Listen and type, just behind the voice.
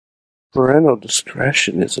Parental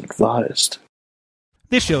discretion is advised.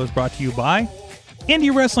 This show is brought to you by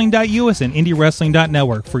IndieWrestling.us and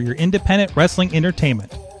IndieWrestling.network for your independent wrestling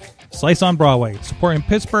entertainment. Slice on Broadway, supporting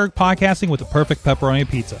Pittsburgh podcasting with the perfect pepperoni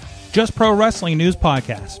pizza. Just Pro Wrestling News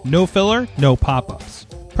Podcast. No filler, no pop-ups.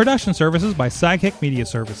 Production services by Sidekick Media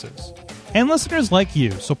Services. And listeners like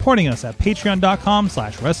you, supporting us at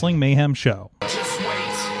patreon.com/Wrestling Mayhem Show. Just wait,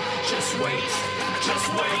 just wait,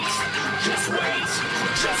 just wait, just wait,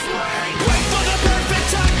 just wait. Wait for the perfect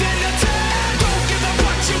time, then attack. Don't give up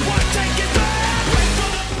what you want, take it back. Wait for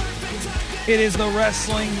the perfect time. It is the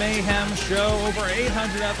Wrestling Mayhem Show. Over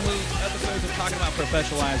 800 episodes of talking about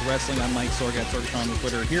professionalized wrestling. I'm Mike Sorg at Sorgatron on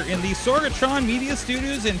Twitter here in the Sorgatron Media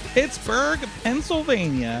Studios in Pittsburgh,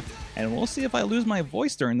 Pennsylvania. And we'll see if I lose my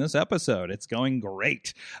voice during this episode. It's going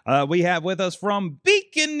great. We have with us from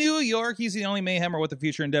Beacon, New York. He's the only Mayhemmer with a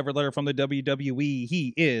future endeavor letter from the WWE.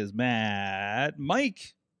 He is Mad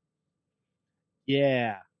Mike.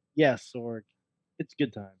 Yeah. Yes, Sorg. It's a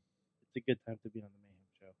good time. It's a good time to be on the Mayhem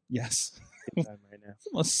Show. Yes. Good time right now.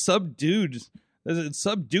 Almost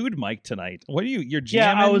subdued Mike tonight. What are you're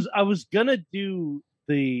jamming? Yeah, I was gonna do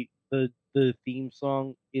the theme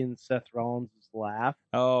song in Seth Rollins' laugh.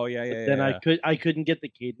 Oh yeah. Then I couldn't get the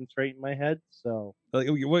cadence right in my head. So what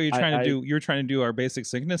are you trying to do? You're trying to do our basic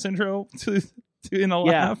sickness intro to in a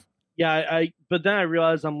laugh. Yeah. But then I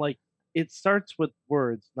realized I'm like, it starts with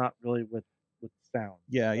words, not really with sound.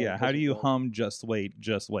 Yeah, yeah. How do you hum "Just Wait,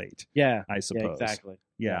 Just Wait"? Yeah, I suppose. Yeah, exactly.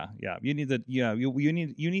 Yeah. You need the you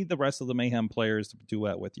need the rest of the Mayhem players to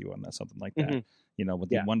duet with you on that, something like that. Mm-hmm. With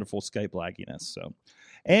the wonderful Skype lagginess. So,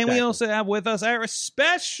 and we also have with us our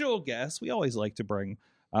special guest. We always like to bring.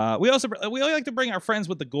 We always like to bring our friends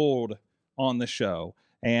with the gold on the show.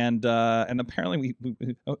 And apparently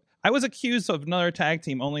I was accused of another tag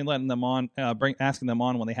team only letting them on, asking them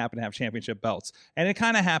on when they happen to have championship belts, and it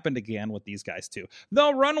kind of happened again with these guys too.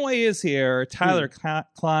 Though Runway is here, Tyler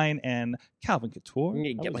Klein and Calvin Couture. I'm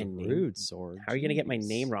gonna get my name rude, Sorg. How are you gonna get my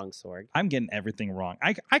name wrong, Sorg? I'm getting everything wrong.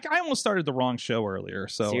 I almost started the wrong show earlier,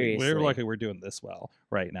 so we're lucky we're doing this well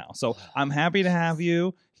right now. So I'm happy to have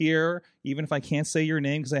you here, even if I can't say your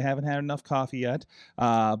name because I haven't had enough coffee yet.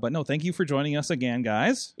 But no, thank you for joining us again,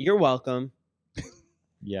 guys. You're welcome.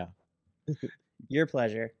 Yeah. Your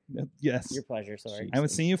pleasure. Yes. Your pleasure, sorry. I haven't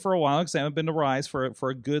seen you for a while because I haven't been to Rise for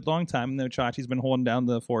a good long time. And then Chachi's been holding down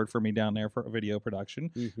the fort for me down there for video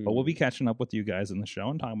production. Mm-hmm. But we'll be catching up with you guys in the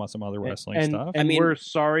show and talking about some other wrestling stuff. And we're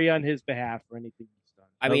sorry on his behalf for anything he's done.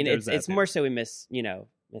 I mean, it's more so we miss,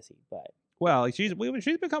 Missy, but... Well, she's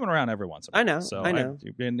been coming around every once in a while. I know. So I know.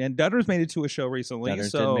 And Dutter's made it to a show recently.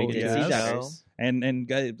 Dutters so did make it to a show. And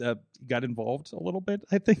got involved a little bit,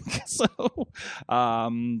 I think. So,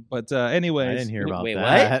 but anyways, I didn't hear about Wait,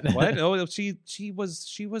 that. What? Oh, she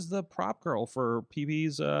was the prop girl for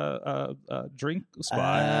PB's drink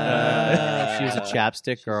spot. She was a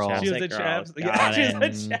chapstick girl. She was a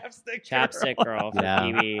chapstick girl for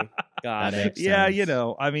PB. Got it.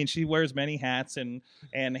 Yeah, I mean, she wears many hats and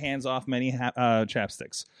hands off many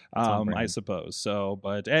chapsticks, I suppose. So,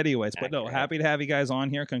 but anyways, but no, happy to have you guys on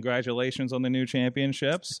here. Congratulations on the new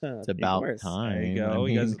championships. It's about time. There you go.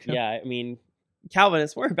 I mean, Calvin,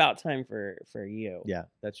 it's more about time for you. Yeah,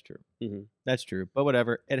 that's true. Mm-hmm. That's true. But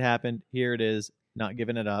whatever, it happened. Here it is. Not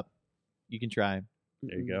giving it up. You can try.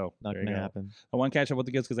 There you go. Not going to happen. I want to catch up with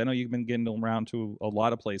the kids because I know you've been getting around to a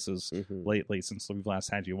lot of places lately since we've last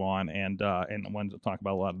had you on, and I wanted to talk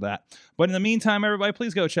about a lot of that. But in the meantime, everybody,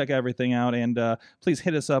 please go check everything out, and please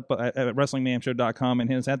hit us up at WrestlingMayhemShow.com and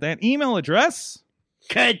hit us at that email address.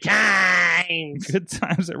 Good times. Good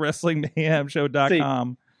times at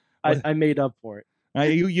WrestlingMayhemShow.com. I made up for it.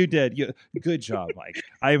 You did. Good job, Mike.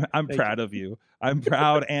 I'm proud of you. I'm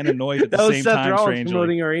proud and annoyed at the same Seth time. Rollins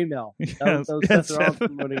promoting our email. That was Seth Rollins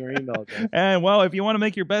promoting our email. And well, if you want to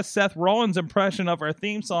make your best Seth Rollins impression of our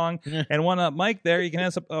theme song and one up Mike there, you can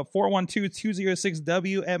ask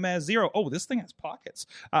 412-206-WMS0. Oh, this thing has pockets.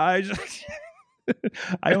 I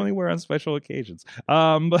only wear on special occasions.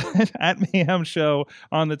 But at Mayhem Show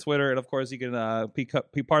on the Twitter, and of course you can be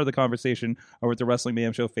part of the conversation over at the Wrestling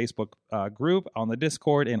Mayhem Show Facebook group, on the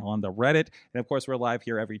Discord, and on the Reddit. And of course we're live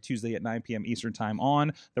here every Tuesday at 9 p.m. Eastern Time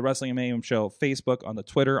on the Wrestling Mayhem Show Facebook, on the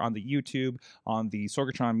Twitter, on the YouTube, on the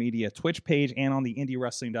Sorgatron Media Twitch page, and on the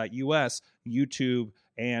IndieWrestling.us YouTube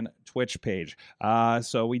and Twitch page.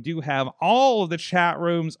 So we do have all of the chat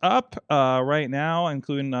rooms up right now,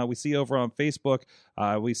 including we see over on Facebook.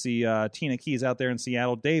 We see Tina Keys out there in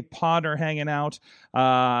Seattle, Dave Potter hanging out,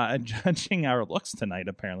 judging our looks tonight,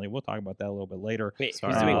 apparently. We'll talk about that a little bit later. Wait,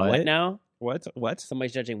 Sorry. who's doing What? what now? What?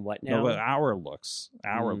 Somebody's judging what now? No, but our looks.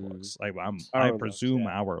 Like I Our presume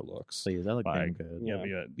looks, yeah. our looks. Please, that look damn Like,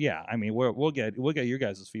 good. Yeah. I mean, we'll get your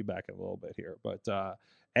guys' feedback in a little bit here, but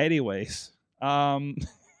anyways,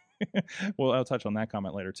 well, I'll touch on that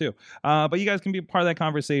comment later too. But you guys can be part of that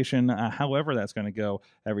conversation, however that's going to go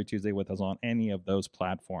every Tuesday with us on any of those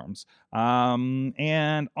platforms.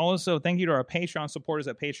 And also, thank you to our Patreon supporters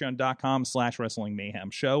at patreon.com/Wrestling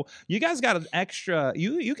Mayhem Show. You guys got an extra.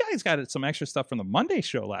 You guys got some extra stuff from the Monday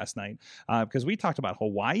show last night because we talked about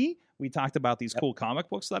Hawaii. We talked about these cool comic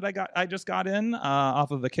books that I just got in off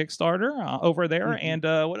of the Kickstarter over there. Mm-hmm.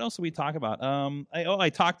 And what else did we talk about? I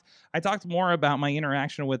talked more about my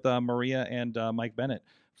interaction with Maria and Mike Bennett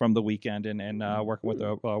from the weekend and working with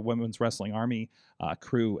the Women's Wrestling Army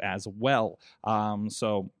crew as well.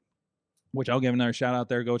 So, which I'll give another shout out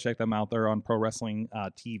there. Go check them out there on Pro Wrestling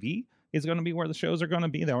TV. Is going to be where the shows are going to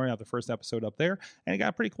be. They already have the first episode up there, and it got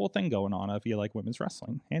a pretty cool thing going on if you like women's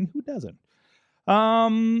wrestling, and who doesn't?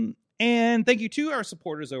 And thank you to our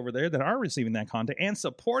supporters over there that are receiving that content and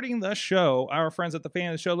supporting the show. Our friends at the Fan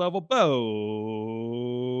of the Show level, Bo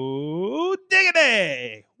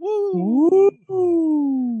Diggity! Woo!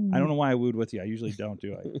 I don't know why I wooed with you. I usually don't,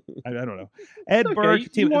 do I? I don't know. Ed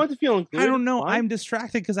Burke. You want to feel included? I don't know. I'm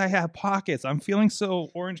distracted because I have pockets. I'm feeling so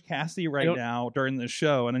Orange Cassidy right now during the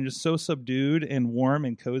show, and I'm just so subdued and warm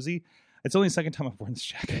and cozy. It's only the second time I've worn this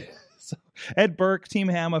jacket. So, Ed Burke, Team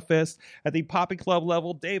Hammer Fist at the Poppy Club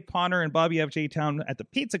level, Dave Ponner and Bobby F. J. Town at the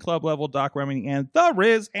Pizza Club level, Doc Remini and The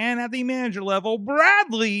Riz, and at the manager level,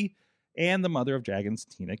 Bradley and the mother of dragons,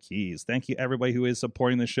 Tina Keys. Thank you, everybody who is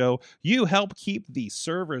supporting the show. You help keep the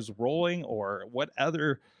servers rolling, or what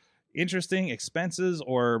other interesting expenses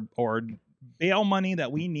or bail money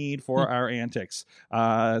that we need for our antics.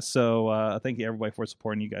 So thank you, everybody, for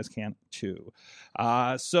supporting. You guys can too.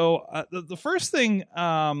 The first thing,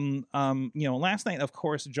 last night, of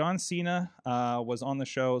course, John Cena was on the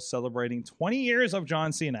show celebrating 20 years of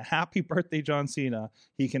John Cena. Happy birthday, John Cena.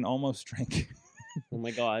 He can almost drink. Oh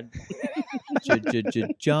my God.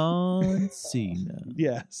 John Cena.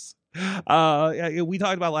 Yes. We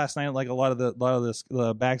talked about last night, like a lot of the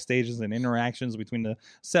backstages and interactions between the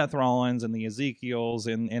Seth Rollins and the Ezekiels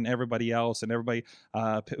and everybody else, and everybody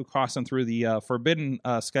crossing through the forbidden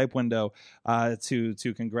Skype window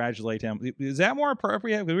to congratulate him. Is that more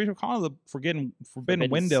appropriate? Because we were calling the forbidden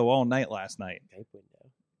window all night last night. Skype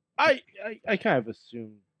window. I kind of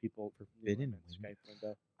assume people forbidden Skype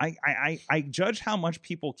window. I judge how much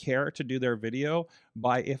people care to do their video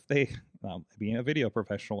by if they, being a video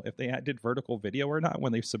professional, if they did vertical video or not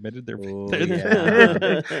when they submitted their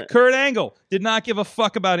video. Kurt Angle did not give a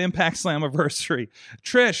fuck about Impact Slammiversary.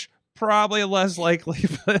 Trish, probably less likely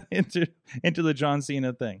into the John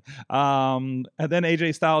Cena thing. And then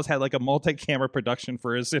AJ Styles had like a multi-camera production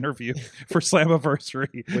for his interview for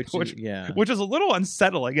Slammiversary, which is a little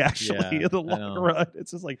unsettling actually in the long run. It's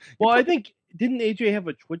just like, well, I think didn't AJ have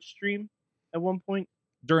a Twitch stream at one point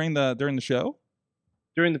during the show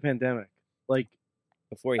during the pandemic, like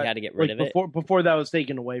before he had to get rid of it. Before that was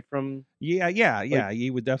taken away from. Yeah.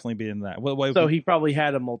 He would definitely be in that. So he probably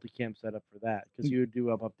had a multicam set up for that because he would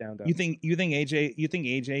do up, down, down. You think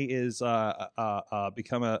AJ is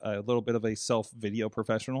become a little bit of a self video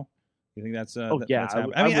professional? You think that's that's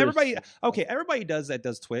happening? Everybody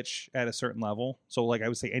does Twitch at a certain level. So like I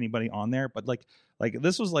would say anybody on there, but like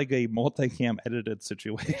this was like a multicam edited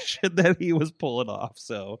situation that he was pulling off.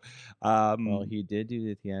 So well, he did do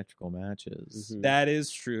the theatrical matches. Mm-hmm. That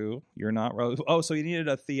is true. You're not wrong. Oh, so he needed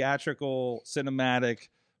a theatrical cinematic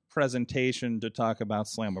presentation to talk about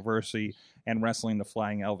Slammiversary and wrestling the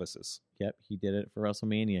Flying Elvises. Yep, he did it for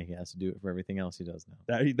WrestleMania. He has to do it for everything else he does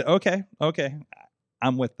now. Okay.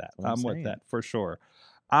 I'm with that. I'm with that for sure.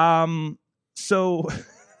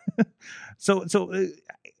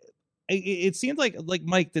 It seems like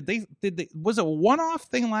Mike, did they was it a one-off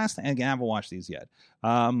thing last night? Again, I haven't watched these yet.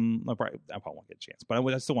 I probably won't get a chance, but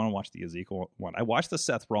I still want to watch the Ezekiel one. I watched the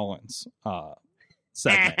Seth Rollins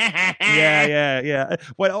segment. Yeah.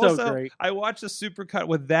 But also, I watched the supercut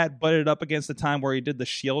with that butted up against the time where he did the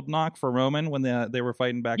shield knock for Roman when they were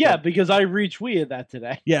fighting back. Yeah, because I retweeted that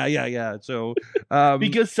today. Yeah. So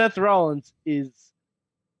because Seth Rollins is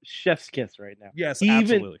chef's kiss right now. Yes,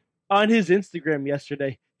 absolutely. On his Instagram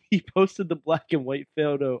yesterday, he posted the black and white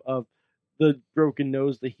photo of the broken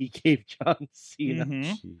nose that he gave John Cena.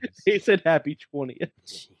 Mm-hmm. He said happy 20th.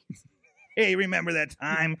 Hey, remember that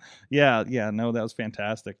time? Yeah. No, that was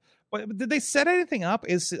fantastic. But did they set anything up?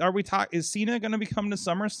 Is Cena going to become the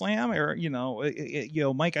SummerSlam,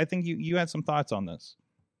 or Mike? I think you had some thoughts on this.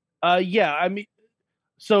 Yeah, I mean,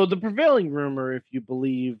 so the prevailing rumor, if you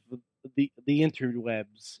believe the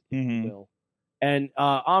interwebs, if you will, and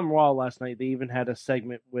on Raw last night, they even had a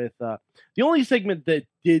segment with the only segment that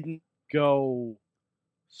didn't go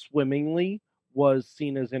swimmingly was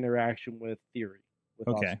Cena's interaction with Theory.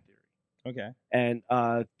 Austin Theory. Okay. And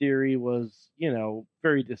Theory was,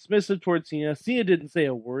 very dismissive towards Cena. Cena didn't say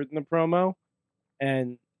a word in the promo,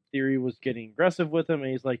 and Theory was getting aggressive with him,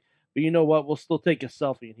 and he's like, but you know what? We'll still take a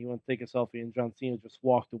selfie. And he went to take a selfie, and John Cena just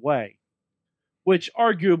walked away. Which,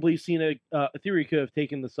 arguably, Theory could have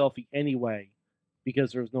taken the selfie anyway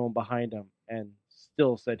because there was no one behind him, and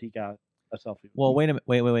still said he got a selfie. Well, wait a minute.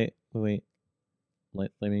 Wait.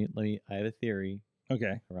 Let me. I have a theory.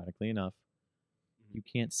 Okay. Ironically enough, you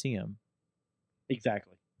can't see him.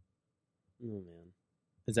 Exactly. Oh, man.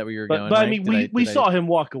 Is that where you're But going? But I Mike? mean, we saw him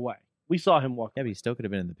walk away. Yeah, but he still could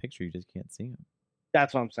have been in the picture. You just can't see him.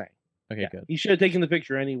 That's what I'm saying. Okay, good. He should have taken the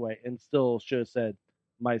picture anyway, and still should have said,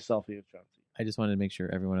 my selfie of John Cena. I just wanted to make sure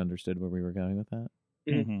everyone understood where we were going with that.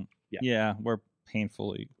 Mm-hmm. Yeah, we're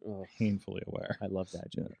painfully aware. I love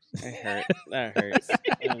that joke. That hurts.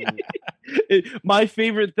 My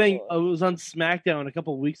favorite thing was on SmackDown a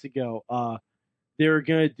couple of weeks ago. They were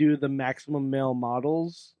gonna do the Maximum Male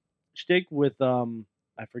Models shtick with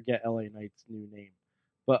I forget LA Knight's new name,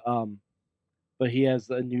 but he has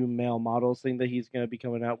a new male models thing that he's gonna be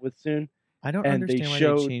coming out with soon. I don't understand why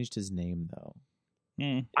they changed his name though.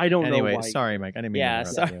 I don't know why. Anyway, sorry, Mike. I didn't mean to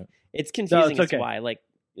interrupt you. It's confusing. No, it's okay. Why? Like,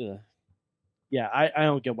 ugh. Yeah, I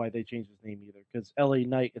don't get why they changed his name either. Because LA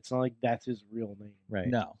Knight, it's not like that's his real name. Right.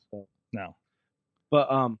 No. So, no.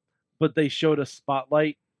 But they showed a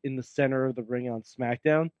spotlight in the center of the ring on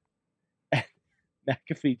SmackDown. And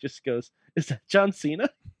McAfee just goes, "Is that John Cena?"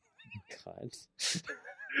 God.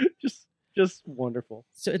 just wonderful.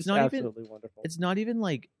 So it's just not absolutely even wonderful. It's not even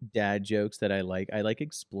like dad jokes that I like. I like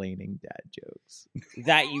explaining dad jokes.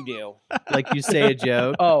 That you do. Like you say a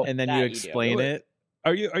joke and then that you you do. explain it.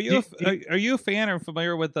 Are you a fan or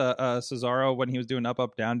familiar with Cesaro when he was doing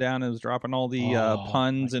up down and was dropping all the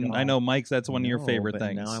puns? And I know Mike's that's one of your favorite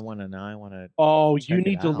things. Now I want to. Oh, you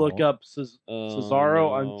need to look up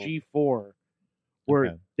Cesaro on G4,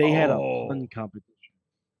 where they had a pun competition.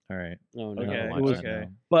 All right. Oh no. Okay.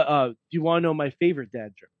 But do you want to know my favorite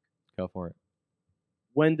dad joke? Go for it.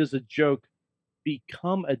 When does a joke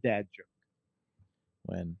become a dad joke?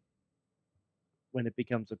 When it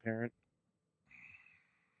becomes apparent.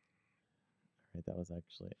 Right, that was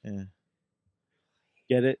actually.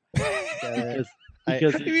 Get it?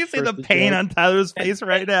 Because you see the pain on Tyler's face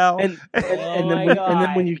right now. And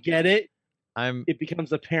then when you get it, it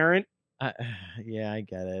becomes apparent. Yeah, I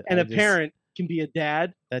get it. And a parent can be a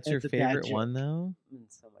dad. That's your favorite one, though?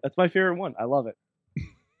 That's my favorite one. I love it.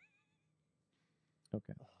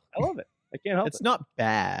 Okay. I love it. I can't help it. It's not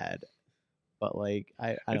bad, but like I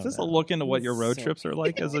don't know. Is this a look into what your road trips are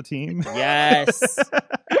like as a team? Yes.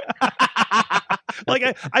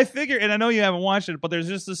 Like I figure, and I know you haven't watched it, but there's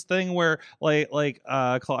just this thing where like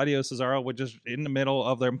Claudio Cesaro would just in the middle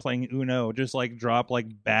of them playing Uno just like drop like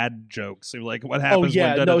bad jokes. So, like what happens? Oh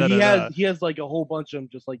yeah, when he has like a whole bunch of them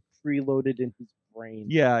just like preloaded in his brain.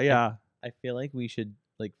 Yeah. I feel like we should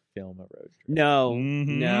like film a road trip. No.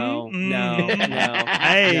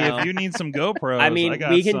 Hey, if you need some GoPros, I mean,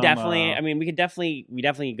 we can definitely. We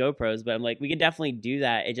definitely GoPros, but I'm like, we could definitely do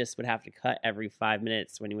that. It just would have to cut every 5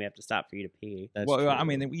 minutes when we have to stop for you to pee. Well, I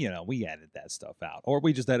mean, we edit that stuff out, or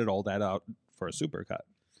we just edit all that out for a super cut.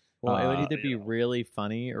 Well, it would either be really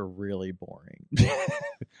funny or really boring.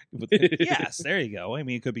 Yes, there you go. I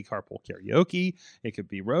mean, it could be carpool karaoke. It could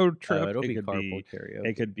be road trip. It'll be carpool karaoke.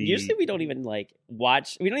 It could be. Usually, we don't even like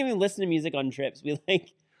watch. We don't even listen to music on trips. We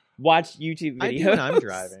like watch YouTube videos. I do when I'm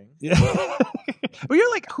driving. Yeah. But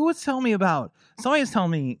you're like, who was telling me about? Somebody was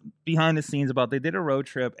telling me behind the scenes about they did a road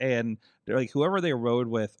trip and they're like, whoever they rode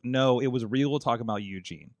with, no, it was real talking about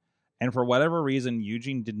Eugene. And for whatever reason,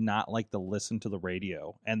 Eugene did not like to listen to the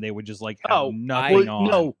radio, and they would just like have nothing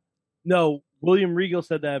on. No. William Regal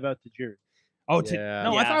said that about Tajiri. Oh,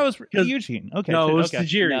 I thought it was Eugene. Okay, no, it was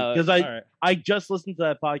Tajiri because I just listened to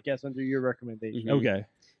that podcast under your recommendation. Mm-hmm. Okay.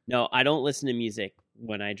 No, I don't listen to music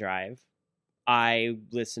when I drive. I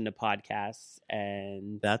listen to podcasts,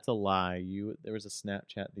 and that's a lie. There was a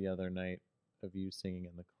Snapchat the other night of you singing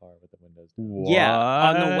in the car with the windows down. What? Yeah,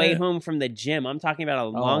 on the way home from the gym. I'm talking about a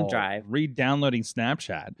long drive. Re-downloading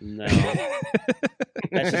Snapchat. No.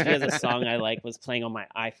 That's just because a song I like was playing on my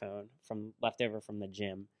iPhone from leftover from the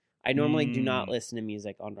gym. I normally do not listen to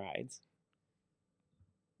music on rides.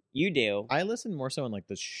 You do. I listen more so on like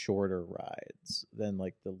the shorter rides than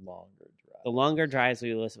like the longer drives. The longer drives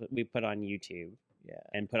we put on YouTube. Yeah.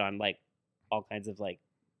 And put on like all kinds of like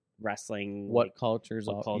wrestling. What like, cultures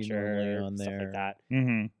what you culture normally on stuff there? like that.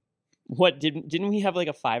 Mm-hmm. What didn't we have like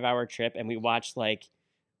a 5-hour trip and we watched like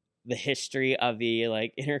the history of the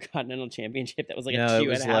like Intercontinental Championship? That was like No, a it 2.5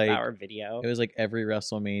 was like- hour video. It was like every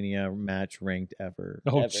WrestleMania match ranked ever.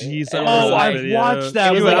 Oh Ever. jeez! And Oh, it was I've like- watched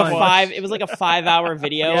that It was one. like a 5. It was like a 5-hour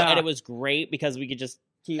video, Yeah. and it was great because we could just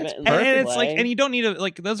keep it. And it's like, and you don't need to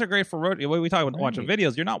like. Those are great for road. When we talk about watching Right.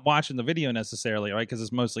 videos, you're not watching the video necessarily, right? Because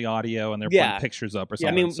it's mostly audio, and they're Yeah. putting pictures up or I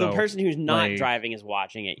something. mean, so, the person who's not like- driving is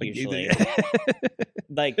watching it like, usually.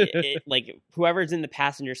 Like like whoever's in the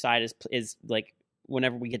passenger side is like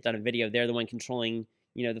whenever we get done a video, they're the one controlling,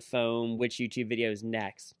 you know, the phone, which YouTube video is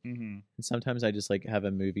next. Mhm. And sometimes I just like have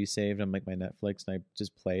a movie saved on like my Netflix and I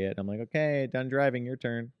just play it. I'm like, okay, done driving, your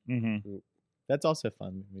turn. Mhm. That's also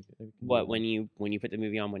fun. What when you put the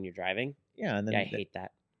movie on when you're driving? Yeah, and then Yeah, I hate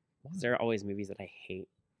that. There are always movies that I hate.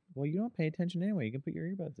 Well, you don't pay attention anyway. You can put your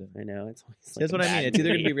earbuds in. I know it's always like That's a what I mean. bad It's either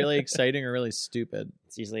going to be movie. really exciting or really stupid.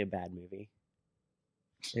 It's usually a bad movie.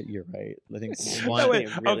 You're right. I think No, one,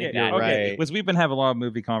 wait, really okay, bad. okay. Right. Because we've been having a lot of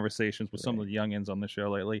movie conversations with some of Right. the youngins on the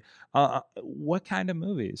show lately. What kind of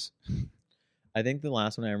movies? I think the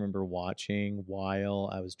last one I remember watching while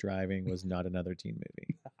I was driving was Not Another Teen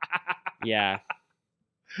Movie. Yeah.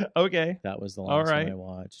 Okay, That was the All last right. one I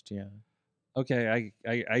watched. Yeah. okay,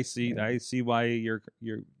 I see. Yeah. I see why you're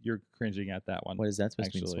cringing at that one. What is that supposed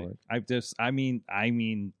Actually, to mean, Sword? I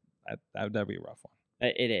mean that'd be a rough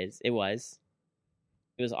one. It is. It was.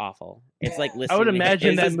 It was awful. It's like listening. I would to- imagine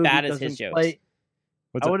it's that as movie bad as doesn't his jokes. play.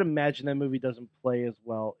 What's I it? would imagine that movie doesn't play as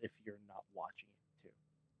well if you're not watching it too.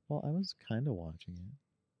 Well, I was kind of watching it.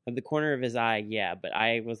 At the corner of his eye, yeah, but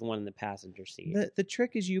I was the one in the passenger seat. The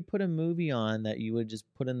trick is you put a movie on that you would just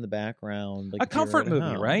put in the background, like A if you were comfort at movie,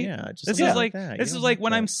 home. right? Yeah, just This like is like that. this You is don't like have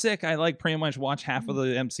when to- I'm sick. I like pretty much watch half of the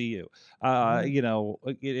MCU. You know,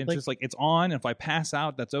 it's Like- just like it's on. If I pass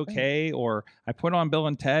out, that's okay. Or I put on Bill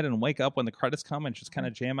and Ted and wake up when the credits come and just kind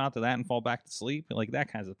of jam out to that and fall back to sleep, like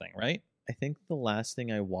that kinds of thing, right? I think the last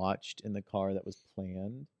thing I watched in the car that was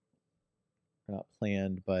planned, or not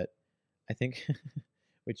planned, but I think,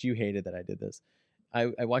 which you hated that I did this.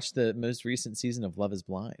 I watched the most recent season of Love Is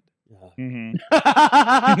Blind Ugh. Mm-hmm.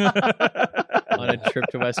 on a trip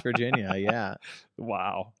to West Virginia. Yeah,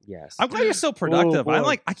 Wow. Yes. I'm glad you're so productive. boy. I'm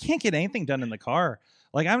like, I can't get anything done in the car.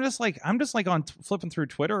 Like I'm just like on flipping through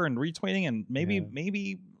Twitter and retweeting and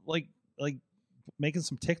maybe like making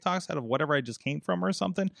some TikToks out of whatever I just came from or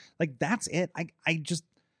something. Like that's it.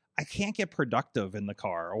 I can't get productive in the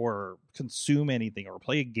car or consume anything or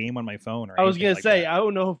play a game on my phone or I was anything gonna like say, that. I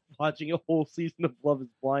don't know if watching a whole season of Love Is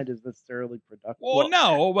Blind is necessarily productive. Well,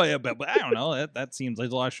 no, but I don't know. That seems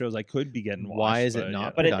like a lot of shows I could be getting watched. Why is it but, not? yeah.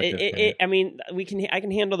 But productive, I mean, I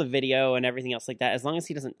can handle the video and everything else like that as long as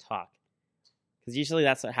he doesn't talk. Because usually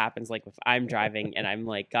that's what happens. Like if I'm driving and I'm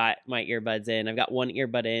like got my earbuds in, I've got one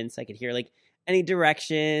earbud in so I could hear like any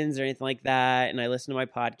directions or anything like that, and I listen to my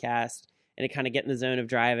podcast and I kind of get in the zone of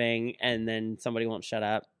driving, and then somebody won't shut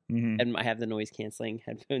up, Mhm. and I have the noise canceling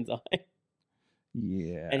headphones on,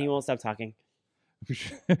 Yeah. and he won't stop talking.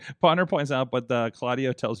 Ponder points out, but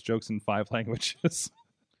Claudio tells jokes in 5 languages.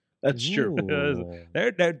 That's true.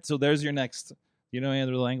 Ooh. So there's your next. You know any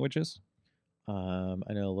other languages? I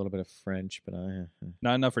know a little bit of French, but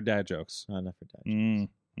Not enough for dad jokes. not enough for that. Mm.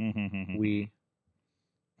 Mhm. We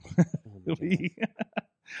Oh my God.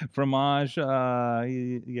 Fromage,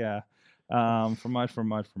 yeah.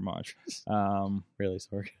 Fromage. really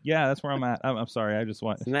sorry. Yeah, that's where I'm at. I'm sorry. I just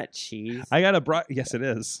want. Isn't that cheese? I got a Yes, it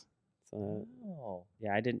is. So, Oh.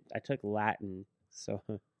 yeah, I took Latin, so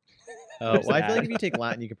Well, I feel that. like if you take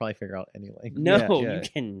Latin, you can probably figure out any language. no, yeah. you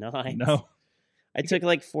cannot. No. I took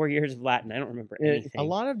like 4 years of Latin. I don't remember anything. A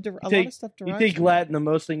lot of take- stuff You derives take from Latin, the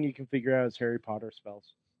most thing you can figure out is Harry Potter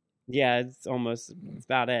spells. Yeah, it's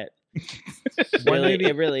about it. One Really, movie-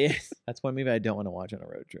 it really is. That's one movie I don't want to watch on a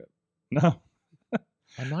road trip. No.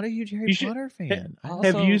 I'm not a huge Harry You should- Potter fan.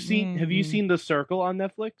 Also, Have you seen The Circle on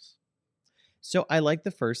Netflix? So I like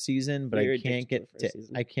the first season, but You're I can't addicted to get the first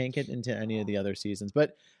season. I can't get into any of the other seasons.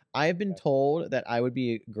 But I've been told that I would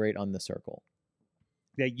be great on The Circle.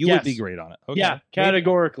 Yeah, you would Yes. be great on it. Okay. Yeah,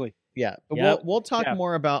 categorically. Yeah, but Yep. we'll talk Yeah.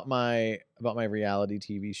 more about my reality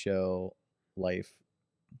TV show life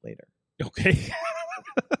later. Okay.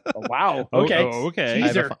 Oh, wow. Oh, Okay. okay.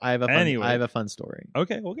 Teaser. I have a fun story.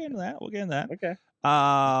 Okay, we'll get into that. Okay.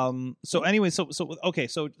 So anyway,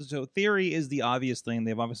 so theory is the obvious thing.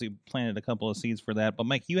 They've obviously planted a couple of seeds for that. But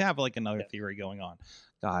Mike, you have like another theory going on.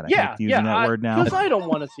 God, I hate using that word now. Because I don't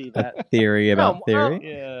want to see that. Theory about theory.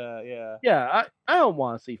 Yeah. I don't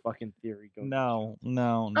want to see fucking theory go. No.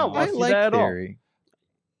 I I see like that at all. theory.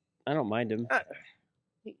 I don't mind him.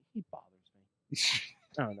 He bothers me.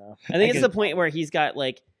 I don't know. I think it's the point where he's got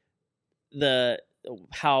like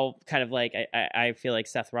how kind of like I feel like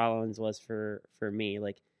Seth Rollins was for me,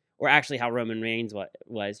 like, or actually how Roman Reigns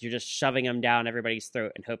was. You're just shoving him down everybody's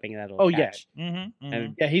throat and hoping that it'll catch. And,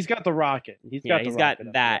 Yeah, he's got the rocket. He's got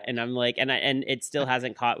that, and I'm like, and it still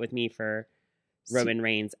hasn't caught with me for Roman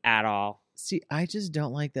Reigns at all. See, I just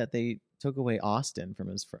don't like that they took away Austin from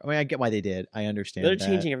his. I mean, I get why they did. I understand. They're that.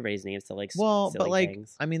 changing everybody's names to like but like,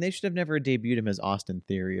 things. I mean, they should have never debuted him as Austin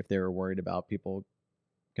Theory if they were worried about people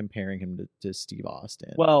comparing him to Steve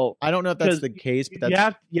Austin. Well, I don't know if that's the case, but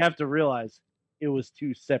that's you have to realize it was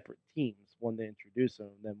two separate teams. One that introduced him,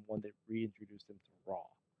 and then one that reintroduced him to Raw.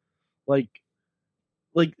 Like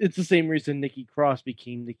it's the same reason Nikki Cross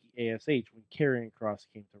became Nikki ASH when Karrion Cross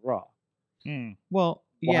came to Raw. Well,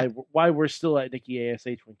 yeah. Why we're still at Nikki ASH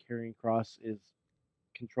when Karrion Cross is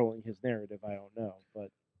controlling his narrative, I don't know.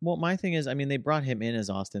 But well, my thing is, I mean, they brought him in as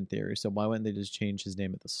Austin Theory, so why wouldn't they just change his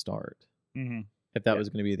name at the start? If that was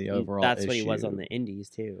going to be the overall that's issue. what he was on the Indies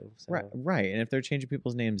too. So. Right. And if they're changing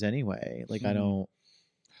people's names anyway, like I don't.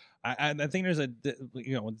 I think there's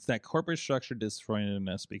it's that corporate structure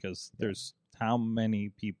disjointedness because there's how many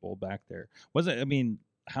people back there.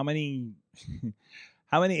 How many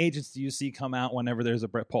agents do you see come out whenever there's a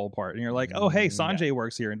Brett Pole part? And you're like, oh, hey, Sanjay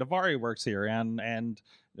works here, and Daivari works here, and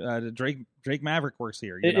Drake Maverick works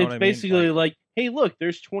here. You know what I mean? Basically like, hey, look,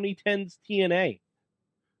 there's 2010's TNA.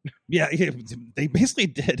 Yeah, they basically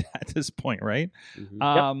did at this point, right?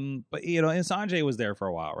 But and Sanjay was there for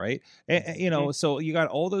a while, right? And, so you got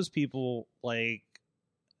all those people like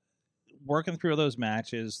working through those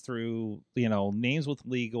matches through names with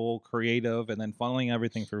legal, creative, and then funneling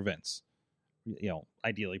everything through Vince.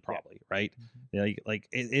 Ideally, probably, right? I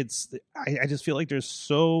just feel like there's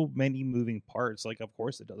so many moving parts. Like, of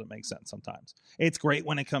course, it doesn't make sense sometimes. It's great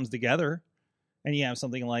when it comes together. And you have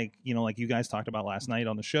something like, like you guys talked about last night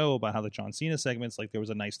on the show about how the John Cena segments, like there was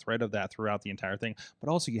a nice thread of that throughout the entire thing. But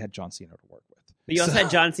also you had John Cena to work with. But you also had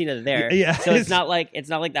John Cena there. Yeah. So it's not like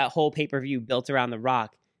that whole pay-per-view built around The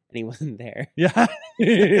Rock and he wasn't there. Yeah. I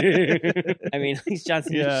mean, at least John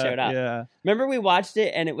Cena showed up. Yeah. Remember we watched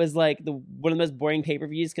it and it was like one of the most boring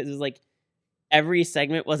pay-per-views because it was like every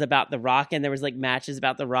segment was about The Rock and there was like matches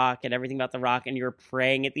about The Rock and everything about The Rock and you were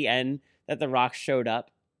praying at the end that The Rock showed up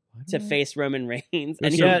to face Roman Reigns.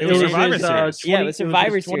 And it was Survivor Series. Yeah, it was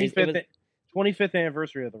Survivor Series. 25th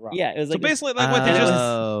anniversary of The Rock. Yeah, it was like so basically like what they just.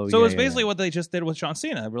 Oh, So it was basically what they just did with John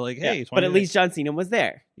Cena. We're like, hey, but at least John Cena was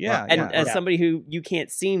there. Yeah, and as somebody who you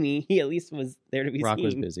can't see me, he at least was there to be Rock seen.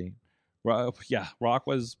 was busy. Rock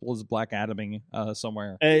was Black Adaming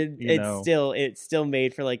somewhere. It's still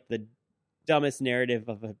made for like the dumbest narrative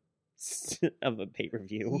of a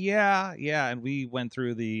pay-per-view. Yeah, and we went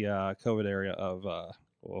through the COVID area of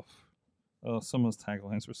some of those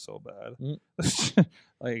taglines were so bad.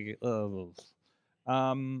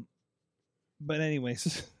 But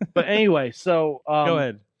anyways. So go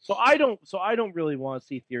ahead. So I don't really want to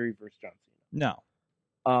see Theory versus John Cena.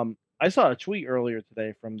 No. I saw a tweet earlier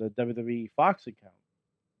today from the WWE Fox account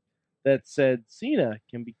that said Cena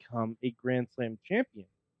can become a Grand Slam champion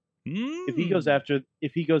if he goes after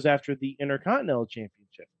the Intercontinental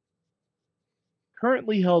Championship,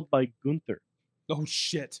 currently held by Gunther. Oh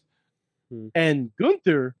shit. And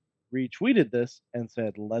Gunther retweeted this and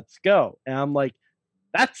said, "Let's go." And I'm like,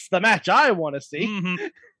 that's the match I want to see.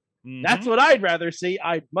 That's what I'd rather see.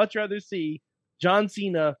 I'd much rather see John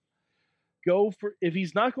Cena go for, if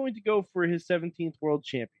he's not going to go for his 17th World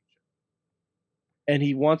Championship and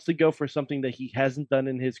he wants to go for something that he hasn't done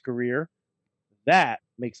in his career, that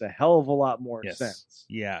makes a hell of a lot more sense.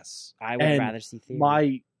 Yes. I would rather see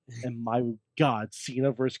Theory. My God,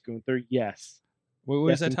 Cena versus Gunther, yes. What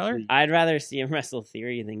was that, Tyler? I'd rather see him wrestle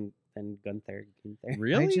Theory than Gunther.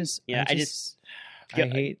 Really?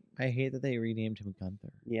 I hate that they renamed him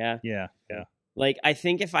Gunther. Yeah. Like, I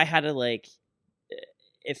think if I had to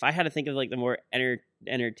think of like the more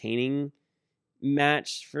entertaining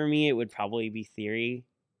match for me, it would probably be Theory,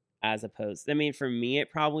 as opposed. I mean, for me,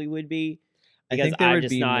 it probably would be. I think there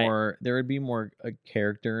would be more a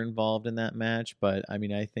character involved in that match, but I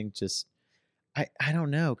mean, I think I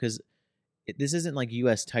don't know, because this isn't like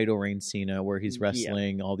U.S. title reign Cena where he's Yeah.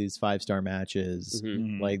 wrestling all these 5-star matches.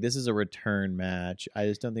 Mhm. Like, this is a return match. I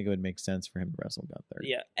just don't think it would make sense for him to wrestle Gunther.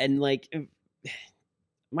 Yeah, and like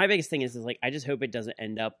my biggest thing is like I just hope it doesn't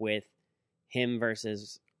end up with him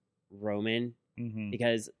versus Roman Mhm.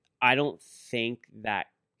 because I don't think that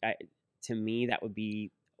to me that would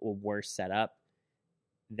be a worse setup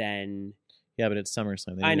than Yeah, but it's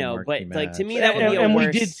SummerSlam. They I need a know, marquee but like to me match. that would be a and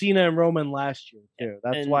worse. we did Cena and Roman last year too.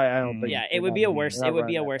 That's And- why I don't think. Yeah, it they're would not be a running- worse. they're It not would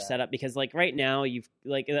be a running worse that setup because like right now you've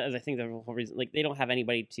like I think the whole reason like they don't have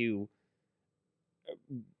anybody to.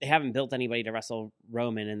 They haven't built anybody to wrestle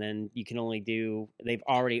Roman, and then you can only do. They've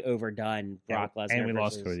already overdone Brock Lesnar, and we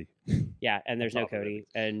lost versus- Cody. Yeah, and there's no Probably. Cody,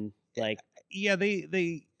 and like Yeah,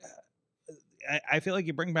 they. I feel like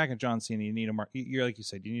you bring back a John Cena, you need a you're like you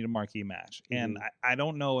said, you need a marquee match, and I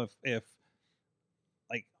don't know if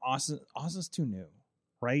like Austin's too new,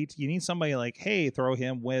 right? You need somebody like, hey, throw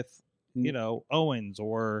him with Owens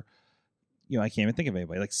or I can't even think of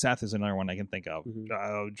anybody. Like Seth is another one I can think of.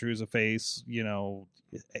 Drew's a face,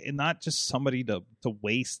 and not just somebody to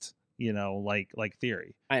waste, like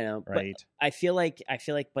Theory. I know, right? But I feel like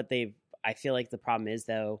the problem is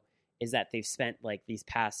though is that they've spent like these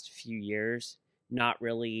past few years not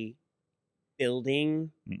really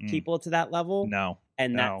building people to that level. No,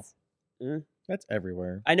 and no. That's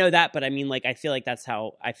everywhere. I know that, but I mean, like, I feel like that's why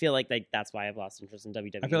I've lost interest in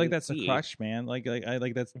WWE. I feel like that's a crush, man. Like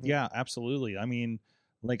that's yeah, absolutely. I mean,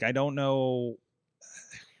 like I don't know.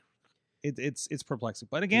 It's perplexing,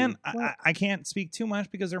 but again, I can't speak too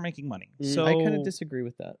much because they're making money. So I kind of disagree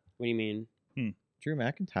with that. What do you mean? Drew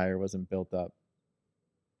McIntyre wasn't built up.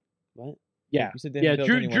 What? Yeah, You said they yeah. haven't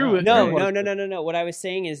built anyone Drew. up, No. right? What I was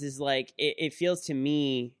saying is like it feels to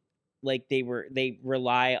me like they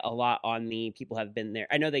rely a lot on the people who have been there.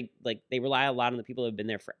 I know they rely a lot on the people who have been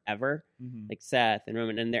there forever, like Seth and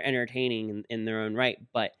Roman, and they're entertaining in their own right.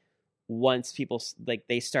 But once people like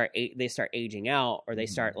they start aging out or they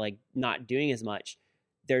start like not doing as much,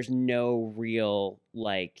 there's no real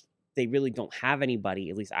like they really don't have anybody.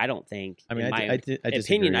 At least I don't think. I mean, in my I opinion,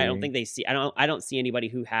 disagree. I don't think they see. I don't see anybody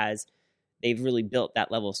who has. They've really built that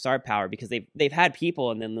level of star power because they've had people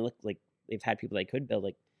and then they look like they've had people they could build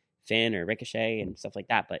like Finn or Ricochet and stuff like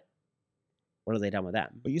that. But what have they done with them?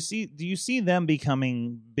 But do you see them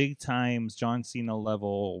becoming big times John Cena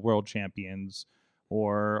level world champions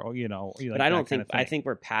or But I don't think I think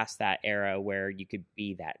we're past that era where you could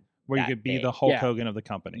be that. Where you could be the Hulk Hogan of the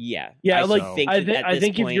company. Yeah. Yeah, I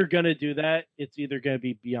think if you're gonna do that, it's either gonna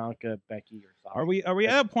be Bianca, Becky, or Sasha. Are we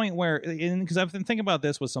at a point where because I've been thinking about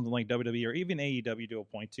this with something like WWE or even AEW to a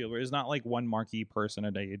point too, where there's not like one marquee person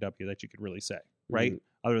at AEW that you could really say, right?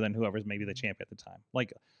 Other than whoever's maybe the champion at the time.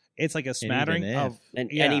 Like it's like a smattering of and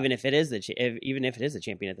even if it is even if it is the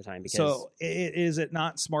champion at the time, because so is it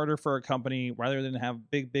not smarter for a company rather than have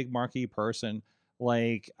big marquee person?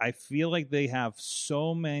 Like, I feel like they have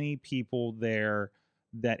so many people there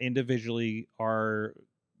that individually are,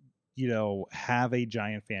 have a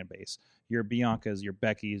giant fan base. Your Biancas, your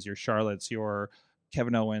Beckys, your Charlottes, your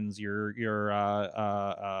Kevin Owens, your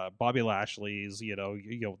Bobby Lashley's,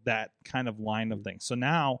 that kind of line of things. So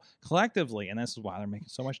now collectively, and this is why they're making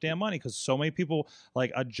so much damn money, because so many people,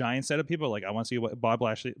 like a giant set of people, like I want to see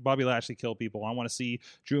Bobby Lashley kill people. I want to see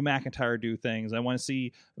Drew McIntyre do things. I want to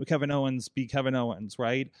see Kevin Owens be Kevin Owens,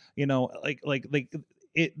 right?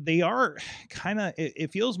 They are kind of.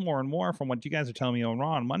 It feels more and more from what you guys are telling me on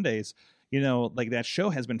Raw on Mondays. Like that show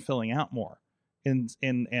has been filling out more. And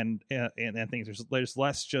things there's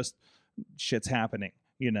less just shit's happening,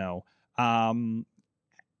 and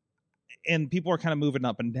people are kind of moving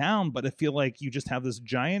up and down, but I feel like you just have this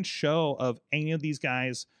giant show of any of these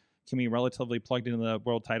guys can be relatively plugged into the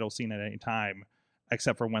world title scene at any time,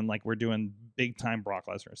 except for when like we're doing big time Brock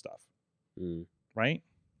Lesnar stuff, right?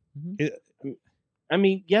 Mm-hmm. I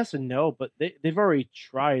mean, yes and no, but they've already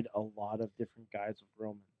tried a lot of different guys with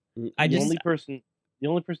Roman. The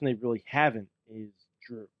only person they really haven't is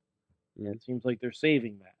Drew. And it seems like they're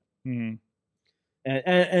saving that.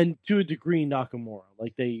 And to a degree, Nakamura.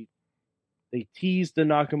 Like they teased the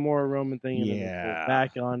Nakamura Roman thing and then they pulled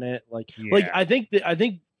back on it. Like I think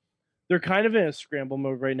they're kind of in a scramble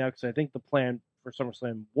mode right now because I think the plan for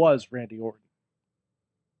SummerSlam was Randy Orton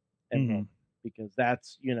and Roman, because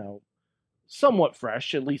that's somewhat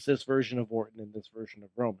fresh, at least this version of Orton and this version of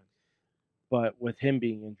Roman. But with him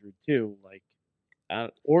being injured too, like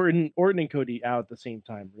Orton and Cody out at the same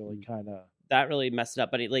time really kind of that really messed it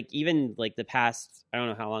up. But even the past, I don't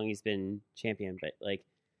know how long he's been champion, but like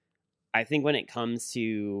I think when it comes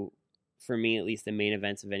to, for me at least, the main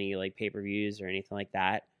events of any like pay-per-views or anything like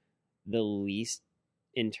that, the least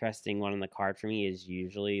interesting one on the card for me is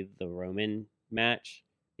usually the Roman match,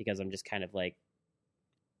 because I'm just kind of like,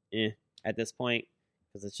 at this point,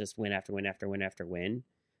 because it's just win after win after win after win.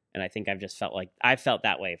 And I think I've just felt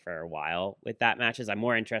that way for a while with that matches. I'm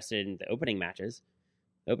more interested in the opening matches.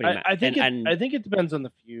 I think it depends on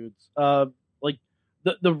the feuds. Like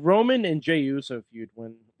the Roman and Jey Uso feud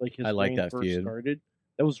when like his reign that first feud. started,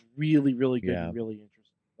 that was really really good Yeah. and really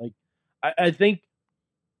interesting. Like I think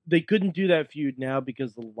they couldn't do that feud now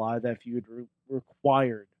because a lot of that feud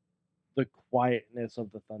required the quietness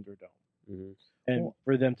of the Thunderdome, Mhm. and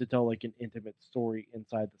for them to tell like an intimate story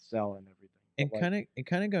inside the cell and everything. And But, like,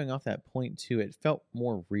 kind of going off that point too, it felt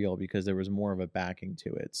more real because there was more of a backing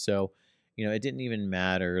to it. So, it didn't even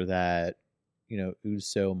matter that,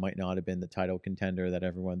 Uso might not have been the title contender that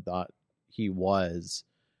everyone thought he was,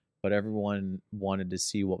 but everyone wanted to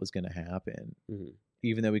see what was going to happen,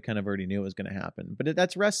 even though we kind of already knew it was going to happen. But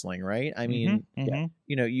that's wrestling, right? I mean, Mhm.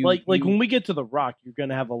 you like when we get to The Rock, you're going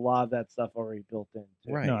to have a lot of that stuff already built in.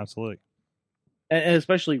 Too. Right. No, absolutely. And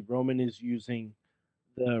especially Roman is using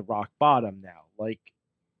the rock bottom now. Like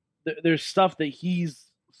there's stuff that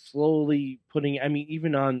he's slowly putting. I mean,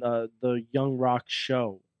 even on the Young Rock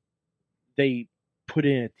show, they put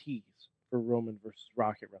in a tease for Roman versus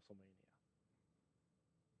Rock at WrestleMania.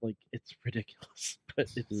 Like it's ridiculous, but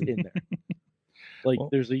it's in there. Like Well-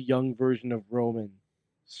 there's a young version of Roman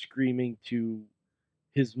screaming to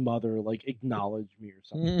his mother, like "Acknowledge me" or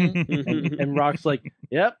something. And Rock's like,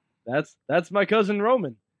 "Yep, that's my cousin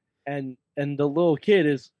Roman," and the little kid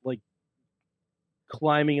is like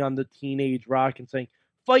climbing on the teenage Rock and saying,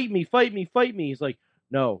 "Fight me, fight me, fight me." He's like,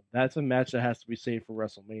 "No, that's a match that has to be saved for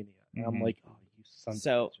WrestleMania." And I'm Mhm. like, "Oh, you son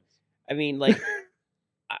So- of bitches." I mean, like,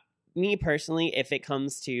 me personally, if it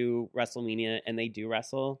comes to WrestleMania and they do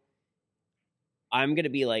wrestle, I'm going to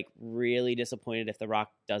be, like, really disappointed if The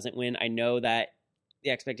Rock doesn't win. I know that the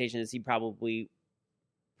expectation is he probably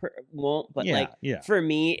won't, but, Yeah. for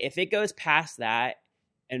me, if it goes past that,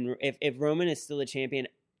 and if Roman is still the champion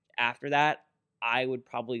after that, I would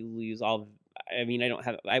probably lose all. I mean,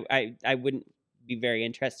 I wouldn't be very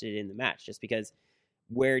interested in the match just because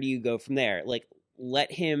where do you go from there? Like, let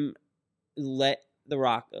The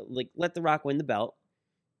Rock win the belt.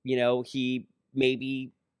 He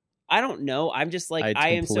maybe, I don't know. I'm just like, I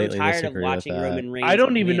am so completely tired of disagree with watching that. Roman Reigns. I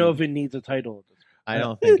don't even know win. if it needs a title at this point. I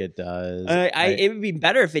don't think it does. It would be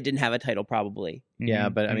better if it didn't have a title, probably. Yeah,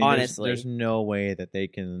 but I mean, Honestly. there's no way that they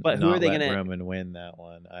can But who not are they let gonna- Roman win that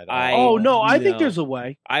one. Oh no, I think no. there's a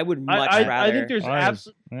way. I would much rather. I think there's I-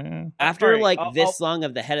 absolutely. Yeah. after Alright, like I'll- this long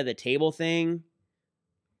of the head of the table thing.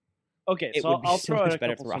 Okay, It so would be I'll so throw out much a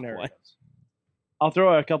better if couple The Rock won. scenarios. I'll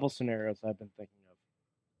throw out a couple scenarios I've been thinking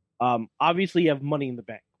of. Obviously, you have Money in the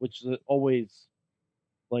Bank, which is always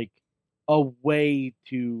like a way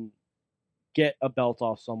to get a belt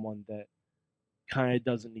off someone that kind of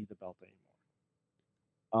doesn't need the belt anymore.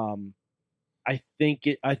 I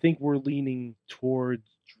think we're leaning towards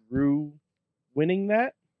Drew winning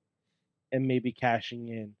that and maybe cashing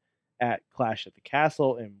in at Clash at the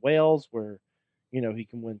Castle in Wales, where he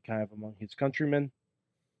can win kind of among his countrymen.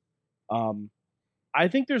 I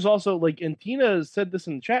think there's also and Tina said this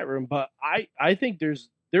in the chat room, but I think there's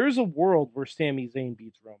a world where Sami Zayn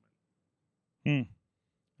beats Roman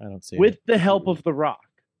I don't see with it. the help of The Rock.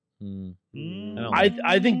 Hmm. Mm. I don't like-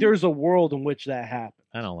 I think there's a world in which that happens.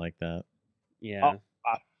 I don't like that. Yeah.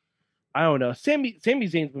 I don't know. Sami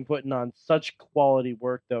Zayn's been putting on such quality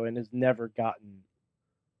work though, and has never gotten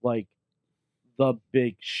the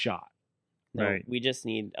big shot. No, Right. we just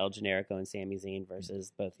need El Generico and Sami Zayn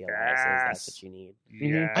versus both the alliances. That's what you need.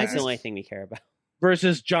 Yeah. That's the only thing we care about.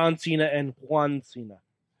 Versus John Cena and Juan Cena.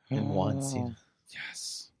 And one scene.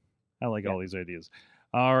 Yes. I like all these ideas.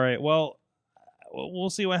 All right. Well, we'll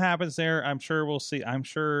see what happens there. I'm sure we'll see. I'm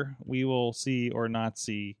sure we will see or not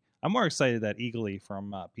see. I'm more excited that Eagly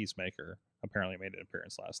from Peacemaker apparently made an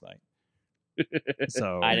appearance last night.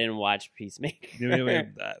 So I didn't watch Peacemaker.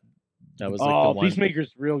 That was like the one.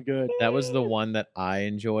 Peacemaker's real good. That was the one that I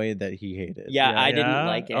enjoyed that he hated. Yeah, I didn't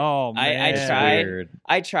like it. Oh man, I It's tried. weird.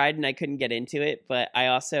 I tried and I couldn't get into it, but I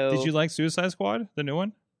also Did you like Suicide Squad, the new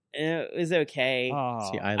one? it was okay. Oh,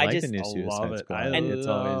 See, I like just- the new I love Suicide it. Squad. I It's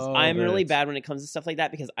always love I'm really it. bad when it comes to stuff like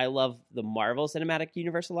that because I love the Marvel Cinematic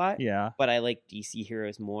Universe a lot, Yeah, but I like DC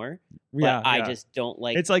heroes more. But yeah. I yeah. just don't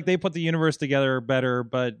like It's like they put the universe together better,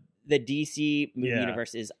 but the DC movie Yeah.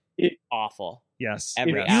 universe is It- awful. yes,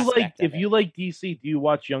 Every yes. aspect of If it. you like DC, do you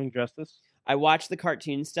watch Young Justice? I watch the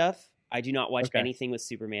cartoon stuff. I do not watch Okay. anything with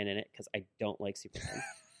Superman in it because I don't like Superman.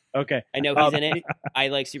 Okay. I know he's in it. I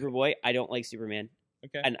like Superboy. I don't like Superman,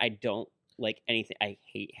 Okay. and I don't like anything. I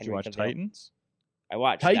hate Did you Henry watch Cavill. Titans? I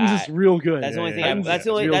watched Titans that. is real good. That's the only thing. Titans That's is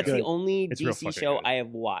the only. real That's good. the only It's real DC fucking show good. I have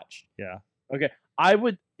watched. Yeah. Okay, I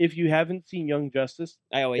would if you haven't seen Young Justice.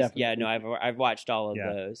 I always, yeah, Definitely. no, I've watched all of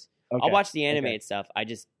Yeah. those. Okay. I'll watch the animated stuff. I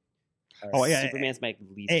just, Oh, yeah, Superman's my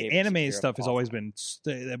least favorite Animated superhero stuff of has all always time.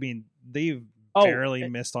 been. I mean, they've Oh, barely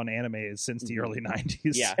and- missed on animated since the Mhm. early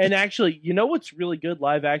 '90s. Yeah. And actually, you know what's really good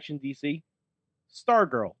live action DC?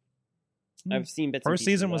 Stargirl. I've seen bits. First and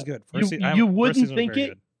pieces season of was that. good. You first wouldn't season was think very it.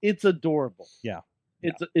 good. It's adorable. Yeah.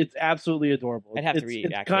 It's absolutely adorable. I'd have to it's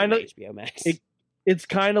reactivate kind of HBO Max. it's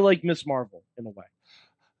kind of like Miss Marvel in a way.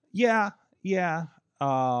 Yeah.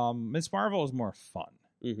 Miss Marvel is more fun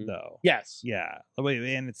Mhm. though. Yes. Yeah,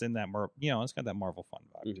 and it's in that it's got that Marvel fun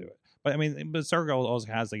vibe to Mhm. it. But I mean, but Stargirl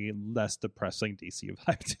also has a less depressing DC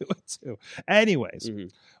vibe to it too. Anyways,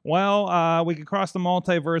 Mhm. well, we can cross the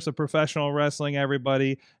multiverse of professional wrestling,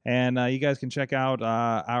 everybody, and you guys can check out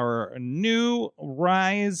our new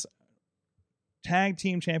Rise Tag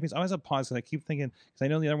Team Champions. I always have pause because I keep thinking because I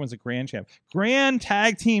know the other one's a Grand Champ. Grand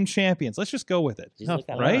Tag Team Champions. Let's just go with it, Just look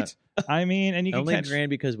that up. right? I mean, and you can Only catch. grand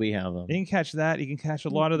because we have them. You can catch that. You can catch a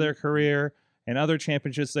lot of their career and other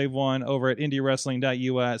championships they've won over at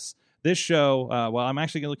indiewrestling.us. This show, well, I'm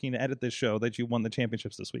actually looking to edit this show that you won the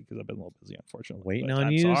championships this week because I've been a little busy, unfortunately. Waiting But on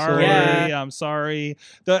I'm you, Sorry. Yeah. I'm sorry.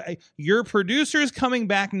 Your producer's coming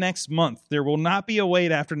back next month. There will not be a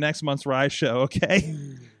wait after next month's Rise show, okay?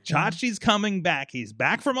 Chachi's coming back. He's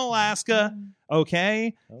back from Alaska,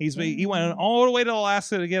 okay? He went all the way to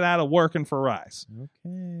Alaska to get out of working for Rise.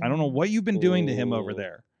 Okay. I don't know what you've been doing to him over Ooh.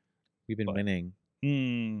 there. We've been but- winning.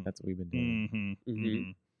 Mm. That's what we've been doing.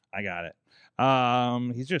 Mhm. I got it.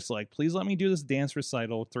 He's just like, please let me do this dance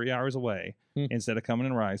recital 3 hours away Hmm. instead of coming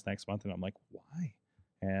in Rise next month. And I'm like, why?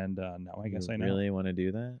 And now I guess You I know. really want to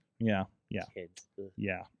do that? Yeah. Kids. Ugh.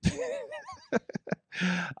 Yeah.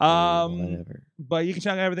 Whatever. But you can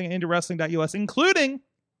check out everything at indiewrestling.us, including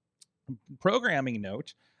programming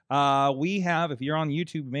note. We have, if you're on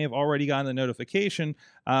YouTube, you may have already gotten the notification.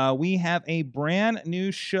 We have a brand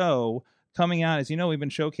new show coming out. As you know, we've been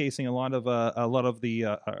showcasing a lot of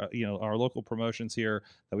the our local promotions here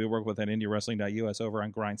that we work with at indiewrestling.us over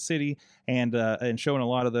on Grind City, and showing a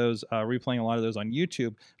lot of those, replaying a lot of those on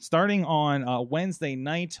YouTube. Starting on Wednesday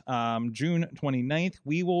night, June 29th,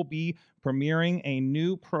 we will be premiering a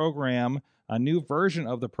new program. A new version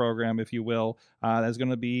of the program, if you will, that's going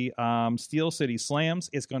to be Steel City Slams.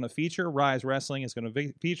 It's going to feature Rise Wrestling. It's going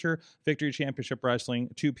to feature Victory Championship Wrestling,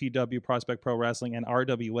 2PW, Prospect Pro Wrestling, and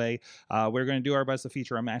RWA. We're going to do our best to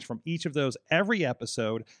feature a match from each of those every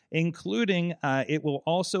episode, including it will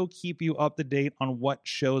also keep you up to date on what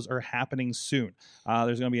shows are happening soon.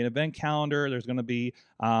 There's going to be an event calendar. There's going to be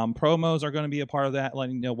promos are going to be a part of that,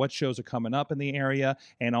 letting you know what shows are coming up in the area,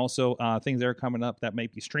 and also things that are coming up that may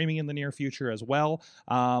be streaming in the near future as well.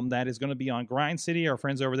 That is going to be on Grind City. Our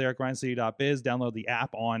friends over there at grindcity.biz. Download the app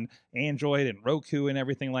on Android and Roku and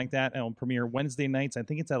everything like that. It'll premiere Wednesday nights. I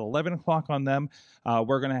think it's at 11 o'clock on them.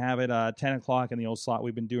 We're going to have it 10 o'clock in the old slot.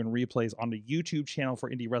 We've been doing replays on the YouTube channel for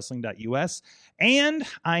indiewrestling.us. And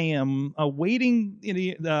I am awaiting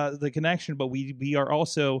the connection, but we are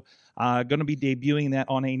also going to be debuting that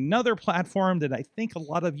on another platform that I think a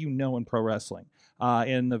lot of you know in pro wrestling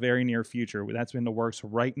in the very near future. That's in the works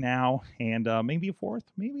right now, and maybe a fourth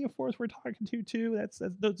we're talking to too.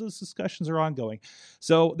 Those discussions are ongoing.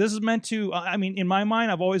 So this is meant to, I mean, in my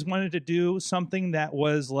mind, I've always wanted to do something that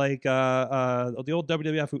was like the old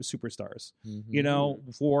WWF Superstars, you know,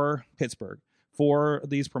 for Pittsburgh, for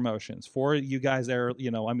these promotions, for you guys that are,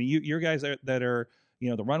 you know, I mean, your guys that are, you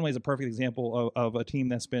know, the Runway is a perfect example of a team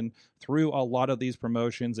that's been through a lot of these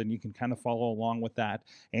promotions, and you can kind of follow along with that.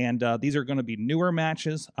 And these are going to be newer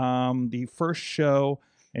matches. The first show,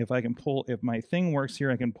 if my thing works here,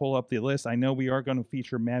 I can pull up the list. I know we are going to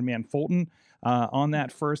feature Madman Fulton on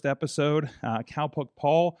that first episode. Cowpoke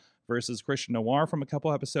Paul versus Christian Noir from a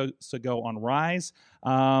couple episodes ago on Rise.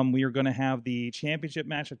 We are going to have the championship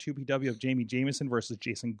match at 2PW of Jamie Jameson versus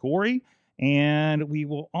Jason Gorey. And we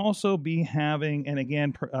will also be having, and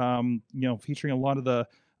again, featuring a lot of the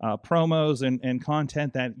promos and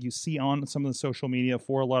content that you see on some of the social media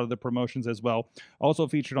for a lot of the promotions as well. Also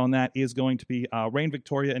featured on that is going to be Reign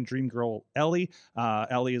Victoria and Dream Girl Ellie.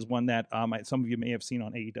 Ellie is one that some of you may have seen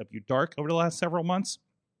on AEW Dark over the last several months.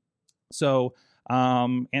 So,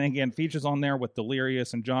 and again, features on there with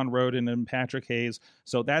Delirious and John Roden and Patrick Hayes.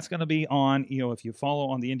 So that's going to be on, if you follow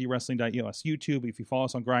on the indiewrestling.us YouTube, if you follow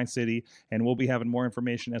us on Grind City, and we'll be having more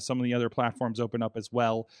information as some of the other platforms open up as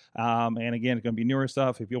well. And again, it's going to be newer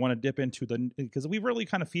stuff. If you want to dip into because we've really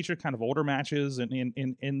kind of featured kind of older matches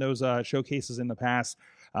in those showcases in the past.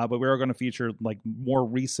 but we are going to feature like more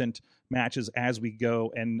recent matches as we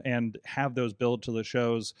go and have those build to the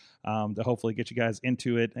shows to hopefully get you guys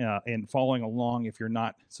into it and following along if you're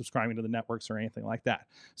not subscribing to the networks or anything like that.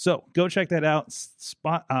 So go check that out.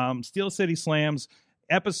 Steel City Slams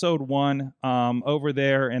episode 1 over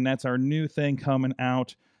there, and that's our new thing coming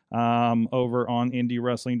out over on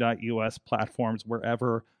indiewrestling.us platforms,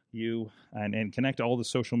 wherever you and connect to all the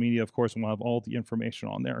social media. Of course, and we'll have all the information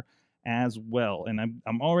on there as well. And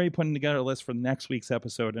I'm already putting together a list for next week's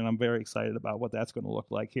episode, and I'm very excited about what that's going to look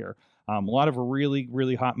like here. A lot of really,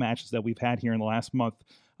 really hot matches that we've had here in the last month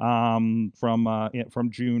from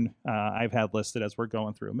June. I've had listed as we're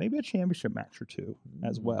going through. Maybe a championship match or two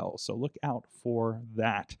as well. So look out for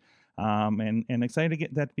that. And excited to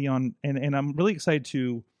get that to be on. And I'm really excited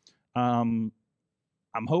to.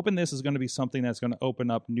 I'm hoping this is going to be something that's going to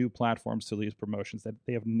open up new platforms to these promotions that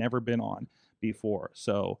they have never been on before.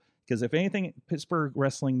 So, because if anything, Pittsburgh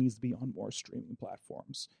wrestling needs to be on more streaming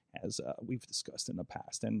platforms, as we've discussed in the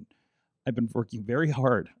past. And I've been working very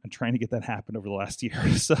hard on trying to get that happen over the last year.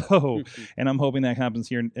 So, and I'm hoping that happens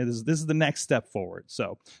here. This is the next step forward.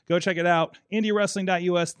 So go check it out.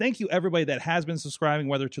 IndieWrestling.us. Thank you, everybody that has been subscribing,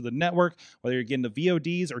 whether to the network, whether you're getting the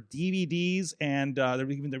VODs or DVDs. And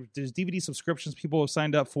there's DVD subscriptions people have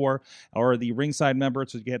signed up for, or the Ringside member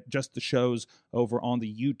to get just the shows over on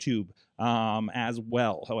the YouTube as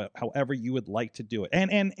well, however you would like to do it.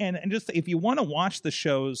 And just if you want to watch the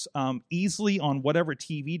shows easily on whatever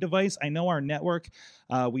TV device, I know our network,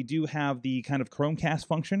 we do have the kind of Chromecast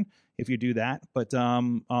function if you do that. But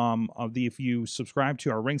if you subscribe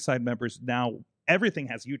to our Ringside members, now everything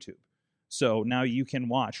has YouTube. So now you can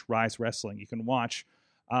watch Rise Wrestling. You can watch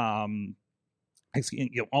all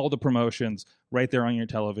the promotions right there on your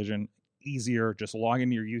television. Easier, just log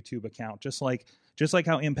into your YouTube account, just like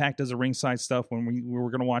how Impact does the Ringside stuff when we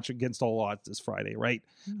were going to watch Against All Odds this Friday, right?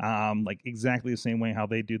 Like exactly the same way how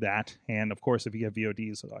they do that. And of course, if you have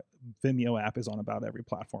VODs, Vimeo app is on about every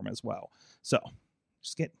platform as well. So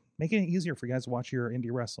just making it easier for you guys to watch your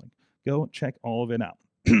indie wrestling. Go check all of it out.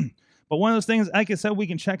 But one of those things, like I said, we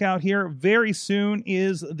can check out here very soon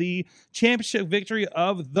is the championship victory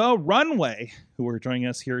of the Runway, who are joining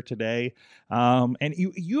us here today. And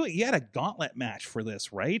you had a gauntlet match for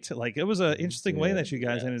this, right? Like it was an interesting way that you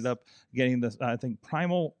guys ended up getting this. I think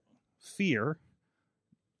Primal Fear.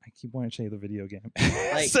 I keep wanting to say the video game.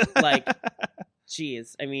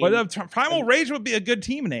 Geez, I mean, but Primal Rage would be a good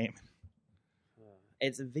team name.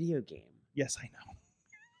 It's a video game. Yes, I know.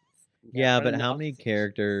 Yeah, but how many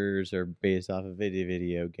characters are based off of a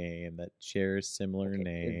video game that shares similar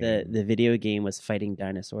names? The video game was fighting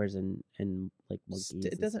dinosaurs and like monkeys.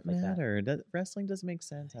 It doesn't matter. Wrestling doesn't make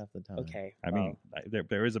sense half the time. Okay, I mean,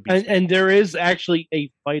 there is a beast and there is actually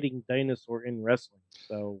a fighting dinosaur in wrestling.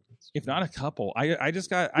 So if not a couple, I just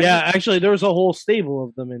got actually there was a whole stable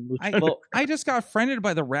of them in Lucha. I just got friended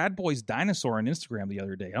by the Rad Boys dinosaur on Instagram the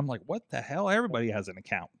other day. I'm like, what the hell? Everybody has an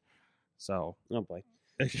account. So oh boy.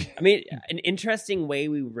 I mean, an interesting way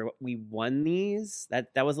we won these. That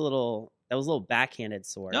was a little backhanded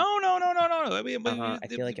sort. No. I mean, I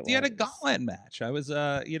feel like you had a gauntlet match. I was,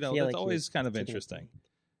 that's always kind of interesting.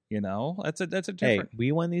 That's a different. Hey,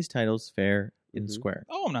 we won these titles fair and square.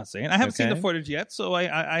 Oh, I'm not saying I haven't seen the footage yet, so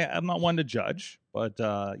I'm not one to judge. But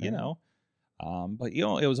it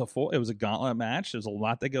was a gauntlet match. There's a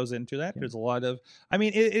lot that goes into that. There's a lot of,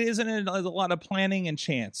 there's a lot of planning and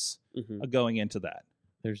chance going into that.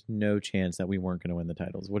 There's no chance that we weren't going to win the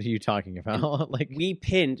titles. What are you talking about? Like we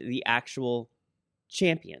pinned the actual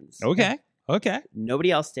champions. Okay.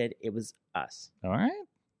 Nobody else did. It was us. All right.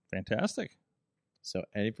 Fantastic. So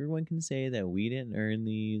everyone can say that we didn't earn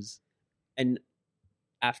these. And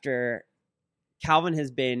after Calvin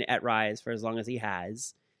has been at Rise for as long as he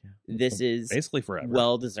has, this is basically forever.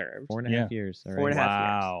 Well deserved. 4.5 years. All right. 4.5 years.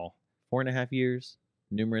 Wow. 4.5 years.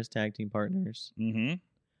 Numerous tag team partners. Mm-hmm.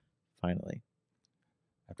 Finally.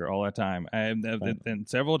 After all that time, and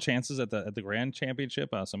several chances at the Grand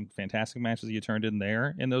Championship, some fantastic matches you turned in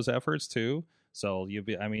there in those efforts too. So you've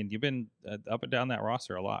been up and down that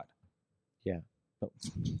roster a lot. Yeah,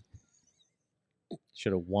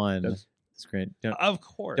 should have won this Grand. Of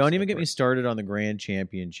course. Don't even get me started on the Grand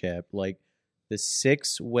Championship. Like the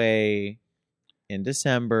 6-way in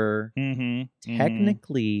December. Mm-hmm.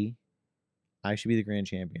 Technically, I should be the Grand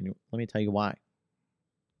Champion. Let me tell you why.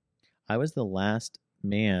 I was the last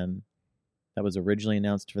man that was originally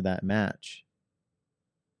announced for that match.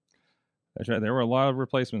 That's right. There were a lot of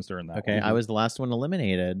replacements during that. Okay, I was the last one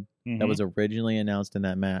eliminated that was originally announced in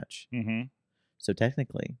that match. Mm-hmm. So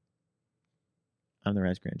technically, I'm the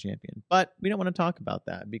Rise Grand Champion. But we don't want to talk about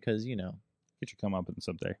that because, get your come up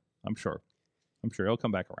someday, I'm sure. I'm sure he'll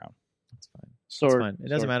come back around. That's fine. Sword, It's fine. It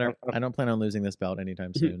doesn't Sword, matter. I don't plan on losing this belt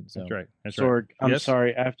anytime soon. So That's right. That's Sword, right. I'm Yes?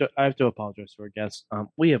 sorry. I have to apologize to our guests.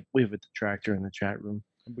 We have a detractor in the chat room.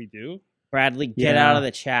 We do. Bradley, get Yeah. out of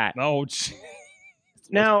the chat. Oh,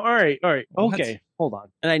 Now, all right. What? Okay, hold on.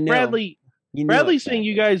 And I know Bradley, you know Bradley's it, saying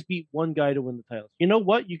you Bradley. guys beat one guy to win the titles. You know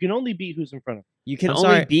what? You can only beat who's in front of You can I'm only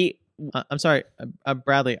sorry. beat. I'm sorry,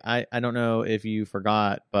 Bradley. I don't know if you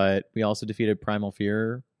forgot, but we also defeated Primal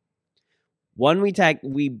Fear.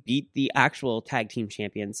 We beat the actual tag team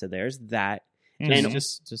champion, so there's that. Mhm. And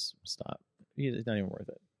Just stop. He's not even worth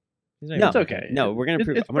it. He's not No, even It's worth okay. it. no, we're gonna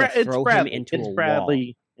prove. It's I'm gonna Bra- it's throw him Bradley. into It's a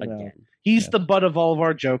Bradley, wall you know. again. He's Yeah. the butt of all of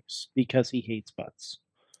our jokes because he hates butts.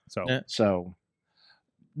 so Yeah. So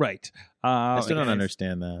right. I still don't okay.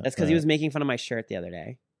 understand that. That's because he but- was making fun of my shirt the other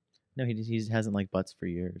day. No, he hasn't liked butts for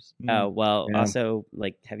years. Oh well. Yeah. Also,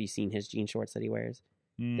 like, have you seen his jean shorts that he wears?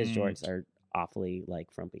 His Mm, shorts are awfully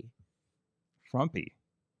like frumpy. frumpy.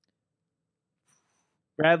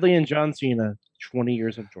 Bradley and John Cena, 20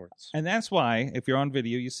 years of jorts. And that's why, if you're on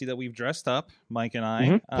video, you see that we've dressed up, Mike and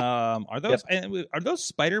I. Are those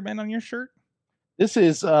Spider-Men on your shirt? This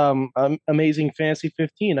is Amazing Fantasy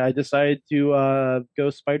 15. I decided to go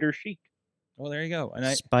Spider Chic. Well, there you go. And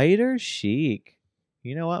Spider Chic.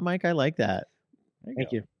 You know what, Mike? I like that.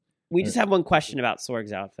 Thank you. We just have one question about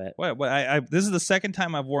Sorg's outfit. this is the second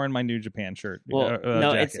time I've worn my New Japan shirt. Well,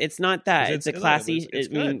 no, jacket. it's not that. It's- It's a it's- classy. it's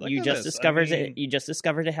I mean, good. Look you at just this. discovered I mean- it. You just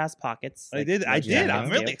discovered it has pockets. I like did. most I'm jackets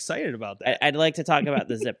really do. excited about that. I'd like to talk about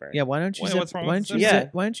the zipper. Yeah, why don't you Wait, zip? what's wrong Why with don't you the zipper? zip?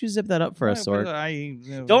 Why don't you zip that up for us,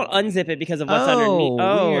 Sorg? Don't unzip it because of what's underneath.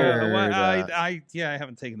 weird. I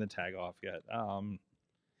haven't taken the tag off yet.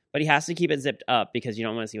 But he has to keep it zipped up because you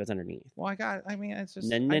don't want to see what's underneath. Well, it's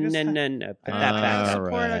just No. Put that back. All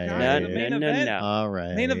support a right. guy in the No, main no, no, event. no. All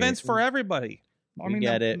right. Main events for everybody. We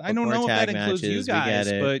get it. I don't Before know if that tag includes you matches, we guys,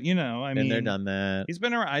 get it. but I Been mean, there, done that. he's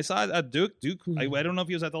been around. I saw a Duke. I don't know if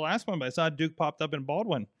he was at the last one, but I saw Duke popped up in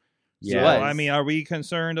Baldwin. So, Yes. I mean, are we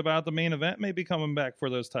concerned about the main event maybe coming back for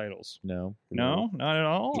those titles? No. No, not at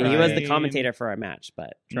all. He was the I mean, commentator for our match,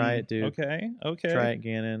 but Try it, dude. Okay. Try it,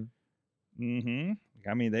 Gannon. Mm-hmm.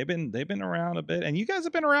 I mean, they've been around a bit, and you guys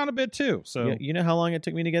have been around a bit too. So You know how long it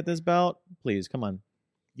took me to get this belt? Please, come on.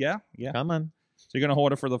 yeah. Come on. So you're gonna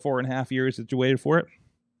hold it for the 4.5 years that you waited for it?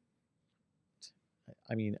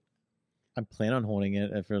 I mean, I plan on holding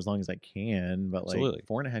it for as long as I can, but Absolutely. like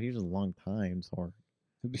 4.5 years is a long time, so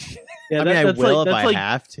Yeah, I mean, I that's will like, if that's I like,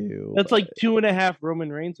 have to. That's but- like 2.5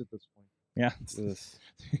 Roman Reigns at this point. Yeah.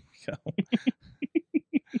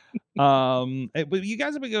 But you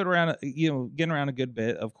guys have been going around, getting around a good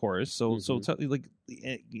bit, of course. So,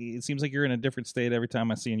 it seems like you're in a different state every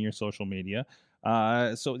time I see in your social media.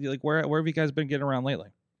 So, like, where have you guys been getting around lately?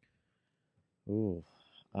 Ooh.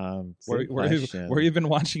 Where question. have you been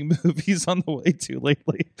watching movies on the way to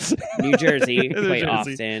lately? New Jersey New quite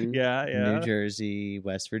Jersey. often. Yeah. New Jersey,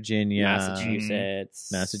 West Virginia, Massachusetts,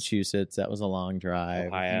 That was a long drive.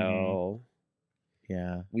 Ohio.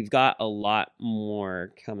 Yeah. We've got a lot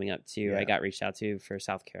more coming up too. Yeah. I got reached out to for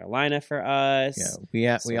South Carolina for us.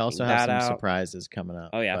 Yeah. We Sorting also have that some out. surprises coming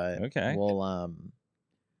up. Oh, yeah. But Okay. I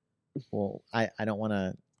don't want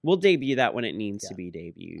to. We'll debut that when it needs to be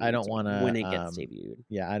debuted. I don't wanna, when it gets debuted.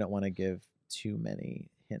 Yeah, I don't want to give too many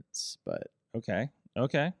hints, but Okay.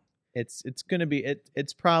 it's gonna be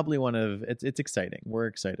it's probably one of it's exciting. We're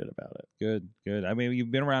excited about it. Good. I mean, you've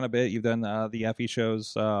been around a bit. You've done the FE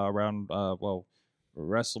shows around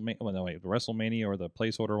WrestleMania. Well, no, wait, the WrestleMania or the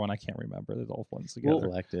placeholder one. I can't remember. There's all ones together.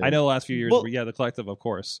 Collective. I know the last few years. Well- The collective, of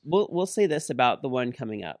course. We'll say this about the one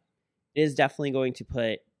coming up. It is definitely going to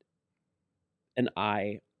put an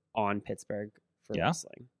eye on Pittsburgh for Yeah.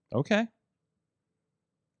 wrestling. Okay.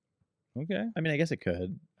 I mean, I guess it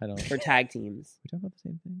could. I don't. For tag teams. We talking about the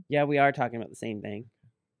same thing? Yeah, we are talking about the same thing.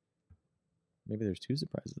 Maybe there's two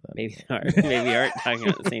surprises then. Maybe we aren't talking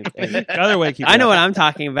about the same thing. Either way, keep I it know up. what I'm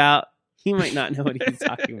talking about. He might not know what he's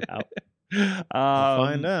talking about. We'll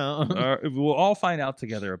find out. We'll all find out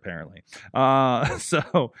together, apparently.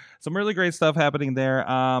 So some really great stuff happening there.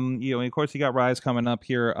 Of course, you got Rise coming up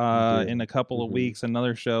here in a couple of weeks.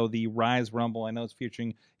 Another show, the Rise Rumble. I know it's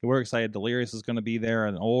featuring. We're excited. Delirious is going to be there,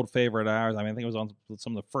 an old favorite of ours. I mean, I think it was on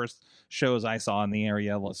some of the first shows I saw in the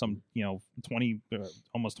area. Some 20,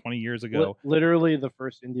 almost 20 years ago. Literally the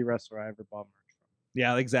first indie wrestler I ever bought merch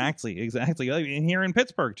Yeah, exactly. And here in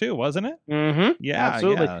Pittsburgh too, wasn't it? from. Mm-hmm. Yeah,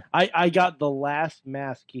 absolutely. yeah. I got the last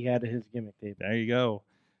mask he had at his gimmick table. There you go.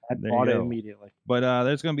 I There bought you it go. immediately. But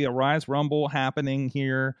there's going to be a Rise Rumble happening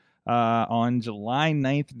here on July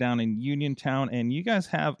 9th down in Uniontown. And you guys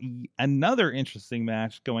have another interesting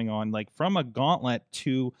match going on, like from a gauntlet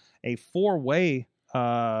to a 4-way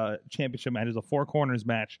championship match. It's a four corners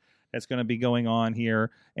match that's going to be going on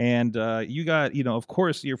here. And you got, of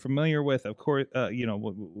course, you're familiar with, of course,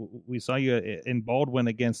 we saw you in Baldwin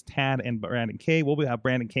against Tad and Brandon K. We'll have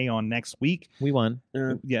Brandon K on next week. We won.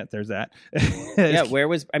 Yeah, there's that. Yeah,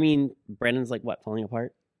 Brandon's like, what, falling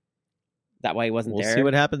apart? That why he wasn't there? We'll see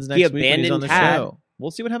what happens next week when he's on the show. We'll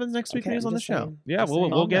see what happens next week when he's on the show. Yeah,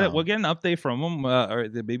 we'll get it. We'll get an update from him, or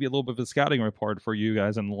maybe a little bit of a scouting report for you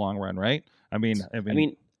guys in the long run, right? I mean,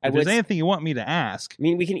 if there's anything you want me to ask,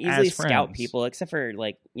 we can easily scout people, except for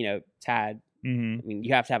Tad. Mm-hmm. I mean,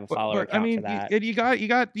 you have to have a follower account for that. You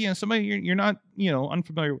got somebody you're not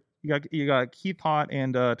unfamiliar. You got Keith Hott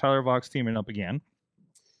and Tyler Vox teaming up again,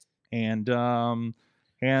 and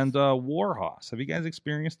Warhorse. Have you guys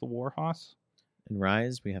experienced the Warhorse? In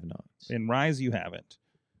Rise, we have not. In Rise, you haven't.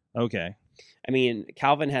 Okay. I mean,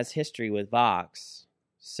 Calvin has history with Vox,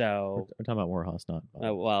 so we're talking about Warhorse, not Vox.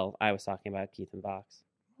 Well, I was talking about Keith and Vox.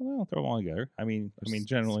 Well, throw them all together. I mean,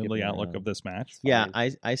 generally the outlook of this match. Yeah,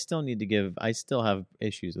 I still need to give. I still have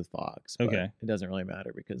issues with Vox. But okay, it doesn't really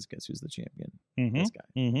matter because guess who's the champion? Mm-hmm. This guy.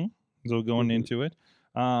 Mm-hmm. So going into it,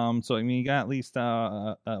 so I mean, you got at least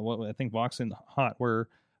what I think Vox and Hot were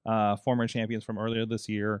former champions from earlier this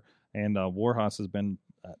year, and Warhorse has been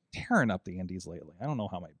tearing up the Indies lately. I don't know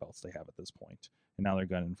how many belts they have at this point, and now they're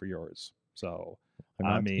gunning for yours. So I'm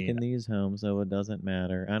not taking these home, so it doesn't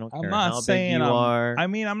matter. I don't care how saying big you are. I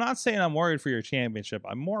mean, I'm not saying I'm worried for your championship.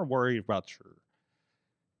 I'm more worried about your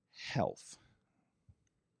health.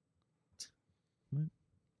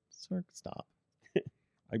 Stop.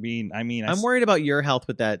 I mean, I'm worried about your health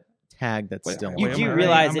with that tag that's still. You do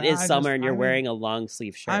realize it is summer and you're wearing a long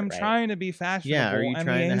sleeve shirt. I'm trying to be fashionable. Yeah, are you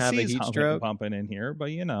trying to have a heat stroke? Pumping in here, but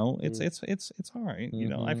it's all right.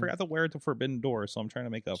 Mm-hmm. I forgot to wear it to Forbidden Door, so I'm trying to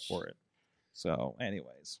make up for it. So,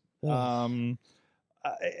 anyways,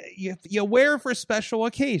 you wear for special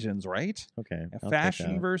occasions, right? Okay.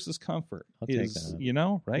 Fashion versus comfort is,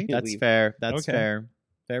 right? That's fair. That's fair.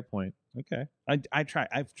 Fair point. Okay. I've tried.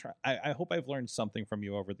 I hope I've learned something from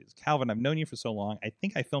you over these. Calvin, I've known you for so long. I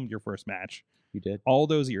think I filmed your first match. You did. All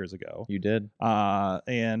those years ago. You did.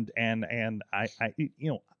 And I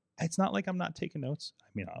it's not like I'm not taking notes. I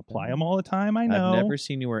mean, I apply them all the time. I know. I've never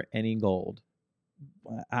seen you wear any gold.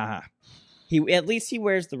 At least he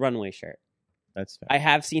wears the Runway shirt. That's fair. I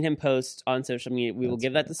have seen him post on social media. We will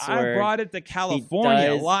give that to Sword. I brought it to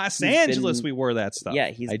California, Los Angeles. We wore that stuff.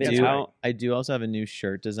 Yeah, I do also have a new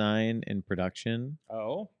shirt design in production.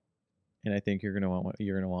 Oh, and I think you're gonna want one.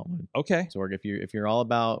 You're gonna want one. Okay, Zorg, if you're all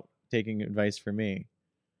about taking advice from me,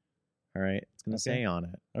 all right, it's gonna say on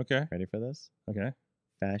it. Okay, ready for this? Okay,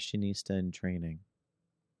 fashionista in training.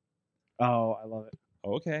 Oh, I love it.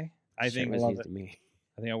 Okay, I think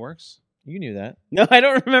it works. You knew that. No, I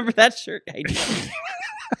don't remember that shirt.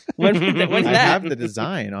 When's I that? have the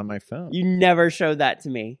design on my phone. You never showed that to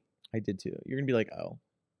me. I did too. You're gonna be like, oh.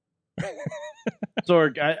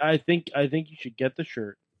 Zorg, I think you should get the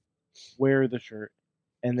shirt, wear the shirt,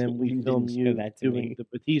 and then we film you doing the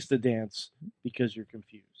Batista dance because you're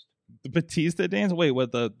confused. The Batista dance? Wait,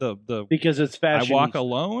 what the because it's fashion. I walk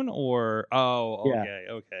alone or okay,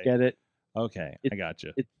 okay. Get it? Okay, I got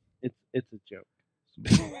you. It's a joke.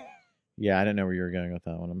 Yeah, I didn't know where you were going with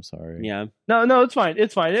that one. I'm sorry. Yeah. No, it's fine.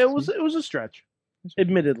 It's fine. It was a stretch.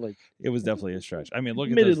 Admittedly. It was definitely a stretch. I mean, look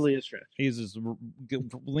admittedly at a stretch. He's just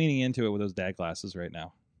leaning into it with those dad glasses right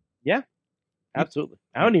now. Yeah. Absolutely.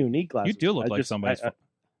 I don't even need glasses. You do look like somebody's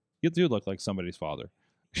You do look like somebody's father.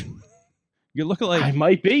 You look like I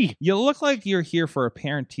might be. You look like you're here for a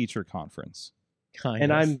parent-teacher conference.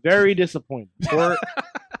 And I'm very disappointed.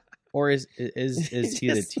 Or is he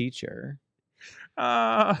the teacher?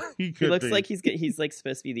 He looks like he's like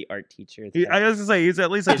supposed to be the art teacher. I was gonna say he's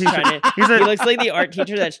at least a teacher. He looks like the art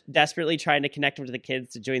teacher that's desperately trying to connect with the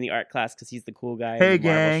kids to join the art class because he's the cool guy. Hey in the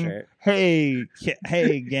gang! shirt.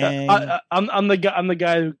 Hey gang! I'm the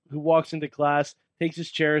guy who walks into class, takes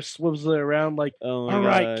his chair, swivels it around like, all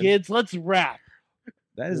right, kids, let's rap.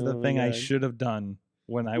 That is the thing I should have done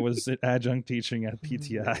when I was adjunct teaching at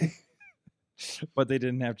PTI. But they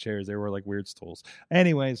didn't have chairs; they were like weird stools.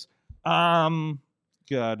 Anyways.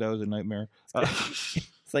 God, that was a nightmare.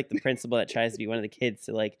 It's like the principal that tries to be one of the kids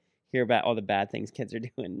to like hear about all the bad things kids are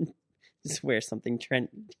doing. Just wear something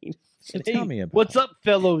trendy. So tell me about what's up,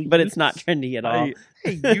 fellow? But it's not trendy at all.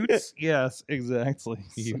 Hey, Utes. Yes, exactly.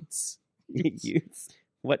 Utes. Utes.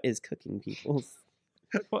 What is cooking, people?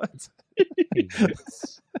 What?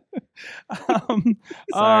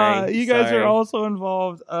 Sorry. You guys are also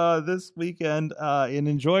involved this weekend in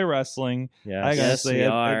Enjoy Wrestling. Yeah, I gotta say, we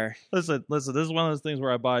are. Listen. This is one of those things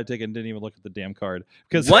where I bought a ticket and didn't even look at the damn card.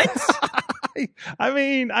 Because what? I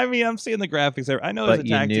mean, I'm seeing the graphics there. I know there's a But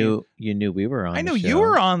tag team. you knew we were on. I know the you show.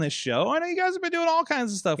 were on this show. I know you guys have been doing all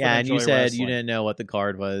kinds of stuff. Yeah, with and you Enjoy said Wrestling. you didn't know what the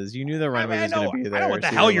card was. You knew the Runway was going to be there. I know what the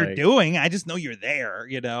so hell you're you're like, doing. I just know you're there.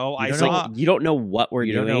 You know, I saw. You don't know what we're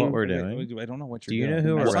You doing. don't know what we're doing. I don't know what Do you're you doing.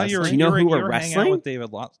 know who I we're saw you were- wrestling? Do you know you who were we're hanging out wrestling? with David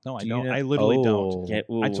Lotz. No, I Do you don't. know- I literally Oh. don't. Yeah,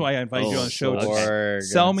 ooh. That's why I invited you on the show. To Sorg.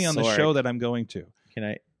 sell me on the Sorg. show that I'm going to. Can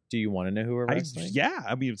I? Do you want to know who we're wrestling?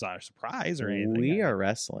 I mean, it's not a surprise or anything. We are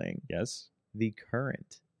wrestling Yes. the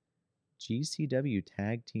current GCW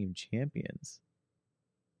Tag Team Champions,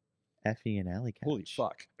 Effie and Alley Catch. Holy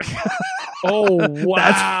fuck. Oh wow,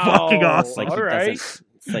 That's fucking awesome. It's like All he right. doesn't.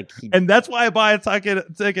 It's like he's And that's why I buy a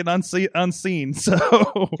ticket unseen. So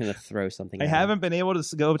gonna throw something. I at him. haven't been able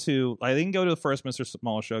to go to. I didn't go to the first Mr.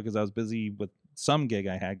 Small show because I was busy with some gig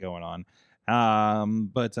I had going on.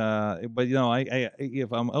 But you know, I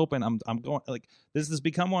if I'm open, I'm going. Like, this has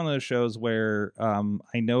become one of those shows where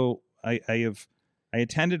I know I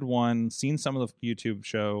attended one, seen some of the YouTube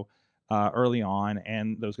show early on,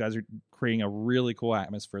 and those guys are creating a really cool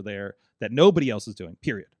atmosphere there that nobody else is doing.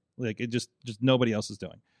 Period. Like, it just nobody else is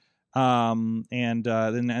doing. And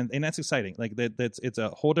that's exciting. Like, it's a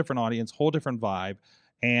whole different audience, whole different vibe,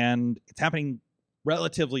 and it's happening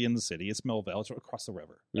relatively in the city. It's Millville. It's across the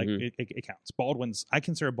river. Like, it counts. Baldwin's. I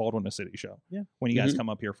consider Baldwin a city show. Yeah. When you guys come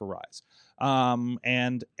up here for Rise,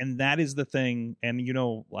 and that is the thing. And you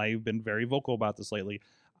know, I've been very vocal about this lately.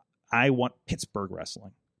 I want Pittsburgh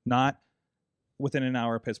wrestling, not within an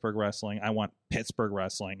hour of Pittsburgh wrestling. I want Pittsburgh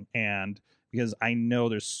wrestling, and because I know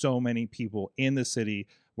there's so many people in the city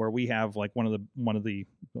where we have like one of the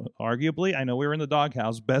arguably, I know we were in the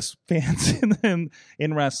doghouse, best fans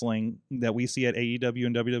in wrestling that we see at AEW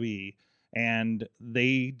and WWE, and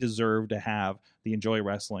they deserve to have the Enjoy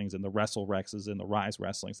Wrestlings and the Wrestle Rexes and the Rise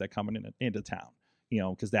Wrestlings that come into town, you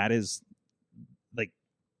know, because that is like,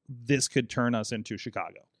 this could turn us into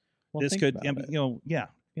Chicago. Well, This think could, about it. you know, yeah.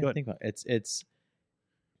 Yeah, Good. think about it. It's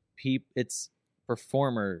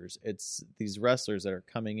performers, it's these wrestlers that are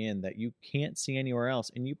coming in that you can't see anywhere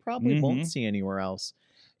else, and you probably won't see anywhere else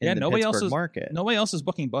in the nobody Pittsburgh else is market. Nobody else is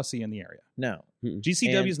booking Bussy in the area. No.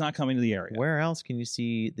 GCW And is not coming to the area. Where else can you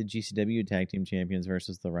see the GCW Tag Team Champions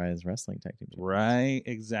versus the Rise Wrestling Tag Team Champions? Right,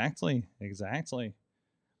 exactly.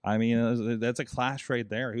 I mean, that's a clash right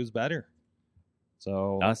there. Who's better?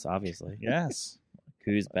 So Us, obviously. yes,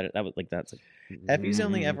 Who's better? That was like that's. Effie's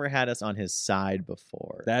only ever had us on his side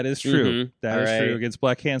before. that is true. Mhm. That is All true right. against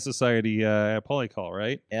Black Hand Society at Polycall,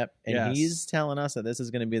 right? Yep. And Yes. he's telling us that this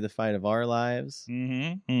is going to be the fight of our lives.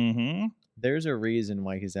 Mm-hmm. There's a reason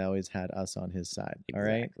why he's always had us on his side. All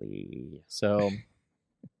right. Exactly. So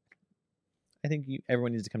I think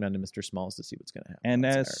everyone needs to come down to Mr. Smalls to see what's going to happen. And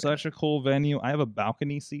on that's Saturday. such a cool venue. I have a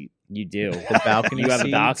balcony seat. You do. The balcony You have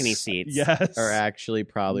seats balcony seats. Yes. are actually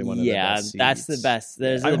probably one of the Yeah, best that's the seats. best.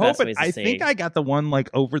 Those are I'm the best hoping. ways to I see. think I got the one like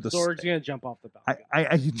over the. Sorg's gonna jump off the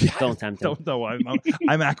balcony. Don't tempt him. Don't know. I'm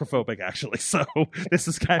acrophobic actually, so this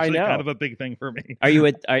is actually know. kind of a big thing for me. Are you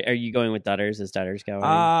with? Are you going with Dutters? Is Dutters going?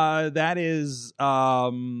 That is.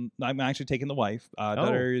 I'm actually taking the wife.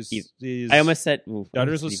 Dutters is. I almost said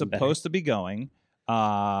Dutters was even better. supposed to be going, but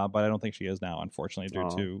I don't think she is now, unfortunately,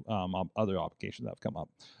 due Aw. to other obligations that have come up.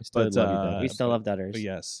 We still But, love you, uh, Doug. We still love Dutters. But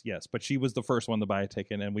yes. But she was the first one to buy a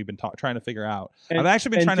ticket, and we've been trying to figure out. And- I've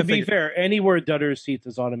actually been and trying to to be figure. fair, anywhere Dutters seats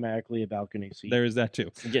is automatically a balcony seat. There is that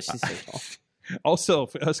too. Yes, she's so tall. Also,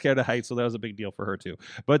 I was scared of heights, so that was a big deal for her too.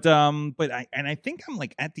 But I think I'm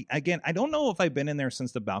like at the again. I don't know if I've been in there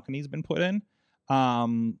since the balcony's been put in,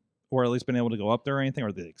 or at least been able to go up there or anything,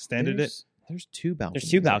 or they extended it. There's two balconies.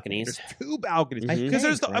 There's two balconies. There's two balconies I because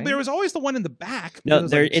there's think, right? there was always the one in the back. No,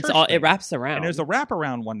 because there like a it's church all. thing. It wraps around. And there's a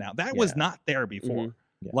wraparound one now. That was Yeah. not there before. Mhm.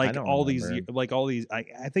 Yeah, I Like don't all remember. these, I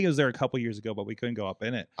think it was there a couple years ago, but we couldn't go up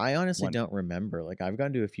in it. I honestly one. don't remember. Like I've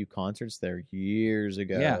gone to a few concerts there years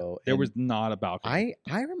ago. Yeah, there and was not a balcony.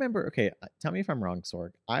 I remember. Okay, tell me if I'm wrong,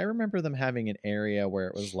 Sorg. I remember them having an area where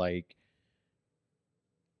it was like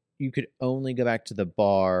you could only go back to the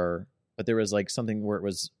bar, but there was like something where it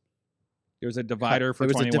was There was a divider for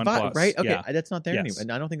there was a 21 plus, right? Okay, Yeah. that's not there Yes. anymore.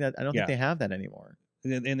 And I don't think Yeah. they have that anymore.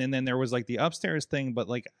 And then there was like the upstairs thing, but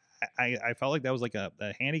like I felt like that was like a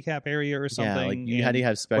handicap area or something. Yeah, like you had to and-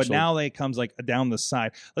 have special. But now it comes like down the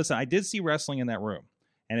side. Listen, I did see wrestling in that room,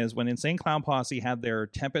 and it was when Insane Clown Posse had their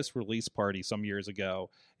Tempest release party some years ago,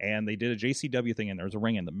 and they did a JCW thing, and there was a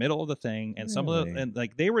ring in the middle of the thing, and some of the and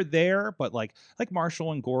like they were there, but like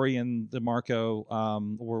Marshall and Gory and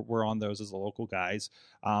DeMarco were on those as the local guys,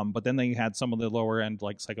 but then they had some of the lower end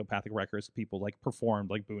like Psychopathic Records people like performed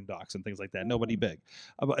like Boondocks and things like that. Nobody big,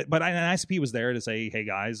 but ICP was there to say, hey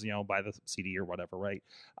guys, buy the CD or whatever, right?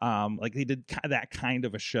 Like they did that kind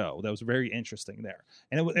of a show that was very interesting there,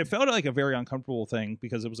 and it felt like a very uncomfortable thing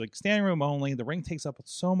because it was like standing room only. The ring takes up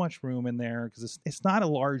so much room in there because it's not a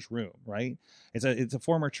large room, right? It's a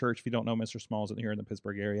former church. If you don't know Mr. Smalls here in the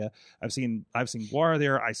Pittsburgh area, I've seen Guar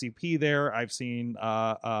there, ICP there, I've seen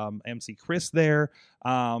MC Chris there,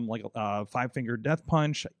 like Five Finger Death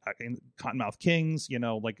Punch, Cottonmouth Kings.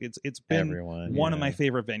 Like it's been Everyone, one of my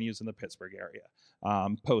favorite venues in the Pittsburgh area,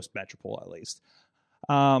 post Metropole at least.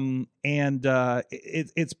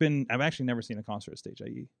 It's been, I've actually never seen a concert at Stage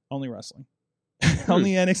IE, only wrestling.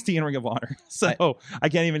 Only NXT and Ring of Honor. So I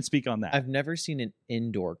can't even speak on that. I've never seen an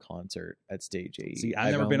indoor concert at Stage 8. See,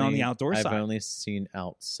 I've never been on the outdoor side. I've only seen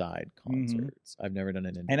outside concerts. I've never done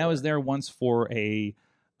an indoor. And I was there once for a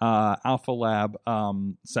Alpha Lab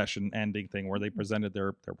session ending thing where they presented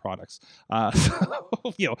their products.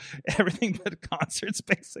 So, everything but concerts,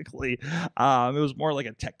 basically. It was more like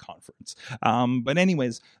a tech conference. But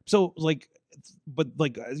anyways, so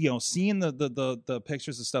seeing the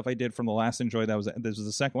pictures and stuff I did from the last Enjoy, this was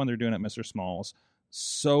the second one they're doing at Mr. Smalls.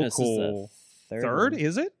 So this cool. Is the third,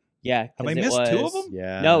 is it? Yeah. Have I missed two of them?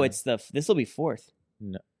 Yeah. No, this will be fourth.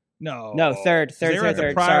 No, third. They were at the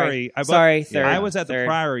Third. Priory. Sorry, third. I was at the Third.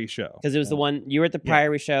 Priory show Because it was the one you were at the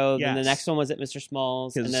Priory show, then the Yes. next one was at Mr.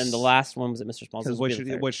 Smalls, and then the last one was at Mr. Smalls.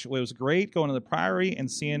 Which was great going to the Priory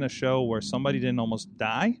and seeing a show where somebody didn't almost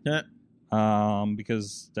die.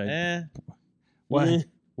 Because what?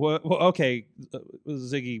 Well, okay,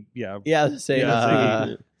 Ziggy, yeah,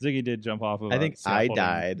 Ziggy did jump off of. I think I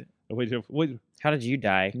died. How did you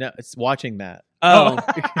die? No, it's watching that. Oh,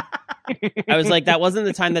 I was like, that wasn't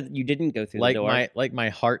the time that you didn't go through the door. My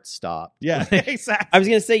heart stopped. Yeah, exactly. I was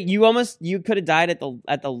gonna say you could have died at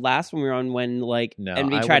the last one we were on when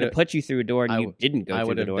MV tried to put you through a door and you didn't go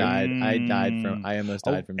through the door. I would have died. I almost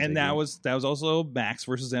died from. And Ziggy. that was also Max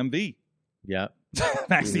versus MV. Yep.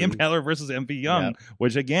 Max the Impaler versus MV Young,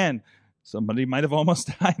 which again, somebody might have almost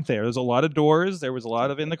died there. There's a lot of doors. There was a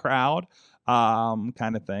lot of in the crowd, kind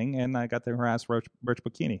of thing. And I got to harass Rich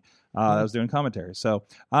Bikini. I was doing commentary. So,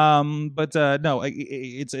 no,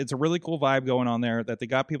 it's a really cool vibe going on there that they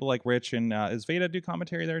got people like Rich and is Veda do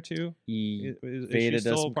commentary there too? Veda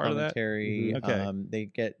does some commentary. Okay. They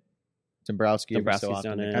get Dombrowski Dombrowski's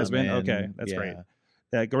done it. Has been? Okay, that's great.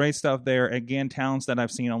 Great stuff there. Again, talents that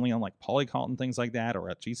I've seen only on like Polycult and things like that, or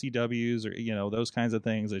at GCWs, or those kinds of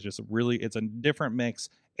things. It's just it's a different mix,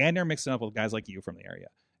 and they're mixing up with guys like you from the area,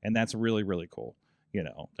 and that's really, really cool.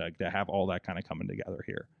 To have all that kind of coming together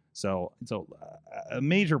here. So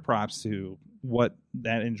major props to what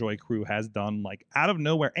that Enjoy crew has done, like out of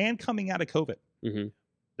nowhere and coming out of COVID. Mm-hmm.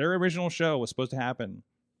 Their original show was supposed to happen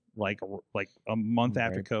like a month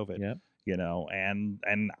after COVID. Yep.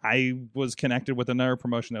 And I was connected with another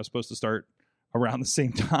promotion that was supposed to start around the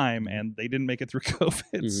same time, and they didn't make it through COVID.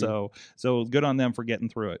 Mm-hmm. So good on them for getting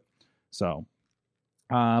through it. So,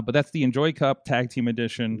 but that's the Enjoy Cup Tag Team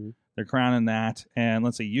Edition. Mm-hmm. They're crowning that, and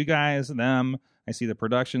let's see, you guys, them. I see the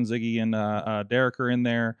production. Ziggy and Derek are in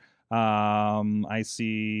there. I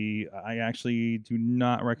actually do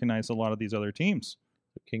not recognize a lot of these other teams.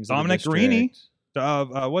 Kings Dominic of the District.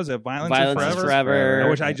 Guarini. Was it Violence Is Forever?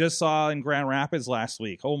 Which I just saw in Grand Rapids last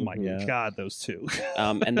week. Oh my God, those two.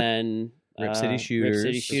 And then Rip City Shooters.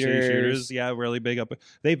 Rip City Shooters. Yeah, really big up.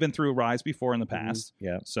 They've been through Rise before in the past.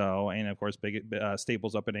 Yeah. So, and of course, big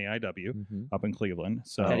Staples up in AIW up in Cleveland.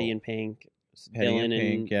 So Petty and Pink.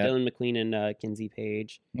 Dylan McQueen and Kinsey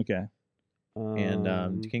Page. Okay.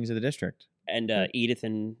 And Kings of the District. And Edith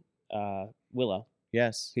and Willow.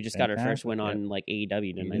 Yes. Who just got her first win on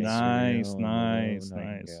AEW tonight. Nice.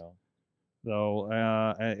 So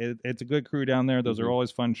it's a good crew down there. Those are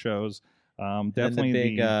always fun shows.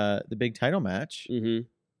 Definitely the big title match.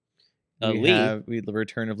 Mm-hmm. We have the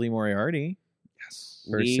return of Lee Moriarty. Yes.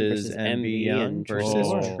 Versus MV Young versus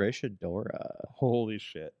Trish Adora. Holy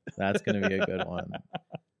shit. That's going to be a good one.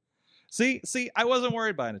 See, I wasn't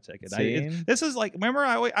worried buying a ticket. This is like, remember,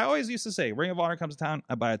 I always used to say, Ring of Honor comes to town,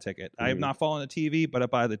 I buy a ticket. I have not followed the TV, but I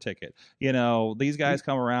buy the ticket. These guys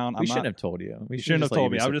come around. We shouldn't have told you. We shouldn't have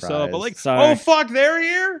told me. I'm just but like, sorry. Oh fuck, they're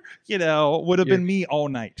here. Would have been me all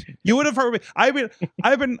night. You would have heard me. I would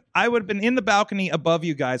have been in the balcony above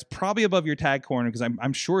you guys, probably above your tag corner, because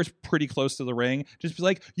I'm sure it's pretty close to the ring. Just be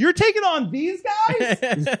like, you're taking on these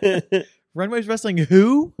guys. Runway's wrestling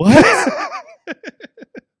who? What?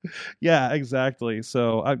 Yeah, exactly.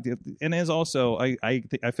 So, and as also, I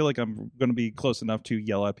feel like I'm going to be close enough to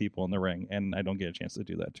yell at people in the ring, and I don't get a chance to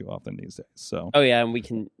do that too often these days. So, Oh yeah, and we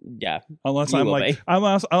can. Yeah, unless you I'm will like, be.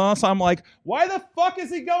 unless I'm like, why the fuck is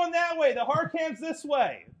he going that way? The hard cam's this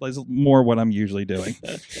way. That's more what I'm usually doing.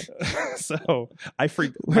 So I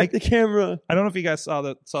freaked. Work the camera. I don't know if you guys saw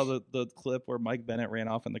the clip where Mike Bennett ran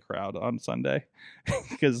off in the crowd on Sunday,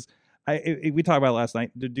 because we talked about it last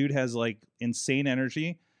night. The dude has like insane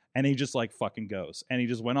energy, and he just like fucking goes, and he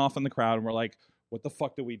just went off in the crowd, and we're like, what the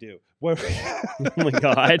fuck do we do? Oh my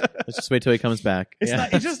god! Let's just wait till he comes back.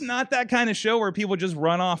 It's just not that kind of show where people just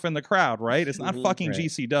run off in the crowd, right? It's not fucking Right.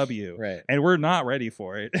 GCW, Right. and we're not ready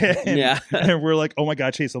for it. And, Yeah. and we're like, oh my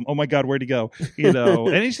god, chase him! Oh my god, where'd he go? You know,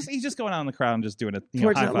 and he's just going out in the crowd and just doing it,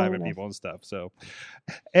 Towards high not long fiving enough. people and stuff. So,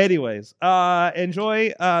 anyways,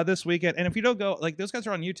 enjoy this weekend, and if you don't go, like those guys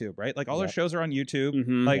are on YouTube, right? Like all their shows are on YouTube,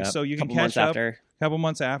 Mhm. like Yep. so you can Couple catch months up. after. Couple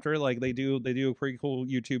months after, like they do a pretty cool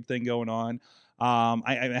YouTube thing going on.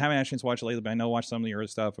 I haven't had a chance to watch it lately, but I know watch some of the early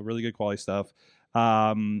stuff, really good quality stuff.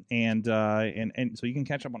 And so you can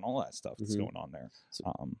catch up on all that stuff that's Mhm. going on there.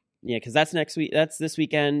 Yeah, because that's next week. That's this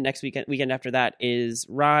weekend. Next weekend after that is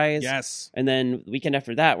Rise. Yes, And then the weekend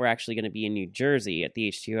after that, we're actually going to be in New Jersey at the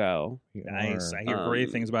H2O. nice. I hear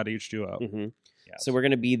great things about H2O. hmm Yes. So we're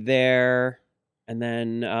going to be there, and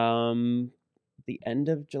then the end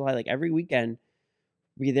of July, like every weekend,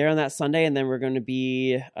 we'll be there on that Sunday, and then we're going to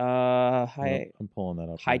be high I'm pulling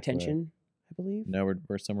that up. high real quick. tension, I believe. No,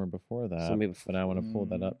 we're somewhere before that. Somewhere before- But I want to pull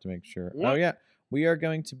that up to make sure. Yeah. Oh yeah, we are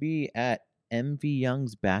going to be at MV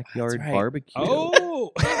Young's backyard right. barbecue.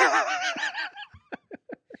 Oh,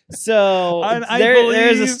 So I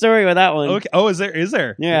there's a believe- story with that one. okay. Oh, is there?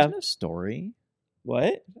 Yeah. There's no story. What?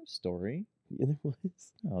 There's no story. Yeah, there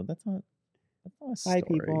was. No, that's not a story.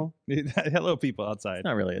 Hi, people. Hello, people outside. It's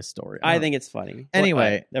not really a story. I think it's funny.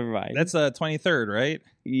 Anyway, Never mind. That's 23rd, right?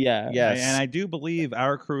 yeah. Yes. And I do believe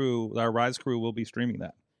our Rise crew, will be streaming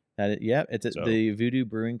that. It's at So- the Voodoo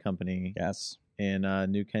Brewing Company Yes, in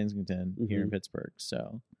New Kensington here in Mhm. Pittsburgh.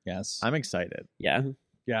 So yes. I'm excited. Yeah.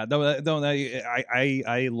 Yeah, I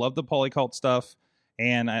love the polycult stuff,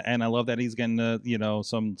 and I love that he's getting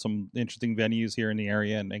some interesting venues here in the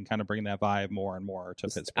area and kind of bringing that vibe more and more to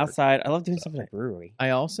Pittsburgh. Outside, I love doing stuff in a brewery.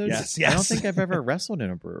 I also Yes, I don't yes. think I've ever wrestled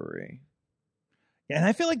in a brewery. Yeah, and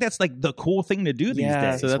I feel like that's like the cool thing to do these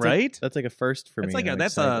Yeah. days, So that's right? that's like a first for It's me. like and I'm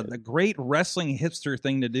that's excited. a great wrestling hipster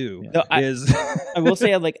thing to do. Yeah. No, I will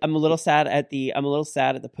say I'm a little sad at the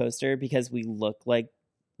poster because we look like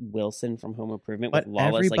Wilson from Home Improvement with But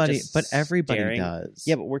Lawless. everybody staring. does.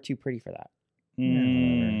 Yeah, but we're too pretty for that.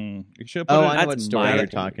 You should put Oh, it, I know that's what story my you're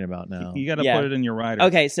opinion. talking about now. you got to Yeah. put it in your rider.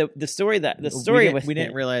 Okay, so the story we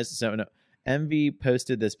didn't realize. So no, MV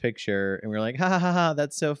posted this picture, and we were like, "Ha ha ha ha!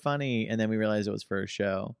 That's so funny!" And then we realized it was for a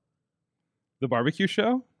show. The barbecue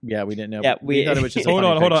show. Yeah, we didn't know. Yeah, we thought it was just. a Hold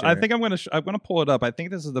funny on. I picture. think I'm gonna pull it up. I think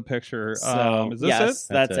this is the picture. So, Is this yes,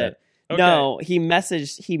 it? that's That's it. Okay. No, he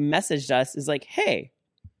messaged us. Is like, hey,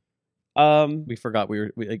 we forgot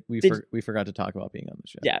we forgot to talk about being on the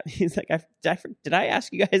show. yeah. He's like, did I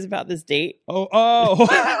ask you guys about this date? Oh.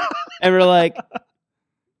 And we're like,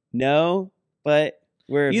 no, but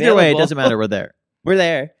we're Either way, it available. doesn't matter. We're there. We're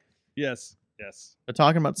there. Yes. We're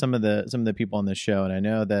talking about some of the people on this show, and I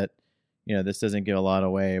know that this doesn't give a lot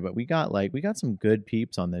away, but we got some good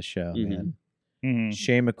peeps on this show, Mhm. man. Mhm.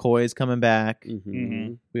 Shay McCoy's coming back.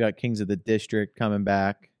 Mhm. We got Kings of the District coming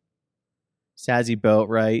back. Sazzy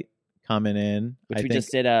Boatwright coming in. Which I we think,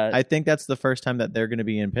 just did. I think that's the first time that they're going to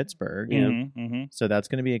be in Pittsburgh. Yeah. Mhm. So that's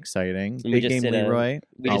going to be exciting. we Big just Game did a- Leroy.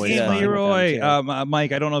 we just always did a- Big Game fun. Leroy, with them,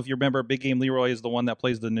 Mike. I don't know if you remember. Big Game Leroy is the one that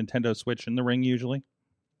plays the Nintendo Switch in the ring usually.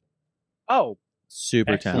 Oh,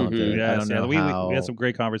 Super Excellent. talented. I don't know we how. had some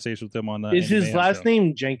great conversations with him on that. is his last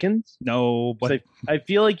name Jenkins? No, but I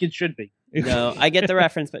feel like it should be. No, I get the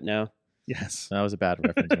reference, but no, yes. That was a bad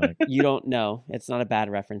reference, Mike. you don't know. It's not a bad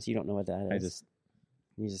reference. You don't know what that is.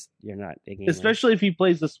 I just you're not digging. Especially if he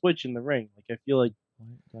plays the switch in the ring. Like I feel like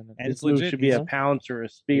And his it's move legit. should be He's a pounce or a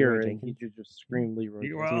spear, Leroy and he Jenkins. should just scream Leroy.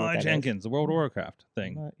 Leroy see what that Jenkins, the World of Warcraft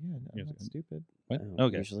thing. I'm Yes. not stupid. What? Oh,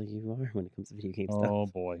 Okay. Usually you are when it comes to video game stuff. Oh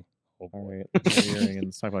boy. All right,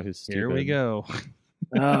 let's talk about who's stupid. Here we go.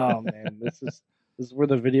 Oh man, this is where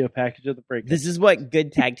the video package of the break. This is what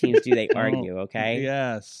good tag teams do. They argue, okay?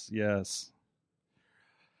 Yes.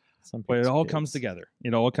 Some But it people's all kids. comes together.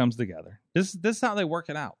 It all comes together. This is how they work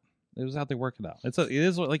it out. This is how they work it out. It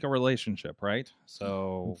is like a relationship, right?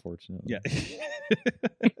 So Unfortunately, yeah.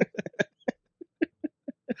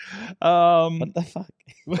 What the fuck?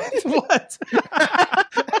 what?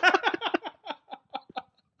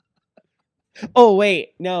 Oh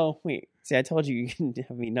wait, no, wait. See, I told you you can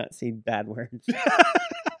have me not say bad words.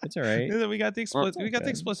 It's all right. We got the explicit. Oh, We got the okay.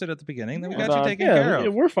 explicit at the beginning. Then we Yeah. got you taken care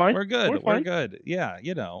of. We're fine. We're good. We're We're fine. good. Yeah,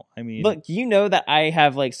 I mean, Look, you know that I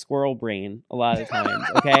have like squirrel brain a lot of times.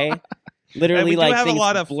 Okay, and literally we do like have a things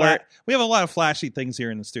lot of blur. we have a lot of flashy things here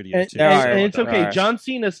in the studio And, too. There and- are. and it's There okay. are. John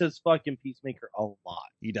Cena says fucking Peacemaker a lot.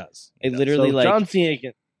 He does. I literally So like John Cena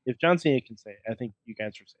can. If John Cena can say it, I think you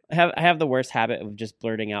guys are saying. I have the worst habit of just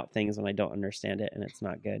blurting out things when I don't understand it and it's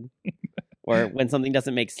not good, or when something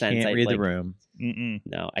doesn't make sense. Can't I read like, the room. Mm-mm.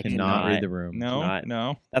 No, I Cannot cannot read the room. No, Not.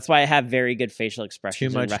 no. That's why I have very good facial Too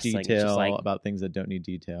expressions in much wrestling. It's detail just like about things that don't need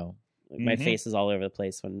detail. my Mhm. face is all over the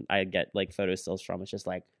place when I get like photo stills from. It's just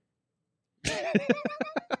like my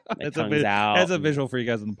That's tongue's out. That's a visual for you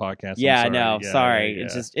guys in the podcast. I'm Yeah, I sorry. know. Yeah, Sorry,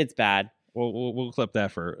 yeah. it's bad. We'll clip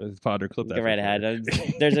that for Podder. Clip that. Go for right ahead.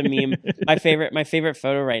 Podder. There's a meme. My favorite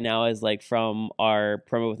photo right now is like from our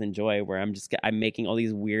promo with Enjoy, where I'm making all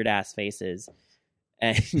these weird ass faces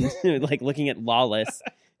and like looking at Lawless,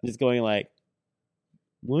 just going like,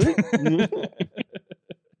 what?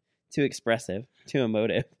 Too expressive, too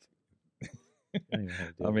emotive. I don't even know how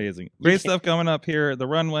to do it. Amazing. Great stuff coming up here. The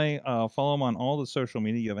Runway. Follow them on all the social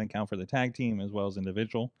media. You have an account for the tag team as well as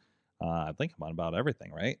individual. I think I'm on about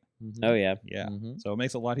everything, right? Mhm. Oh yeah, Yeah. Mhm. So it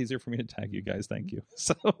makes it a lot easier for me to tag you guys. Thank you.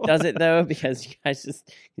 So does it though? Because you guys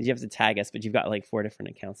you have to tag us, but you've got like 4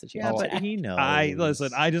 different accounts that you Yeah, have to but tag. he knows.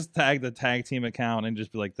 I just tag the tag team account and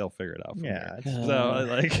just be like, they'll figure it out. From Yeah. there. it's- So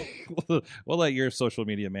like we'll let your social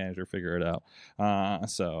media manager figure it out.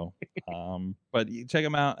 But you check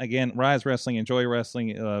them out again. Rise Wrestling, Enjoy Wrestling,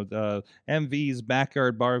 MV's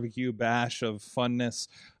Backyard Barbecue Bash of Funness.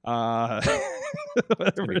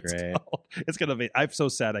 Whatever be it's great. called. It's gonna be. I'm so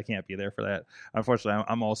sad I can't be there for that. Unfortunately,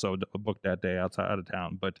 I'm also booked that day out of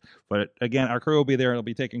town. But again, our crew will be there. It'll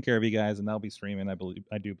be taking care of you guys, and they'll be streaming. I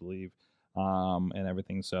do believe, and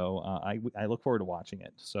everything. So I look forward to watching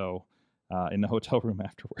it. So. In the hotel room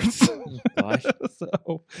afterwards. Gosh.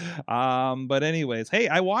 So, but anyways, hey,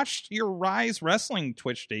 I watched your Rise Wrestling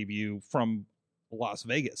Twitch debut from Las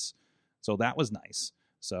Vegas, so that was nice.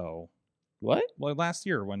 So, What? well, last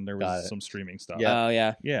year when there Got was it. some streaming stuff. Yeah. Oh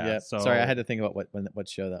yeah. yeah. Yeah. So, Sorry, I had to think about what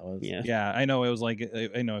show that was. Yeah. Yeah, I know it was like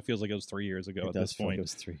I know it feels like it was 3 years ago It at does this feel like point. it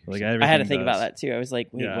was 3 years. Like ago. I had to everything think about does. that too. I was like,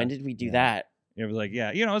 wait, Yeah. when did we do Yeah. that? It was like,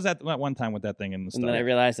 yeah, it was that one time with that thing in the And stuff. then I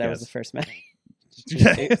realized that was Yes. the first match.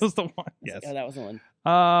 Yeah, it was the one. I was Yes. like, oh, that was the one.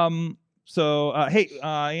 So hey,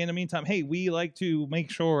 in the meantime, hey, we like to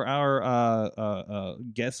make sure our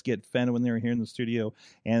guests get fed when they're here in the studio,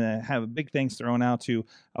 and have a big thanks thrown out to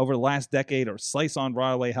over the last decade or Slice on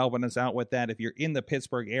Broadway helping us out with that. If you're in the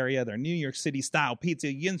Pittsburgh area, their New York City style pizza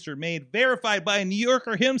Yinzer made, verified by a New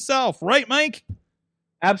Yorker himself, right, Mike?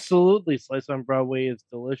 Absolutely, Slice on Broadway is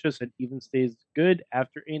delicious and even stays good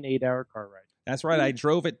after an 8-hour car ride. That's right. I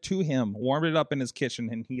drove it to him, warmed it up in his kitchen,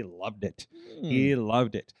 and he loved it. Hmm. He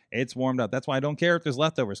loved it. It's warmed up. That's why I don't care if there's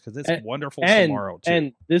leftovers, because it's And- wonderful And tomorrow too.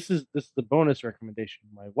 and this is the bonus recommendation.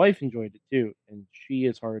 My wife enjoyed it too, and she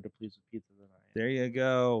is harder to please with pizza than I am. There you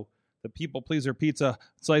go. The People Pleaser Pizza,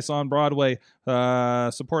 Slice on Broadway,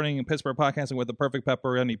 supporting Pittsburgh podcasting with the perfect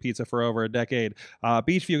pepperoni pizza for over a decade.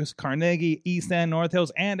 Beachview, Carnegie, East End, North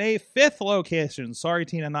Hills, and a 5th location. Sorry,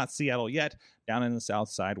 Tina, not Seattle yet. Down in the South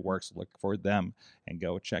Side Works. Look for them and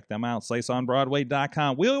go check them out.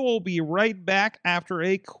 SliceOnBroadway.com. We will be right back after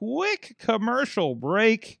a quick commercial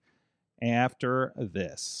break after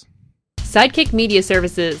this. Sidekick Media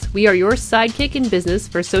Services. We are your sidekick in business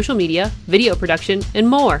for social media, video production, and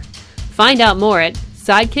more. Find out more at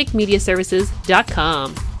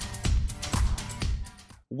sidekickmediaservices.com.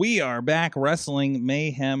 We are back, Wrestling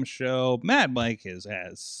Mayhem show. Mad Mike is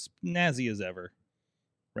as snazzy as ever,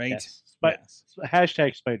 right? Yes. Yes.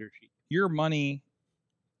 Hashtag spider sheet. Your money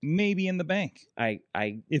may be in the bank, I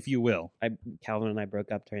if you will. Calvin and I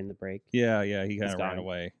broke up during the break. Yeah, he kind He's of ran gone.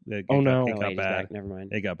 away. Oh, no. It Oh, wait, got he's bad. back. Never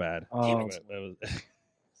mind. It got bad. Oh. It was-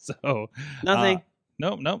 so Nothing.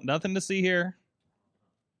 nope, nothing to see here.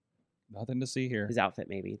 Nothing to see here. His outfit,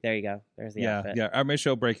 maybe. There you go. There's the Yeah, outfit. yeah. Our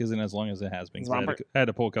show break isn't as long as it has been. 'Cause Robert. I had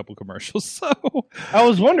to pull a couple commercials. So, I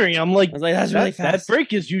was wondering. I'm like, I was like, that's really that fast.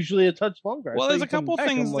 break is usually a touch longer. I well, thought there's you a couple come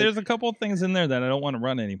back. things. I'm like, There's a couple things in there that I don't want to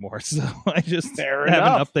run anymore. So I just Fair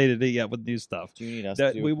haven't enough. updated it yet with new stuff. Do you need us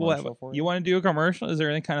That to do we a will have. commercial for You want to do a commercial? Is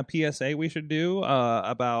there any kind of PSA we should do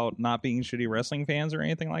about not being shitty wrestling fans or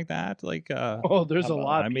anything like that? Like, oh, there's a How about-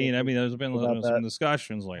 lot. I of mean, people. there's been about some that.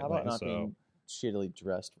 discussions How lately. about not So, being shittily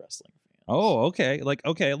dressed wrestling fans? oh, okay. Like,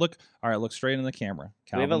 okay, look. All right, look straight in the camera.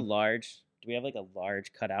 Do we have a Calvin. large? Do we have like a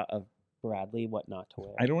large cutout of Bradley what not to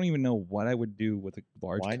wear. I don't even know what I would do with a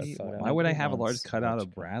large Why cut. do you- Why would I have a large wants cutout large of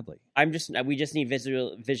cut? Bradley? We just need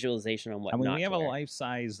visualization on what I mean, not we have to a wear. life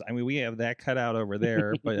size. I mean, we have that cutout over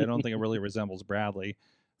there, but I don't think it really resembles Bradley.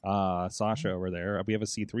 Sasha over there. We have a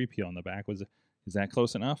C-3PO on the back. Is that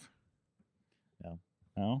close enough? No.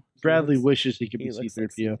 No. Bradley wishes he could He be looks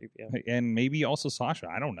like C-3PO. C-3PO. And maybe also Sasha.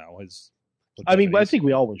 I don't know. I mean, I think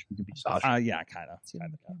we all wish we could be Sasha. Yeah, kind of. See it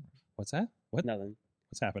on the camera. What's that? What? Nothing.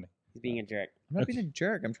 What's happening? He's being a jerk. I'm not being a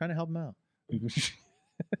jerk. I'm trying to help him out.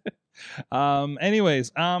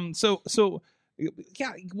 Anyways, so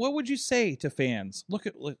yeah, what would you say to fans? Look,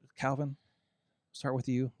 Calvin. Start with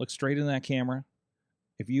you. Look straight in that camera.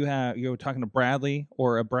 If you're talking to Bradley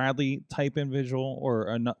or a Bradley type individual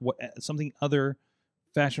or something other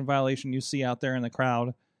fashion violation you see out there in the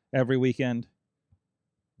crowd every weekend,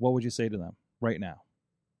 what would you say to them right now?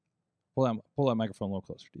 Pull that microphone a little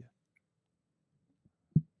closer to you.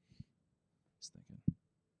 Just thinking.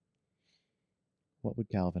 What would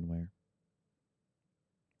Calvin wear?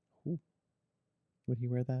 Ooh. Would he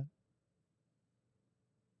wear that?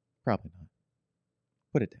 Probably not.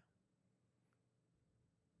 Put it down.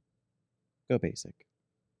 Go basic.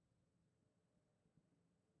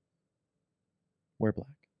 Wear black.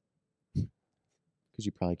 Because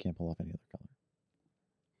you probably can't pull off any other color.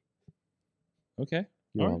 Okay.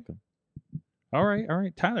 You're All right. welcome. All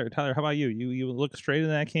right. Tyler, how about you? You look straight in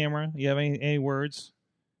that camera. You have any words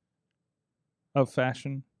of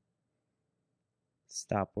fashion?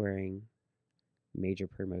 Stop wearing major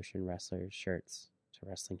promotion wrestlers' shirts to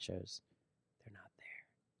wrestling shows. They're not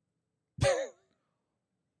there.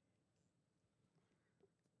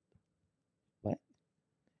 What?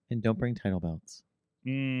 And don't bring title belts.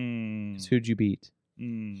 'Cause who'd you beat?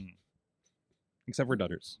 Except for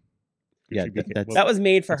Dutters. Yeah, She beat that's- That was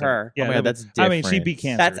made for That's her. Oh my God, that's I mean, she different. beat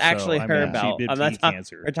cancer. That's actually so, I her mean, belt. She did I'm not beat talking-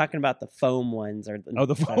 cancer. We're talking about the foam ones. Or the, Oh,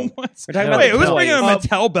 the foam ones. We're talking No, about Wait, the who's toys. bringing a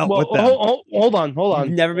Mattel belt with them? Hold on.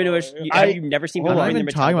 You've never been to a. You've never seen. I'm people not wearing even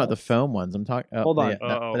the talking Mattel about the belts? foam ones. I'm talking. Hold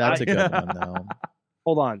on. That's a good one though.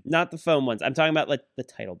 Hold on. Not the foam ones. I'm talking about like the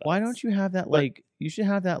title belts. Why don't you have that you should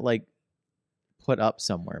have that put up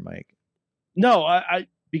somewhere, Mike. No, I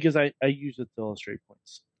because I use it to illustrate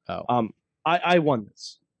points. Oh. I won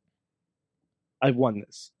this. I won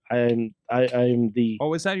this. I'm the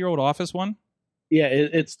Oh, is that your old office one?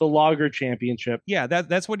 it's the Lager Championship. Yeah,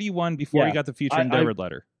 that's what you won before you Yeah. got the Future I- Endeavored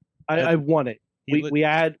letter. I won it. He We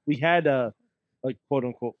had a quote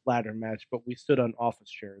unquote ladder match, but we stood on office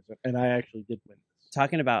chairs, and I actually did win this.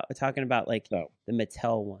 talking about like So the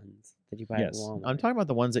Mattel ones that you buy Yes. at Walmart? I'm talking about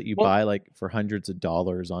the ones that you Well- buy for hundreds of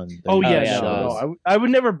dollars on. The oh yeah, yeah, no, I would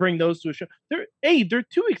never bring those to a show. They're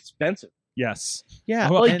too expensive. Yes. Yeah,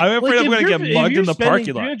 Well, and- I'm afraid I'm going to get mugged in the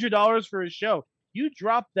parking lot. $300 for a show. You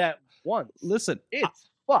drop that once. Listen, It's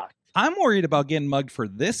fucked. I'm worried about getting mugged for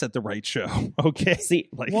this at the right show. Okay. See,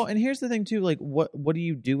 well, and here's the thing too. What do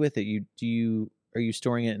you do with it? Are you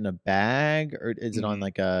storing it in a bag, or is it on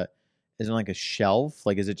is it on a shelf?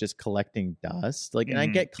 Is it just collecting dust? And I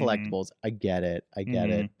get collectibles. I get it.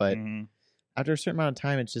 But after a certain amount of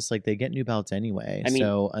time, it's just they get new belts anyway. I mean-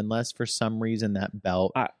 so unless for some reason that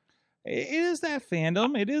belt, It is that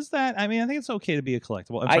fandom. It is that. I mean, I think it's okay to be a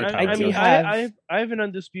collectible. I do have- I have an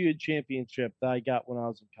undisputed championship that I got when I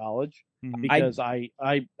was in college Mhm. because I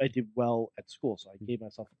did well at school, so I gave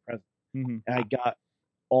myself a present. Mhm. And I got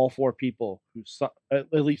all four people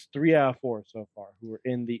at least 3 out of 4 so far who were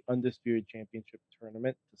in the undisputed championship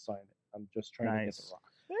tournament to sign it. I'm just trying to get Nice. the rock.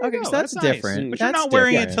 There you Okay, go. so that's nice. different. But you're That's not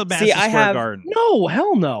wearing different. it to See, Madison I Square have- Garden. No,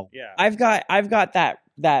 hell no. Yeah. I've got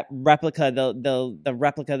that replica, the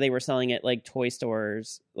replica they were selling at toy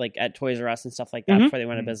stores, at Toys R Us and stuff like that Mhm. before they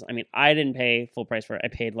went out of business. I mean, I didn't pay full price for it. I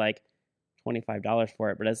paid $25 for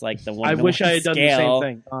it, but it's the one. I to wish one I had done the scale. same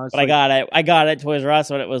thing. But Honestly. I got it. I got it at Toys R Us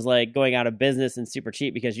when it was going out of business and super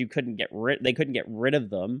cheap because you couldn't get rid. They couldn't get rid of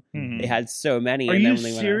them. Mhm. They had so many. Are and you then when they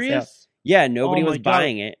went out of sale- serious? Yeah, nobody Oh was my God.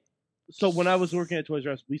 buying it. So when I was working at Toys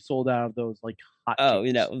R Us, we sold out of those hot. Oh,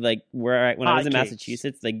 cakes. when I was in Hotcakes.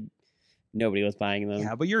 Massachusetts, nobody was buying them.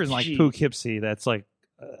 Yeah, but you're in Jeez. Poughkeepsie. That's like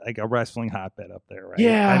a wrestling hotbed up there, right?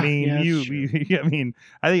 Yeah, I mean, yeah, that's you. I mean,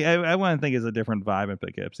 I want to think it's a different vibe in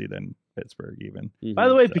Poughkeepsie than Pittsburgh, even. Mhm. By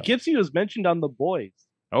the way, So. Poughkeepsie was mentioned on The Boys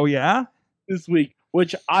Oh yeah, this week,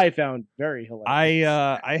 which I found very hilarious.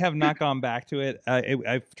 I have not gone back to it.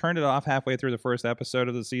 I've turned it off halfway through the first episode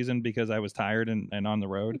of the season because I was tired and on the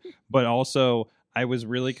road. But also, I was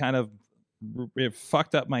really kind of it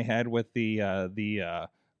fucked up my head with the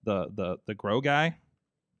grow guy.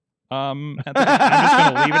 I'm just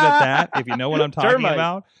gonna leave it at that. If you know what I'm talking Termite.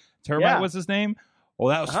 about, Termite Yeah. was his name. Well,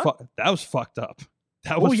 that was Uh-huh. that was fucked up.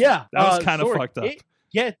 That Oh was yeah, that was kind of sorry. fucked up.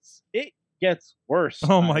 gets worse.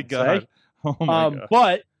 Oh my I'd god. say. Oh my god.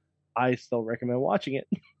 But I still recommend watching it.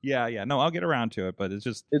 Yeah. No, I'll get around to it, but it's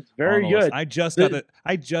just It's very on the list. good.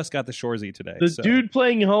 I just got the Shorzy today. The so. dude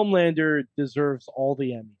playing Homelander deserves all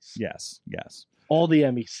the Emmys. Yes. All the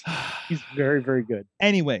Emmys. He's very, very good.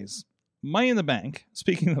 Anyways, Money in the Bank.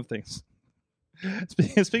 Speaking of things.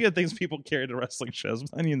 Speaking of things people carry to wrestling shows,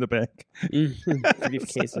 Money in the Bank.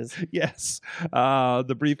 Briefcases. Yes.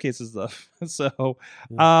 The briefcases stuff. So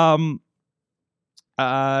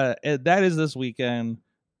that is this weekend.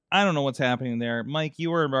 I don't know what's happening there. Mike,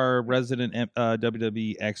 you are our resident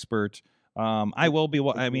WWE expert. I will be.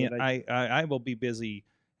 I mean, I will be busy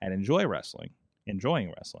and enjoying wrestling.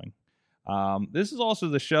 This is also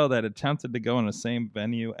the show that attempted to go in the same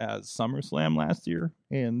venue as SummerSlam last year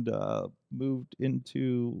and moved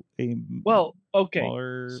into a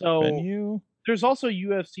smaller venue. There's also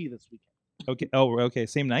UFC this weekend. Okay. Oh, okay.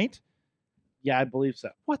 Same night? Yeah, I believe so.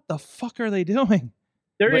 What the fuck are they doing?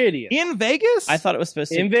 They're idiots. In Vegas? I thought it was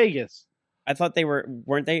supposed to in Vegas. I thought they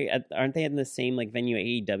weren't they? Aren't they in the same like venue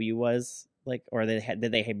AEW was like, or did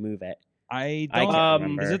they move it? I I don't. can't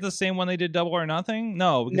remember. Is it the same one they did Double or Nothing?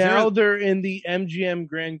 No. Because Now they're in the MGM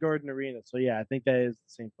Grand Garden Arena. So yeah, I think that is the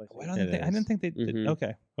same place. I didn't think they did. Mhm.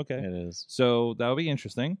 Okay. It is. So that would be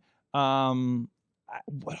interesting.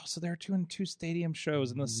 What else are there doing two stadium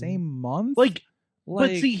shows in the same month? But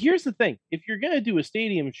see, here's the thing: if you're gonna do a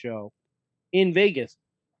stadium show in Vegas,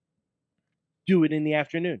 do it in the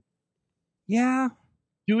afternoon. Yeah.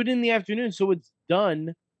 Do it in the afternoon so it's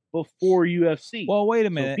done before UFC. Well, wait a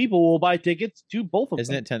So minute. people will buy tickets to both of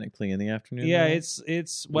Isn't them. it technically in the afternoon? Yeah,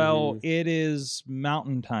 though? it is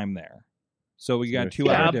mountain time there. So we got So 2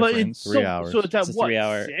 hour Yeah, but difference. it's 3 hours. So it's at It's a what 3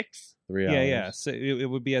 hour. 6? 3 hours. Yeah. So it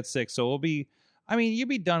would be at 6. So it'll be. I mean, you'd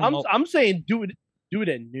be done. I'm saying do it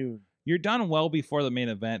at noon. You're done well before the main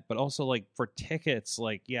event, but also like for tickets,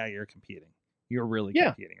 like you're competing. You're really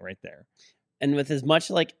competing right there. And with as much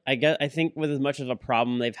like I think with as much of a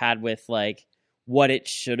problem they've had with like what it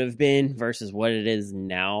should have been versus what it is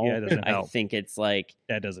now, Yeah, it doesn't I help. think it's like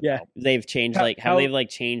That doesn't Yeah. help. they've changed How- like how how- they've like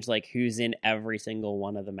changed like who's in every single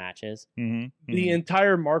one of the matches. Mm-hmm. The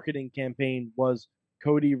entire marketing campaign was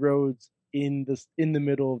Cody Rhodes in the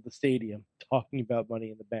middle of the stadium talking about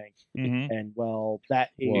Money in the Bank, Mm-hmm. and well,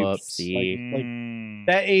 that aged Whoopsie. like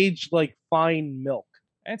that aged like fine milk.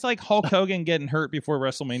 It's like Hulk Hogan getting hurt before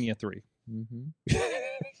WrestleMania 3. Mm-hmm.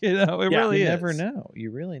 It really You is. never know.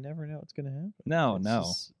 You really never know what's going to happen. No. It's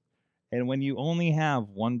just- And when you only have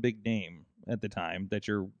one big name at the time that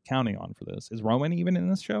you're counting on for this, is Roman even in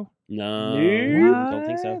this show? No, Nope. don't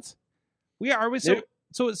think so. What? Are we so? Nope.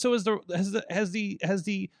 So has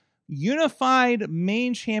the unified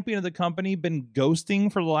main champion of the company been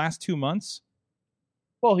ghosting for the last 2 months?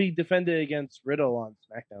 Well, he defended against Riddle on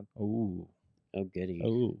SmackDown. Oh, goody.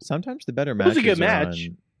 Sometimes the better It matches was a good are match.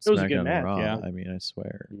 on It was a good SmackDown and match, Raw. yeah. I mean, I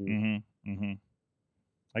swear.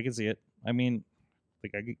 I can see it. I mean,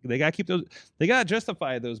 they got to keep those. They got to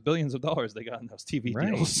justify those billions of dollars they got in those TV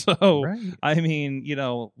Right. deals. So Right. I mean,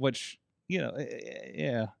 which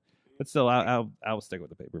yeah. But still, I'll stick with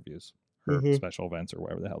the pay-per-views or special events or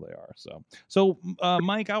whatever the hell they are. So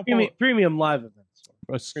Mike, I'll Premium live events.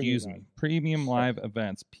 excuse me, premium live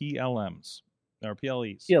events, PLMs or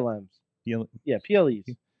PLEs. PLMs. Yeah, PLEs.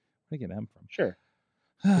 Where do you get them from? Sure.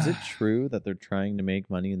 Is it true that they're trying to make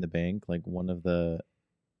Money in the Bank like one of the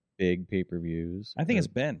big pay-per-views? I think it's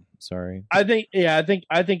Ben. Sorry. I think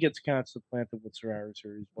it's kind of supplanted with Survivor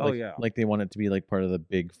Series. Oh yeah. Like they want it to be like part of the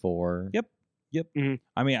big four. Yep. Mhm.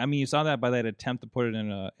 I mean, you saw that by that attempt to put it in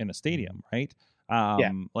a stadium, right?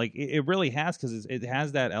 Yeah. Like it really has, because it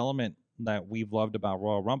has that element that we've loved about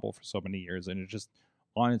Royal Rumble for so many years, and it just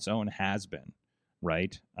on its own has been,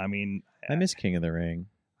 right? I mean, I miss King of the Ring.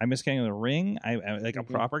 I miss King of the Ring. I like a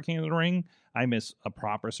proper King of the Ring. I miss a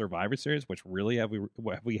proper Survivor Series, which really have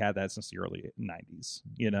we had that since the early 90s.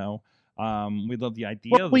 We love the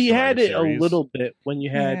idea. Well, of the we Survivor had it Series. a little bit when you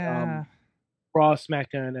had Yeah. Raw,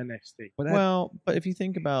 SmackDown, and NXT. But But if you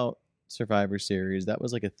think about Survivor Series, that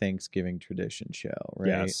was like a Thanksgiving tradition show, right?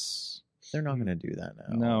 yes, They're not going to do that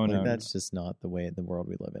now. No, Like, no, that's just not the way the world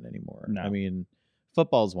we live in anymore. No. I mean,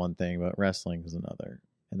 football's one thing, but wrestling is another,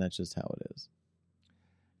 and that's just how it is.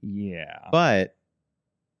 yeah. But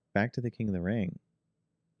back to the King of the Ring.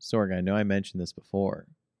 Sorg, I know I mentioned this before.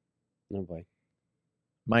 Oh boy.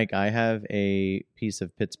 Mike, I have a piece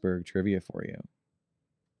of Pittsburgh trivia for you.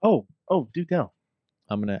 Oh, do tell.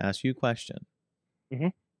 I'm going to ask you a question.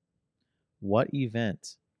 Mhm. What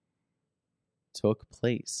event took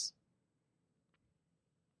place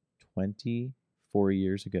 24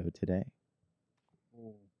 years ago today?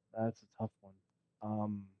 Oh, that's a tough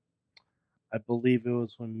one. I believe it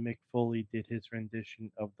was when Mick Foley did his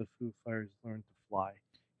rendition of the Foo Fighters' "Learn to Fly."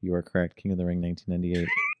 You are correct. King of the Ring, 1998,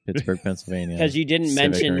 Pittsburgh, Pennsylvania. Because you didn't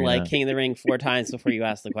Civic mention Arena. like King of the Ring 4 times before you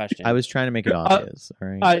asked the question. I was trying to make it obvious. All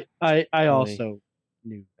right. I also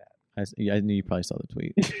knew that. I knew you probably saw the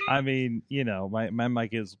tweet. I mean, my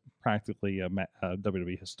Mike is practically a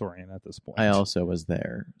WWE historian at this point. I also was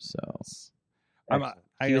there, so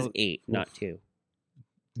He was 8, not 2.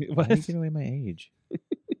 What? why did you give away my age?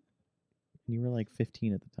 You were like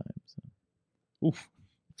 15 at the time. So. Oof.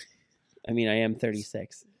 I mean, I am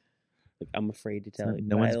 36. Like, I'm afraid to tell you.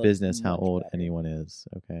 No but I one's look business how much old better. anyone is.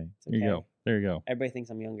 Okay, It's There you okay. go. There you go. Everybody thinks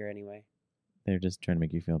I'm younger anyway. they're just trying to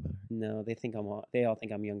make you feel better. No, they think they all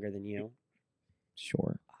think I'm younger than you.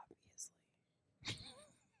 Sure. Obviously.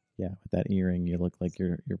 Yeah, with that earring, you look like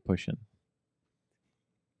you're pushing.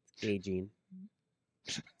 Gay gene.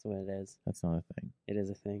 That's what it is. That's not a thing. It is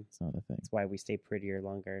a thing. It's not a thing. That's why we stay prettier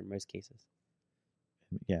longer in most cases.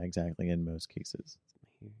 Yeah, exactly. In most cases.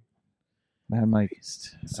 Man, Mike.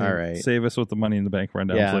 All right. Save us with the Money in the Bank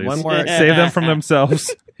rundown, Yeah, please. one more- Save them from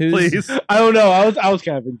themselves, Who's please. I don't know. I was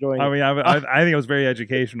kind of enjoying I it. mean, I think it was very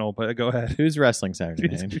educational, but go ahead. who's wrestling Saturday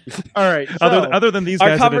night? All right. So, Other than these Our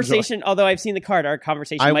guys, that enjoy- conversation, although I've seen the card, our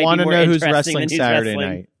conversation I might want be to more know who's interesting wrestling than who's Saturday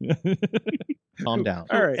wrestling. night. Calm down.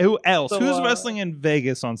 all right. Who else? So, Who's wrestling in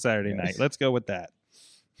Vegas on Saturday night? Let's go with that.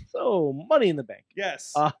 So, Money in the Bank.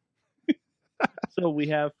 Yes. So we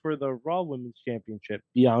have for the Raw Women's Championship,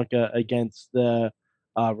 Bianca against the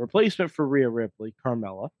replacement for Rhea Ripley,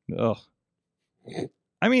 Carmella. Ugh.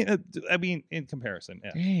 I mean, in comparison,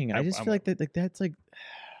 yeah. Dang, I just I'm- feel like that's like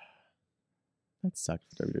that sucked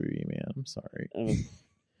for WWE, man. I'm sorry.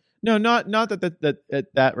 No, not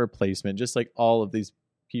that replacement. Just like all of these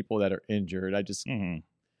people that are injured. I just Mhm.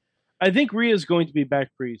 I think Rhea's going to be back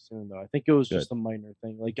pretty soon, though. I think it was Good. just a minor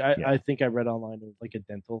thing. Like Yeah. I think I read online it was like a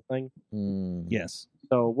dental thing, Yes.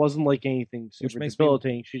 so it wasn't like anything Which super makes me-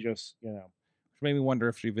 debilitating. She just, Which made me wonder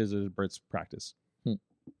if she visited Britt's practice. Hmm.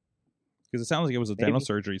 Because it sounds like it was a Maybe. dental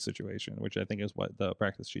surgery situation, which I think is what the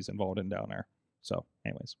practice she's involved in down there. So,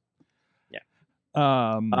 anyways. Yeah.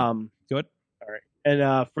 Good. All right.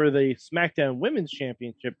 And for the SmackDown Women's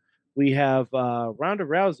Championship, we have Ronda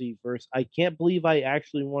Rousey versus, I can't believe I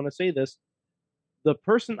actually want to say this, the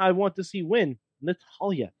person I want to see win,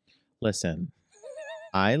 Natalya. listen.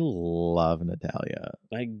 I love Natalya.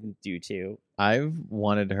 I do too. I've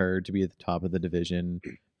wanted her to be at the top of the division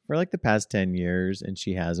for like the past 10 years, and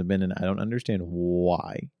she hasn't been, and I don't understand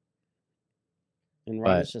why. And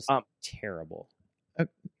Ronda's But- just terrible.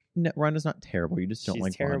 No, Ronda's not terrible. You just don't She's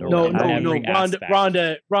like terrible Ronda. No, in no, every no. aspect.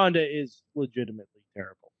 Ronda is legitimately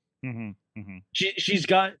terrible. Mm-hmm. Mm-hmm. She's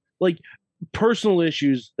got like personal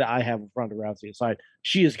issues that I have with Ronda Rousey aside.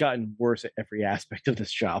 She has gotten worse at every aspect of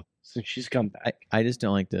this job since she's come back. I just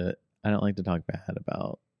don't like to. I don't like to talk bad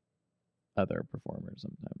about other performers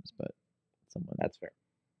sometimes, but someone. That's fair.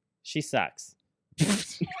 She sucks.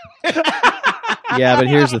 Yeah, but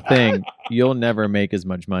here's the thing: you'll never make as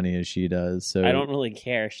much money as she does. So I don't really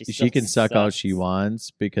care. She she can suck all she sucks.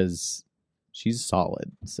 wants because she's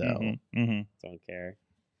solid. So Mm-hmm. Mm-hmm. Don't care.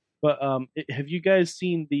 But have you guys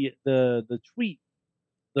seen the tweet?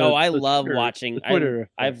 I the love Twitter- watching. the Twitter.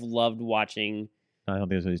 I've loved watching. I don't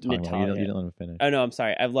think that's what he's talking about. You Natalya. didn't let him finish. Oh no, I'm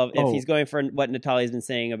sorry. I've loved. Oh. If he's going for what Natalia's been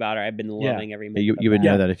saying about her, I've been Yeah. loving every Yeah, minute. you of would that.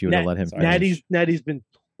 know that if you would have Nat- let him Sorry. finish. Natty's been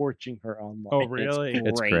torching her online. Oh, really?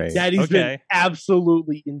 It's great. Natty's been Okay.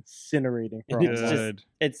 absolutely incinerating her It's online.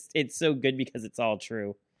 just- It's so good because it's all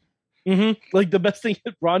true. Like the best thing,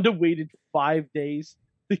 Rhonda waited 5 days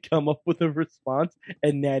to come up with a response,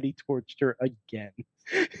 and Natty torched her again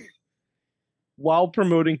while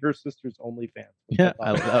promoting her sister's OnlyFans. Yeah,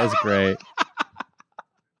 that was great.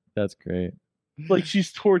 That's great. Like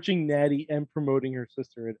she's torching Natty and promoting her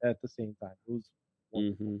sister at the same time. It was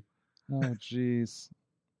hmm Oh, jeez.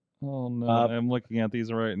 Oh, no. Uh, I'm looking at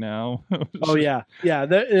these right now. oh yeah,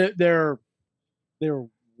 they're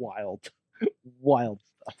wild, wild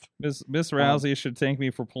stuff. Miss Rousey should thank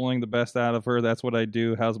me for pulling the best out of her. That's what I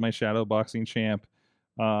do. How's my shadow boxing champ?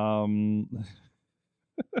 Real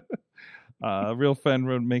fun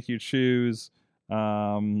would make you choose.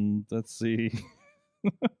 Let's see.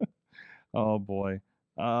 Oh boy.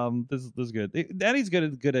 This is good. Natty's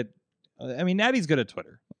good at. I mean, Natty's good at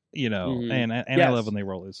Twitter. You know, Mhm. and I Yes. love when they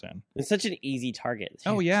roll this in. It's such an easy target.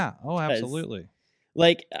 Oh yeah. Oh, Because- absolutely.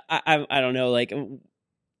 Like I don't know. Like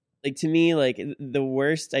to me, like the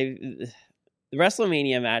worst. The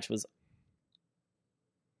WrestleMania match was.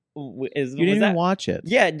 You didn't even watch it.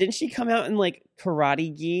 Yeah, didn't she come out in like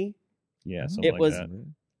karate gi? Yeah. Oh. Something It like was- that.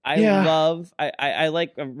 I Yeah. love. I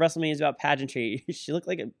like WrestleMania is about pageantry. She looked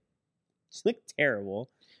terrible.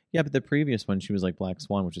 Yeah, but the previous one, she was like Black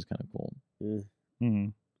Swan, which is kind of cool. Mm-hmm.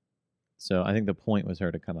 So I think the point was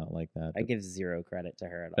her to come out like that. I give zero credit to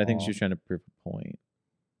her at But all. I think she was trying to prove a point.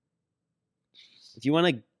 If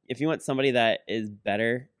you want somebody that is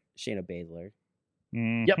better, Shayna Baszler.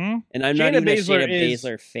 Yep. And I'm Shayna not even Baszler a Shayna is-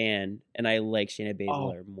 Baszler fan, and I like Shayna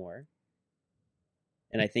Baszler more.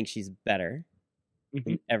 And I think she's better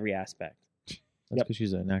in every aspect. That's because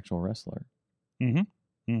she's an actual wrestler.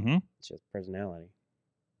 It's just personality.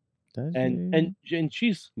 Does And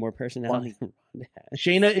she's More personality than Ronda has.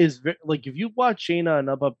 Shayna is like, if you watch Shayna on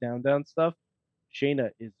Up Up Down Down stuff,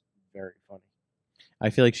 Shayna is very funny. I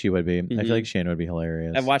feel like she would be. I feel like Shayna would be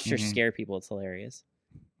hilarious. I've watched her scare people. It's hilarious.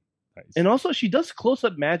 Nice. And also, she does close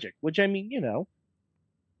up magic, which I mean,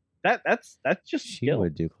 that's just She skill.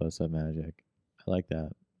 would do close up magic. I like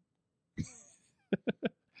that.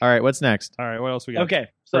 All right, what's next? All right, what else we got? Okay,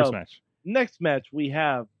 so First match. next match we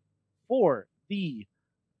have for the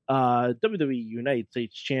WWE United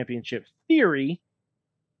States Championship, Theory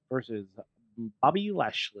versus Bobby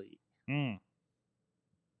Lashley. Mm.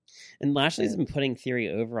 And Lashley's been putting Theory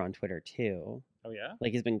over on Twitter too. Oh yeah.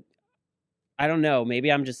 Like he's been. I don't know.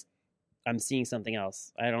 Maybe I'm seeing something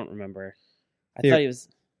else. I don't remember. I thought he was.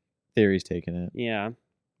 Theory's taking it. Yeah.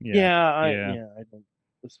 I don't,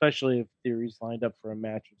 especially if Theory's lined up for a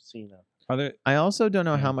match with Cena. Are there? I also don't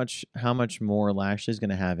know how much more Lashley's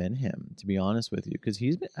going to have in him, to be honest with you, because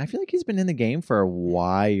I feel like he's been in the game for a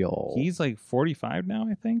while. He's like 45 now,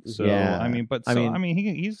 I think. So Yeah. I mean,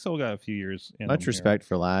 he's still got a few years. In Much him respect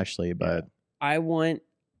for Lashley, but I want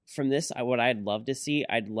from this. What I'd love to see.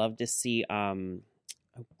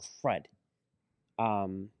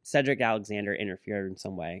 Cedric Alexander interfere in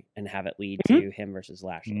some way and have it lead to him versus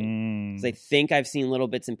Lashley. Because I think I've seen little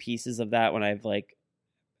bits and pieces of that when I've like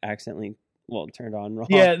accidentally turned on Raw.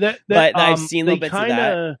 Yeah, but I've seen little bits of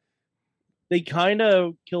that. They kind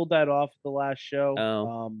of killed that off the last show.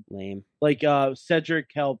 Oh, lame. Like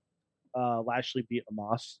Cedric helped Lashley beat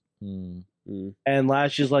Amos, Mm. and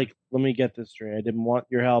Lashley's like, "Let me get this straight. I didn't want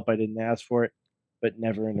your help. I didn't ask for it, but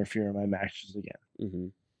never interfere in my matches again." Mm-hmm.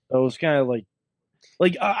 So it was kind of like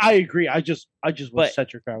I agree. I just wish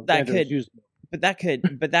Cedric Alexander was used more. But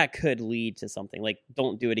that could lead to something like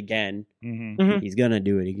don't do it again. Mm-hmm. He's gonna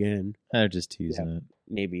do it again. they're just teasing it.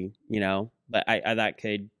 Maybe but I that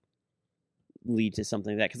could lead to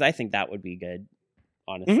something like that because I think that would be good,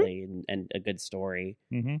 honestly, and a good story.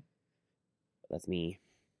 Mm-hmm. That's me.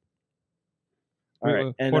 All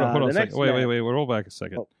right, and hold on the a second. next Wait. match- Roll back a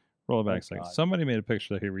second. Oh. Roll it back a second. God. Somebody made a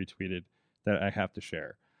picture that he retweeted that I have to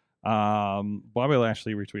share. Bobby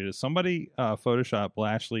Lashley retweeted. Somebody photoshopped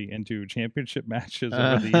Lashley into championship matches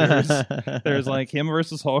over the years. There's like him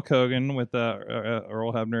versus Hulk Hogan with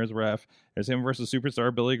Earl Hebner as ref. There's him versus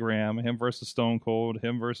Superstar Billy Graham. Him versus Stone Cold.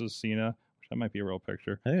 Him versus Cena. That might be a real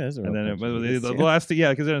picture. I think that's a real And then picture. the last,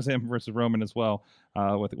 because there's him versus Roman as well,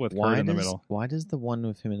 with Kurt in the middle. Why does the one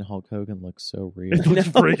with him and Hulk Hogan look so real? It looks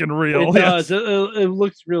freaking real. It does. It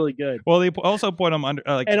looks really good. Well, they also put him under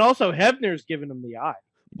And also, Hebner's giving him the eye.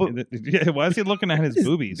 why is he looking at his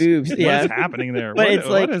boobies? Boobs, What yeah. is happening there? But it's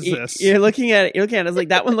like what is this? you're looking at it. It's like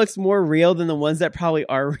that one looks more real than the ones that probably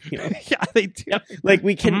are real. Yeah, they do. Like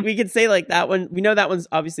we can say like that one. We know that one's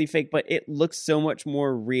obviously fake, but it looks so much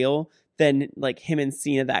more real than like him and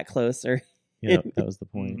Cena that close. Or Yeah, that was the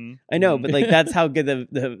point. Mm-hmm. I know, but like that's how good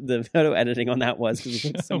the photo editing on that was because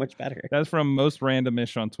it looks so much better. That's from Most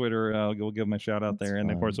Randomish on Twitter. We'll give him a shout out there. And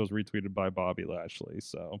of fun. course, it was retweeted by Bobby Lashley.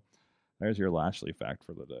 So there's your Lashley fact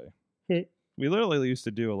for the day. We literally used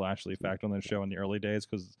to do a Lashley fact on the show in the early days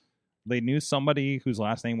because they knew somebody whose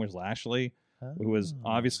last name was Lashley, who was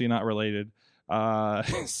obviously not related. But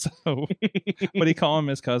he called him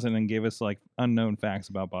his cousin and gave us like unknown facts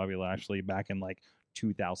about Bobby Lashley back in like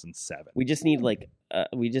 2007. We just need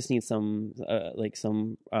some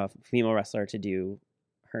female wrestler to do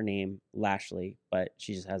her name Lashley, but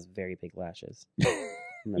she just has very big lashes.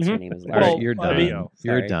 And that's her name is All Lashley. right, you're I done. mean,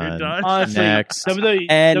 You're sorry. done. Honestly, Next.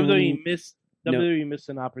 WWE missed No. WWE missed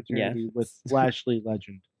an opportunity with Lashley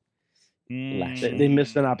Legend. Lashley. They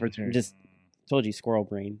missed an opportunity. Just told you, squirrel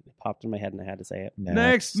brain. It popped in my head and I had to say it.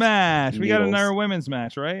 Next match. We got Noodles. another women's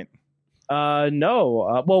match, right?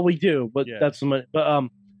 No. Well, we do, but Yeah. that's some. But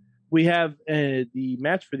we have the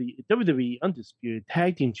match for the WWE Undisputed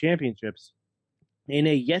Tag Team Championships in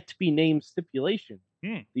a yet to be named stipulation.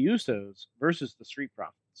 The Usos versus the Street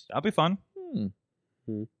Profits. That'll be fun.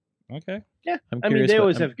 Okay. Yeah, I'm I mean curious they what-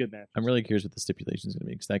 always I'm- have good matches. I'm really curious what the stipulation is going to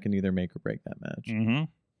be because that can either make or break that match. Mm-hmm.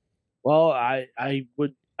 Well, I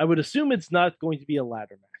would assume it's not going to be a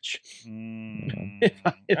ladder match. If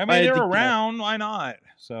I I mean, had they're to around. Why not?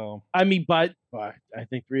 So I mean, but I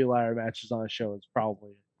think 3 ladder matches on a show is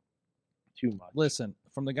probably too much. Listen,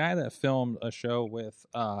 from the guy that filmed a show with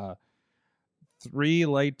 3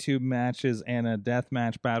 light tube matches and a death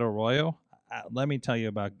match battle royal, let me tell you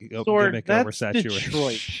about Sword, gimmick that's oversaturation.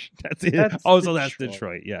 Detroit. That's it. That's So that's Detroit.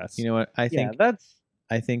 Detroit. Yes. You know what? I think that's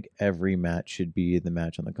I think every match should be the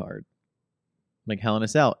match on the card. Like Hell in a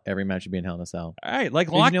Cell, every match should be in Hell in a Cell. All right, like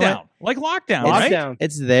Because you know Lockdown. Like Lockdown, It's- right? Lockdown.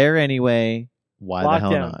 It's there anyway. Why the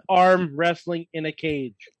hell Lockdown. not? Arm wrestling in a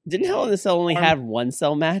cage. Didn't Hell in the Cell only Arm- have one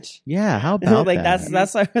cell match? Yeah, how about Like that?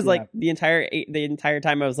 that's why I was Yeah. like the entire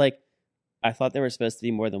time I was like, I thought there were supposed to be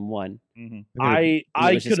more than one. Mhm. I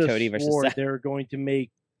was just could Cody have versus swore Seth. they were going to make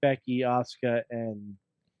Becky, Asuka, and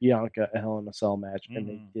Bianca a Hell in a Cell match, and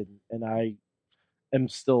they Mhm. didn't. And I am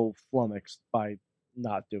still flummoxed by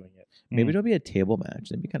not doing it. Maybe it'll be a table match.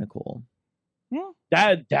 That'd be kind of cool.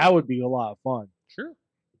 That would be a lot of fun. Sure.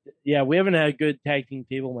 Yeah, we haven't had a good tag team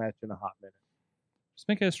table match in a hot minute. Just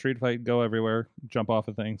make it a street fight, go everywhere, jump off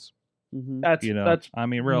of things. Mm-hmm. That's You know, that's I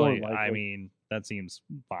mean, more really, likely. I mean, that seems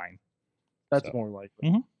fine. So. more likely.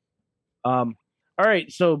 Mhm. All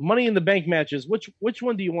right, so Money in the Bank matches. Which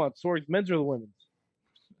one do you want? Swords, men's or the women's?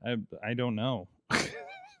 I don't know.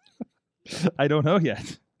 I don't know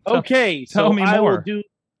yet. Okay, so tell me I will more. do.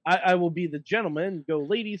 I will be the gentleman and go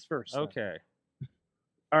ladies first. then. Okay.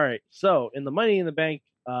 All right. So in the Money in the Bank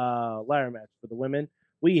ladder match for the women,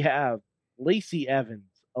 we have Lacey Evans,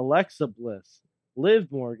 Alexa Bliss,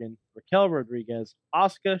 Liv Morgan, Raquel Rodriguez,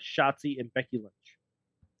 Asuka, Shotzi, and Becky Lynch.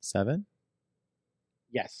 7?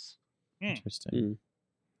 Yes, Interesting.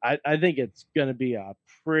 I think it's gonna be a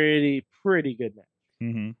pretty good match.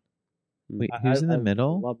 Mm-hmm. Wait, who's in the I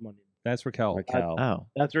middle? love Money. That's Raquel. Raquel. Oh,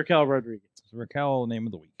 That's Raquel Rodriguez. Raquel, name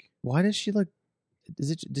of the week. why does she look?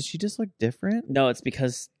 Does she just look different? No, it's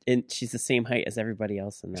because she's the same height as everybody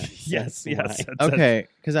else in that. Yes, That's yes. why. that's- Okay,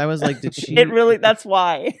 because I was like, did she? It really. That's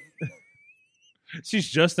why. She's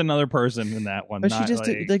just another person in that one. But she not just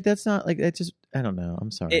like, that's not like that. Just I don't know.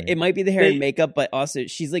 I'm sorry. It might be the hair and makeup, but also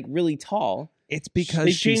she's like really tall. it's because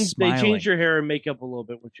They she's changed smiling. her hair and makeup a little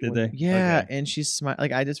bit when she Did went they? Yeah, Okay. and she's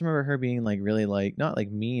like I just remember her being like really like not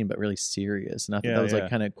like mean but really serious, and I thought Yeah, that was yeah. like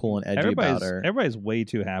kind of cool and edgy about her. Everybody's way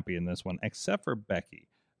too happy in this one, except for Becky.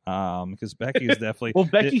 Because Becky is definitely Well,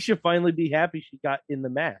 Becky should finally be happy she got in the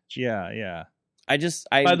match. Yeah. I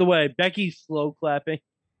By the way, Becky's slow clapping,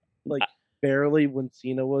 like barely when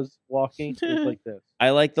Cena was walking. It was like this. I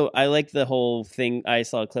like the whole thing. I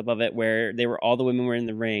saw a clip of it where all the women were in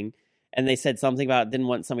the ring, and they said something about didn't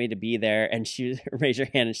want somebody to be there, and she raised her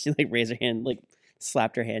hand, and she like raised her hand, like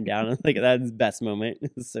slapped her hand down, and like that's the best moment.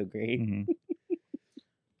 It was so great. Mhm.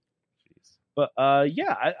 But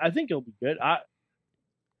yeah, I think it'll be good.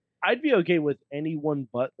 I'd be okay with anyone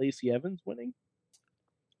but Lacey Evans winning.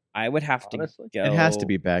 I would have Honestly. to go. It has to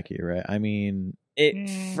be Becky, right? I mean,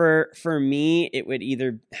 Mm. For me, it would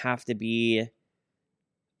either have to be.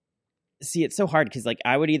 See, it's so hard because like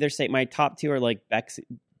I would either say my top two are like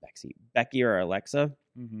Becky or Alexa,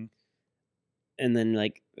 Mhm. and then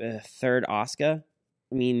like third Asuka.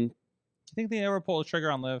 I mean, Do you think they ever pull the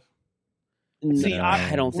trigger on Liv? See, No.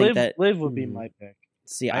 I don't think that. Liv would be Mm. my pick.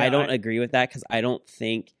 See, I- I don't I- agree with that because I don't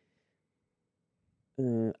think.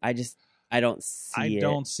 I don't see. I it.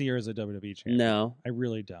 don't see her as a WWE champion. No, I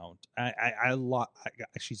really don't.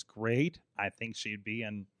 She's great. I think she'd be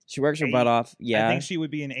in. she works her butt off. Yeah, I think she would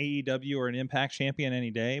be an AEW or an Impact champion any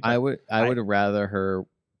day. But I would rather her.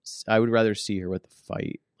 I would rather see her with the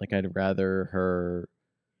fight. Like I'd rather her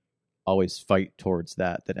always fight towards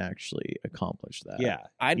that than actually accomplish that. Yeah,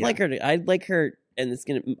 I'd yeah. like her to. I'd like her, and it's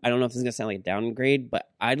gonna. I don't know if this is gonna sound like a downgrade, but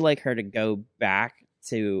I'd like her to go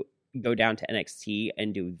down to NXT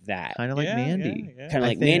and do that, kind of like Yeah, Mandy. yeah, yeah. kind of I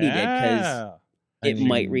like think- Mandy did, because Yeah. it I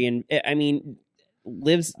might mean- I mean,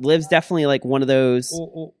 Liv's definitely like one of those.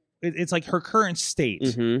 Well, it's like her current state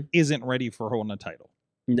Mhm. isn't ready for holding a title,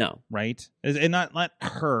 No, right? And not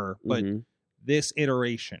her, but Mhm. this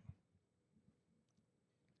iteration.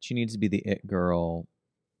 She needs to be the it girl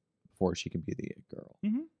before she can be the it girl.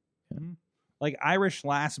 Like Irish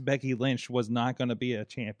Lass Becky Lynch was not going to be a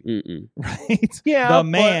champion, Mm-mm. right? Yeah, the but-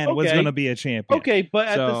 man was okay. going to be a champion. Okay, but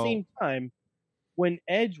at the So- same time, when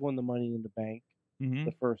Edge won the Money in the Bank Mhm.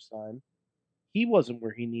 the first time, he wasn't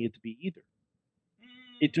where he needed to be either.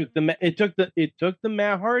 It took the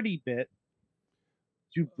Matt Hardy bit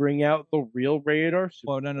to bring out the real Rated R Superstar.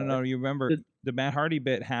 Well, no. You remember the Matt Hardy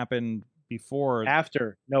bit happened before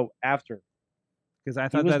After because I he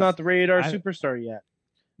thought was that's not the Rated R I- Superstar yet.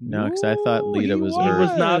 No, 'cause I thought Lita was He her-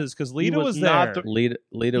 was not He because Lita was was not there.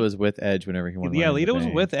 Lita was with Edge whenever he won. Yeah, Money in the Lita was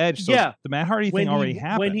Bank. with Edge. So Yeah. the Matt Hardy When thing already he,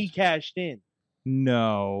 happened. when he cashed in,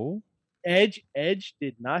 No. Edge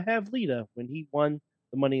did not have Lita when he won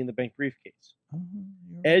the Money in the Bank briefcase. Oh,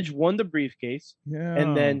 you're Edge won the briefcase, Yeah.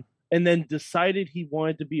 and then decided he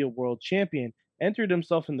wanted to be a world champion. Entered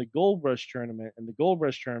himself in the Gold Rush tournament, and the Gold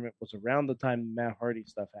Rush tournament was around the time the Matt Hardy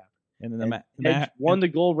stuff happened. And then Edge won the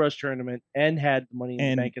Gold Rush tournament and had the Money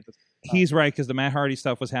in the Bank at the same time. He's right, because the Matt Hardy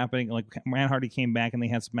stuff was happening. Like, Matt Hardy came back and they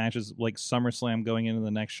had some matches like SummerSlam going into the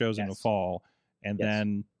next shows in the fall, and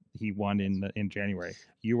then he won in January.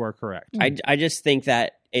 You are correct. I just think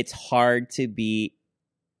that it's hard to be.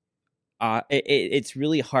 It's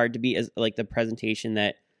really hard to be as like the presentation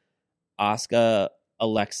that Asuka,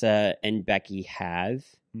 Alexa, and Becky have.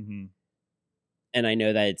 Mm-hmm. And I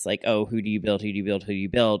know that it's like, oh, who do you build? Who do you build? Who do you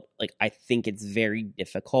build? Like, I think it's very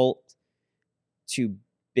difficult to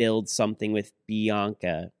build something with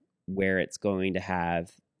Bianca where it's going to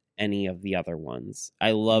have any of the other ones.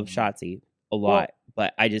 I love Shotzi a lot,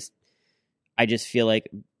 but I just feel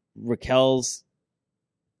like Raquel's.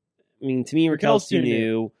 I mean, to me, Raquel's too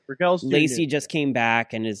new. Lacey just came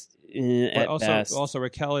back and is at best. Also,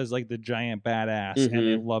 Raquel is like the giant badass, and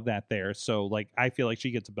they love that there. So, like, I feel like she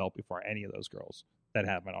gets a belt before any of those girls that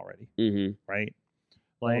haven't already. Right?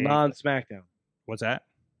 Like, Well, not on SmackDown. What's that?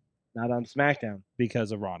 Not on SmackDown.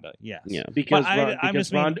 Because of Ronda, yes. Yeah. Because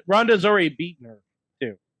Ronda's already beaten her,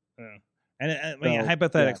 too. And I mean,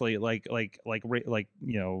 hypothetically, like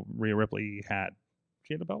you know, Rhea Ripley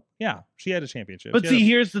she had a belt. Yeah, she had a championship. But see,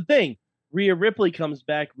 here's the thing: Rhea Ripley comes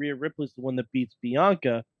back. Rhea Ripley's the one that beats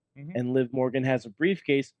Bianca, and Liv Morgan has a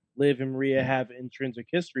briefcase. Liv and Rhea have intrinsic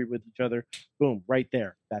history with each other. Boom, right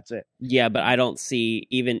there. That's it. Yeah, but I don't see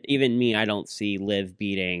even me. I don't see Liv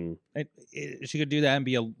beating. She could do that and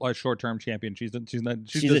be a short-term champion. She's a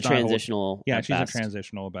transitional. She's a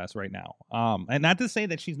transitional at best right now. And not to say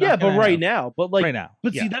that she's not. Yeah, but right now. But like right now.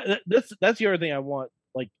 But see, that's the other thing I want.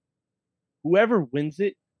 Like, whoever wins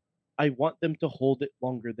it, I want them to hold it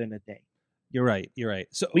longer than a day. You're right.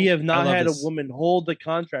 So we have not had a woman hold the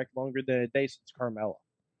contract longer than a day since Carmella.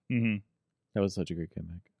 Mm-hmm. That was such a great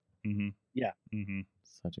comeback. Mm-hmm. Yeah. Mm-hmm.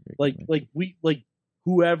 Such a great comeback.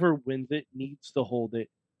 Whoever wins it needs to hold it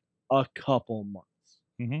a couple months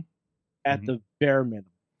at the bare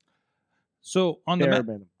minimum. So on the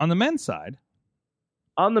men's side,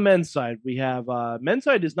 we have men's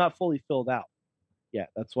side is not fully filled out. Yeah,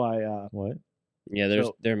 that's why. What? Yeah,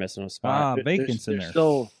 they're missing a spot. Vacant's in there.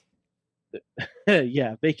 Still,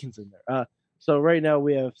 yeah, vacant's in there. So right now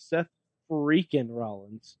we have Seth freaking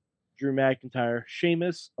Rollins, Drew McIntyre,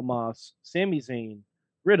 Sheamus, Omos, Sami Zayn,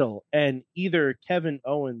 Riddle, and either Kevin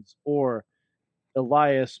Owens or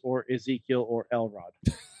Elias or Ezekiel or Elrod.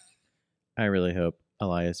 I really hope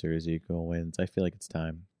Elias or Ezekiel wins. I feel like it's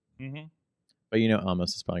time. Mm-hmm. But you know,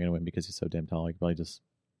 Omos is probably going to win because he's so damn tall. He probably just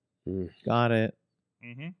got it.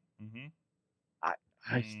 Mm-hmm. Mm-hmm.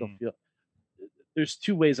 I still feel there's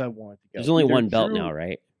two ways I want it to go. There's only one belt now,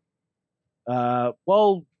 right?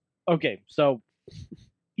 Well, okay, so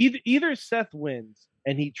either Seth wins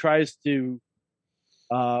and he tries to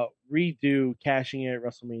redo cashing in at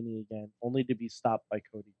WrestleMania again, only to be stopped by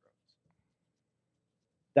Cody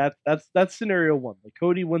Rhodes. That's scenario one. Like,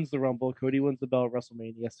 Cody wins the Rumble, Cody wins the belt at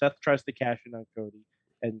WrestleMania. Seth tries to cash in on Cody,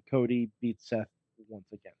 and Cody beats Seth once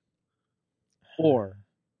again. Or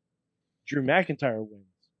Drew McIntyre wins,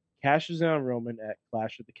 cashes in on Roman at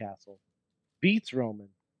Clash at the Castle, beats Roman,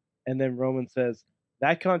 and then Roman says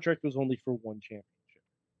that contract was only for one championship.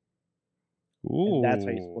 Ooh. And that's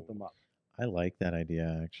how you split them up. I like that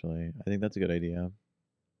idea, actually. I think that's a good idea.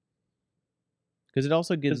 Because it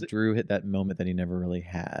also gives Drew that moment that he never really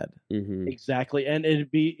had. Mm-hmm. Exactly. And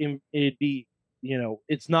it'd be, you know,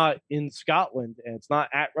 it's not in Scotland and it's not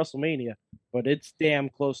at WrestleMania, but it's damn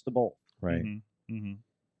close to both. Right. Mm-hmm.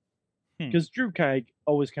 Mm-hmm. Because Drew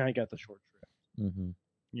always got the short shrift. Mm-hmm.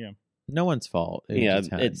 Yeah. No one's fault.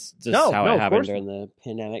 It's just how it happened during the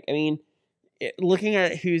pandemic. I mean, looking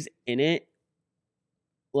at who's in it,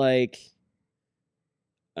 like,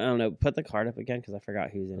 I don't know. Put the card up again because I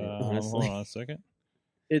forgot who's in it. Honestly, hold on a second.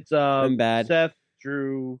 It's I'm bad. Seth,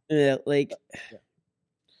 Drew, not going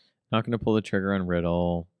to pull the trigger on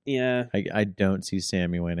Riddle. Yeah, I don't see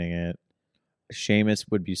Sammy winning it. Sheamus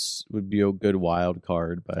would be a good wild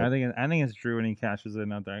card, but I think it's Drew when he cashes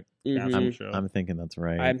in at that show. I'm thinking that's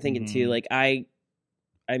right. I'm thinking too. Like I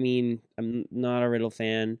mean, I'm not a Riddle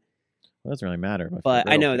fan. Well, it doesn't really matter. But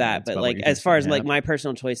I know that. But like, as far as like my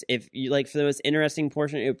personal choice, if you like for the most interesting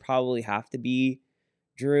portion, it would probably have to be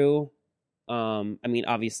Drew. I mean,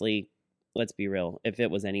 obviously, let's be real. If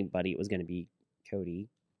it was anybody, it was going to be Cody.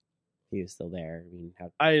 He was still there. I mean,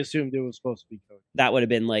 I assumed it was supposed to be Cody. That would have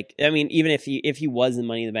been like. I mean, even if he was in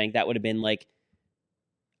Money in the Bank, that would have been like.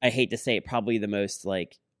 I hate to say it, probably the most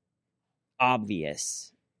like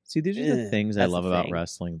obvious. See, these are the things I love about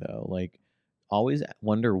wrestling, though. Like, always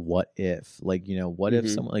wonder what if, like, what if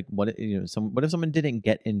someone, like, what if someone didn't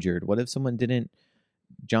get injured? What if someone didn't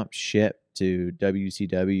jump ship to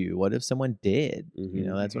WCW? What if someone did?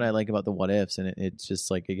 That's what I like about the what ifs, and it's just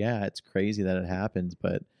like, yeah, it's crazy that it happens,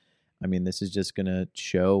 but I mean, this is just gonna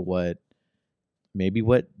show what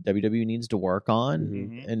WWE needs to work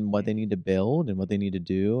on and what they need to build and what they need to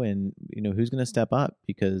do, and who's going to step up,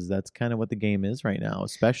 because that's kind of what the game is right now,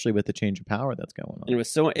 especially with the change of power that's going on. And it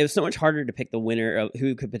was so much harder to pick the winner of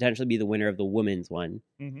who could potentially be the winner of the women's one,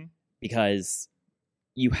 because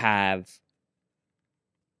you have.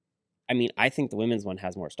 I mean, I think the women's one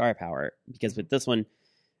has more star power, because with this one,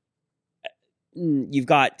 you've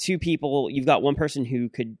got two people. You've got one person who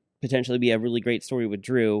could potentially be a really great story with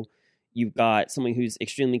Drew. You've got someone who's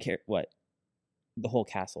extremely the whole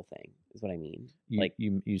castle thing is what I mean.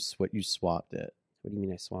 You swapped it. What do you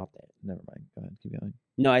mean I swapped it? Never mind. Go ahead. Keep going.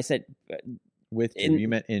 No, I said with Drew. You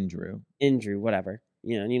meant in Drew. In Drew, whatever.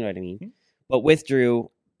 You know what I mean. But with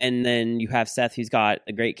Drew, and then you have Seth, who's got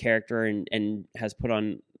a great character and has put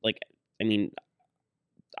on, like, I mean,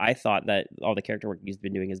 I thought that all the character work he's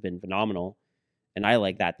been doing has been phenomenal, and I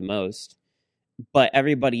like that the most. But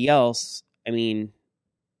everybody else, I mean,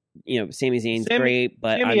 Sami Zayn's great,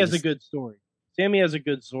 but Sami has a good story. Sami has a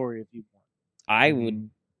good story if you want.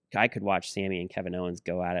 I could watch Sami and Kevin Owens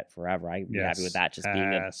go at it forever. I'd be happy with that. Just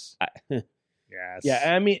being yes.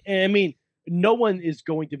 Yeah, I mean, no one is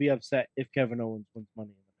going to be upset if Kevin Owens wins Money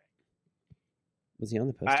in the Bank. Was he on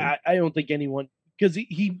the poster? I don't think anyone, because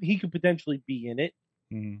he could potentially be in it.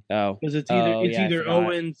 Oh, because it's either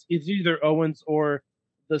Owens or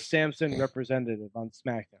the Samson representative on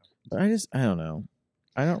SmackDown. But I don't know.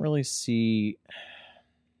 I don't really see.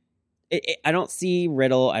 I don't see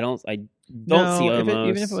Riddle. I don't see Omos.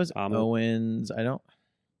 Even if it was Owens,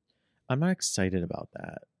 I'm not excited about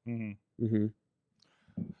that.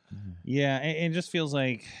 Yeah, it just feels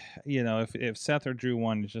like, if Seth or Drew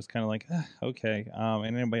won, it's just kind of like, okay,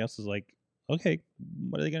 and anybody else is like, okay,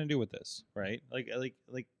 what are they going to do with this, right? Like,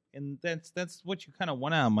 and that's what you kind of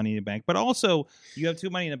want out of Money in the Bank. But also, you have two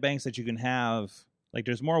Money in the Banks that you can have. Like,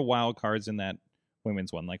 there's more wild cards in that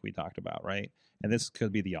women's one, like we talked about, right? And this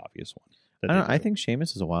could be the obvious one. I think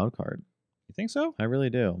Sheamus is a wild card. You think so? I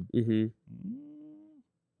really do. It'd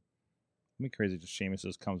be crazy. Just Sheamus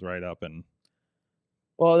just comes right up and.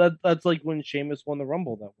 Well, that's like when Sheamus won the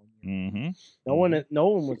Rumble that one year. No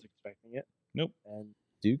one was expecting it. Nope. And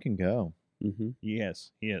dude can go.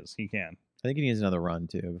 Yes, he is. He can. I think he needs another run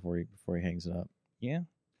too before he hangs it up. Yeah,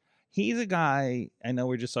 he's a guy. I know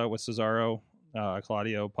we just saw it with Cesaro.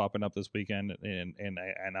 Claudio popping up this weekend, and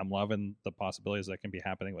I'm loving the possibilities that can be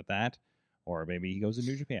happening with that, or maybe he goes to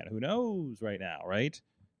New Japan. Who knows right now, right?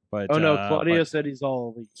 But Claudio said he's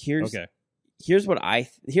all elite. Here's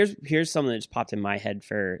something that just popped in my head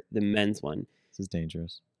for the men's one. This is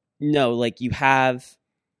dangerous. No, like you have,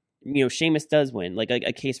 Sheamus does win, like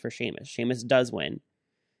a case for Sheamus. Sheamus does win.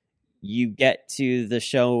 You get to the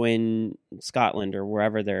show in Scotland or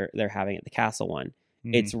wherever they're having it, the Castle one.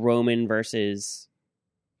 It's Roman versus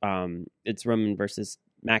McIntyre,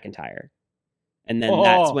 and then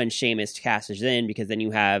that's when Sheamus cashes in, because then you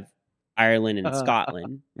have Ireland and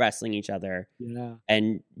Scotland wrestling each other. Yeah,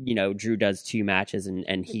 and Drew does 2 matches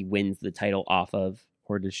and he wins the title off of.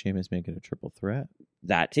 Or does Sheamus make it a triple threat?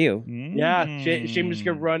 That too. Yeah, Sheamus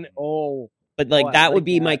could run. But that would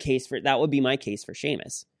be my case for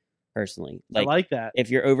Sheamus personally. I like that. If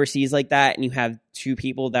you're overseas like that and you have 2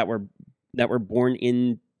 people that were born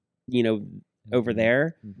in, over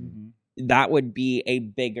there, that would be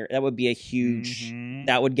a huge,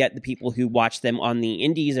 that would get the people who watch them on the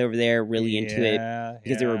indies over there really into it,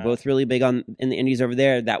 because they were both really big in the indies over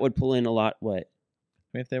there. That would pull in a lot. What?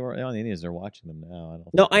 I mean, if they were on the indies, they're watching them now.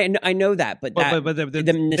 I know that, but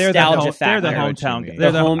the nostalgia factor. They're the hometown.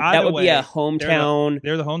 That would be a hometown.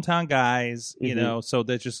 They're the hometown guys, so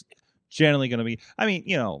they're just generally going to be. I mean,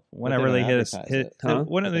 whenever they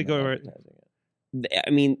when do they go over? I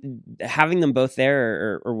mean, having them both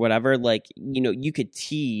there or whatever, like, you could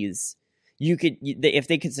tease. If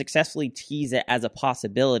they could successfully tease it as a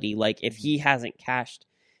possibility, like if he hasn't cashed,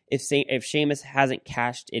 if Sheamus hasn't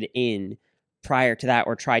cashed it in prior to that,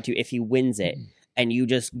 or tried to, if he wins it, and you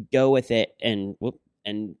just go with it and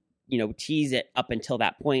tease it up until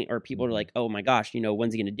that point, or people are like, oh my gosh,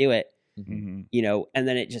 when's he going to do it? And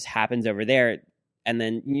then it just happens over there. And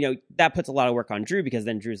then, that puts a lot of work on Drew, because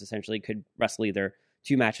then Drew's essentially could wrestle either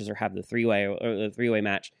 2 matches or have the 3-way or the 3-way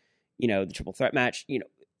match, the triple threat match.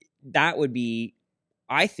 That would be,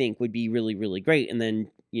 I think, would be really, really great. And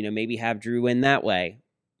then, maybe have Drew win that way,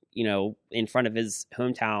 in front of his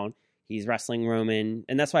hometown. He's wrestling Roman.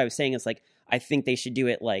 And that's why I was saying, it's like, I think they should do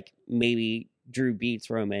it like maybe Drew beats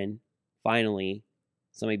Roman. Finally,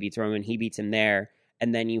 somebody beats Roman. He beats him there.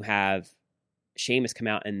 And then you have Sheamus come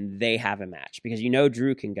out and they have a match because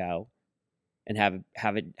Drew can go and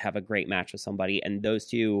have a great match with somebody. And those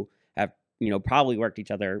two have, probably worked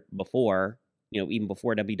each other before, even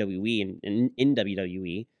before WWE and in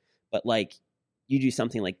WWE. But like, you do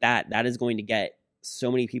something like that, that is going to get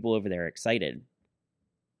so many people over there excited.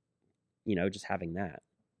 Just having that.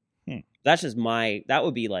 That's just that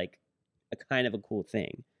would be like a kind of a cool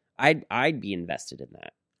thing. I'd be invested in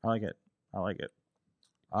that. I like it.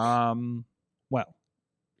 Well,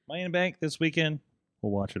 Money in the Bank this weekend.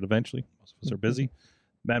 We'll watch it eventually. Most of us are busy.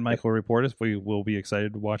 Matt Michael will report us. We will be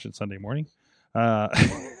excited to watch it Sunday morning.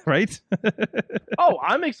 Right? Oh,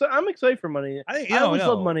 I'm excited for Money. I always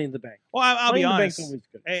love Money in the Bank. Well, I'll be honest. Good.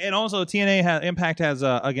 And also, TNA Impact has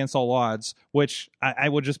Against All Odds, which I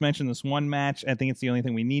will just mention this one match. I think it's the only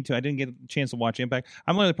thing we need to. I didn't get a chance to watch Impact.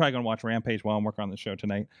 I'm literally probably going to watch Rampage while I'm working on the show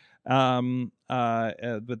tonight.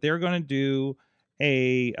 But they're going to do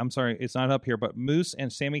I'm sorry, it's not up here, but Moose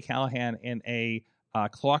and Sami Callihan in a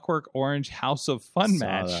Clockwork Orange House of Fun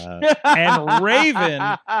match, and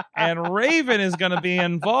Raven is going to be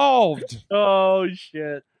involved. Oh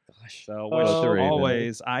shit! Gosh, so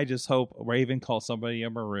always, I just hope Raven calls somebody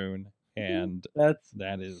a maroon, and that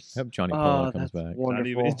is. I hope Johnny Polo comes back.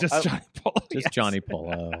 Wonderful. It's just Johnny Polo. Just Johnny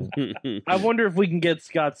Polo. I wonder if we can get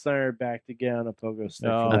Scott Steiner back to get on a pogo stick.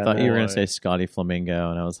 I thought you were going to say Scotty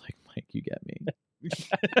Flamingo, and I was like, Mike, you get me.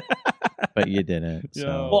 But you didn't.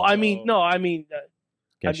 So. Well, I mean.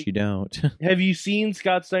 Guess you don't. Have you seen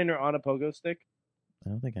Scott Steiner on a pogo stick? I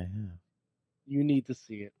don't think I have. You need to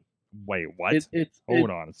see it. Wait, what?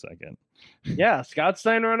 Hold on a second. Yeah, Scott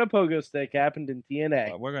Steiner on a pogo stick happened in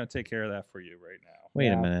TNA. We're going to take care of that for you right now. Wait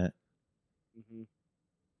a minute. Mm-hmm.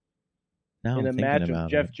 Now in I'm a match about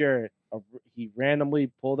with Jeff Jarrett, he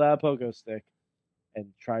randomly pulled out a pogo stick and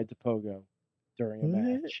tried to pogo during a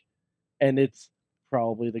match. And it's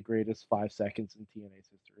probably the greatest 5 seconds in TNA's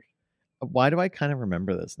history. Why do I kind of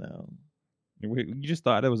remember this now? You just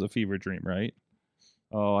thought it was a fever dream, right?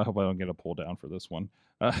 Oh, I hope I don't get a pull down for this one.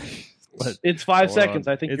 But it's 5 seconds.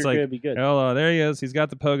 I think you're going to be good. Oh, there he is. He's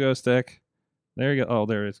got the pogo stick. There you go. Oh,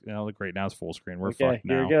 there it is. Oh, great. Now it's full screen. We're fucked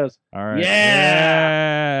now. Here it goes. All right.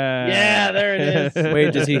 Yeah, there it is.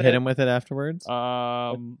 Wait, does he hit him with it afterwards?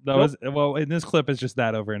 Well, in this clip, it's just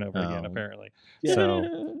that over and over again, apparently. Yeah.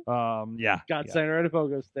 So, yeah. Scott Steiner on a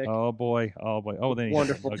pogo stick. Oh boy. Oh, then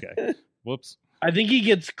wonderful. Okay. Whoops. I think he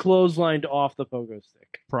gets clotheslined off the pogo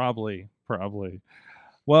stick. Probably.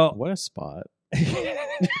 Well, what a spot.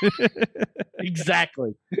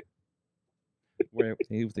 Exactly. Where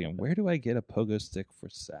do I get a pogo stick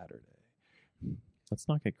for Saturday? Let's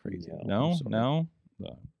not get crazy. No.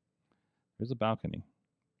 There's a balcony.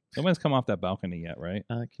 Nobody's come off that balcony yet, right?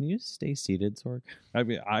 Can you stay seated, Sorg? I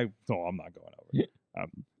mean, I'm not going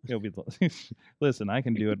over. It'll be. Listen, I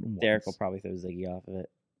can do it. Derek will probably throw Ziggy off of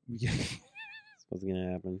it. That's what's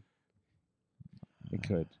gonna happen. It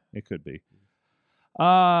could be.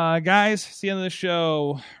 Guys, it's the end of the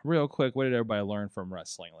show. Real quick, what did everybody learn from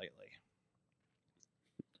wrestling lately?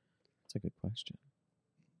 That's a good question.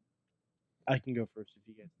 I can go first if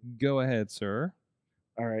you guys. Go ahead, sir.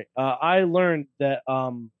 All right. I learned that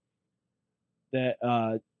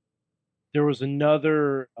there was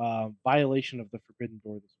another violation of the Forbidden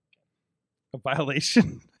Door this weekend. A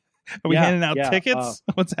violation? Are we handing out tickets?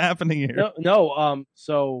 What's happening here? No.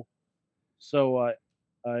 So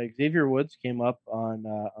Xavier Woods came up on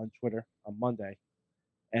Twitter on Monday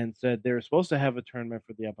and said they were supposed to have a tournament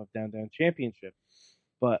for the Up Up Down Down Championship,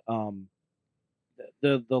 but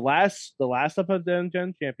the last Up Up Down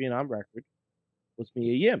Down champion on record was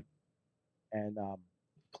Mia Yim, and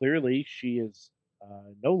clearly she is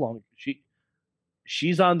no longer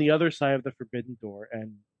she's on the other side of the Forbidden Door,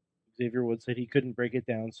 and Xavier Woods said he couldn't break it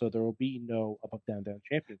down, so there will be no Up Up Down Down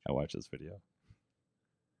championship. I watched this video.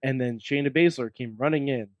 And then Shayna Baszler came running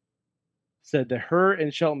in, said that her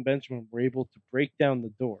and Shelton Benjamin were able to break down the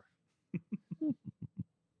door.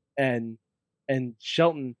 and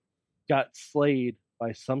Shelton got slayed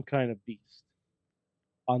by some kind of beast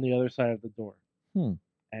on the other side of the door. And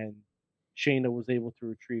Shayna was able to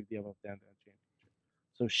retrieve the Up Up Down Down championship.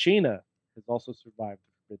 So Shayna has also survived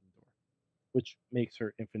the Forbidden Door, which makes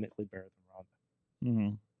her infinitely better than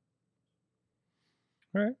Ronda.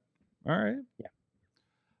 All right. Yeah.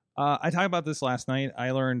 I talked about this last night.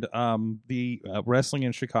 I learned the wrestling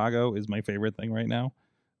in Chicago is my favorite thing right now.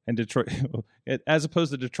 And Detroit, as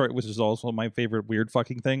opposed to Detroit, which is also my favorite weird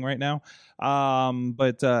fucking thing right now.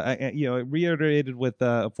 But it reiterated with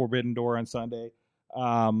Forbidden Door on Sunday.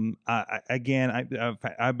 I've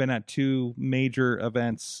been at 2 major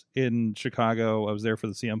events in Chicago. I was there for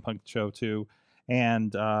the CM Punk show too,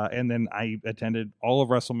 and then I attended all of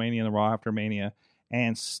WrestleMania and the Raw After Mania,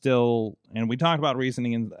 and we talked about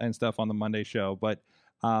reasoning and stuff on the Monday show, but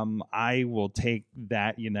I will take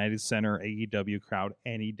that United Center AEW crowd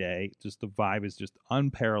any day. Just the vibe is just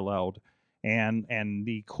unparalleled. And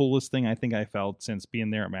the coolest thing I think I felt since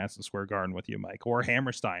being there at Madison Square Garden with you, Mike, or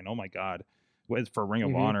Hammerstein, oh my God, was for Ring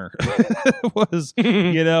of Honor was,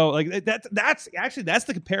 like that's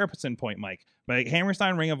the comparison point, Mike. Like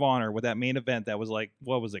Hammerstein Ring of Honor with that main event that was like,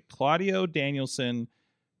 what was it? Claudio, Danielson,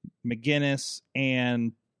 McGuinness,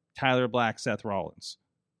 and Tyler Black, Seth Rollins.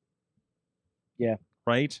 Yeah.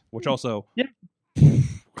 Right? Which also... Yeah.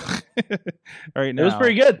 Right now. It was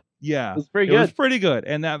pretty good. Yeah. It was pretty good.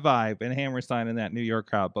 And that vibe and Hammerstein and that New York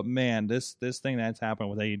crowd. But man, this thing that's happened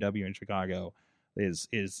with AEW in Chicago is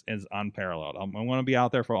unparalleled. I'm going to be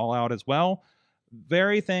out there for All Out as well.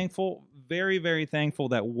 Very thankful, very, very thankful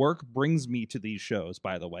that work brings me to these shows,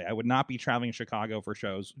 by the way. I would not be traveling to Chicago for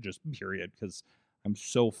shows, just period, because I'm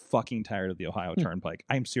so fucking tired of the Ohio Turnpike.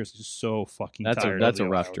 I'm seriously so fucking tired. That's of the a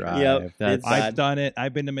rough Ohio drive. Yep, I've done it.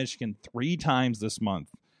 I've been to Michigan 3 times this month,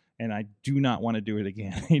 and I do not want to do it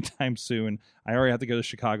again anytime soon. I already have to go to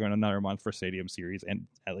Chicago in another month for Stadium Series, and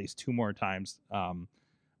at least 2 more times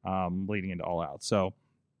leading into All Out. So,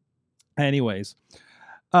 anyways,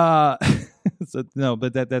 so no,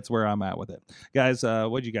 but that's where I'm at with it, guys.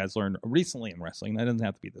 What did you guys learn recently in wrestling? That doesn't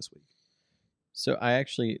have to be this week. So I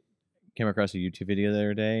actually came across a YouTube video the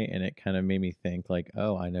other day, and it kind of made me think like,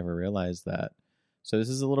 oh, I never realized that. So this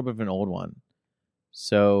is a little bit of an old one.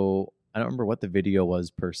 So I don't remember what the video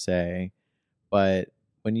was per se, but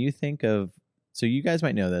when you think of, so you guys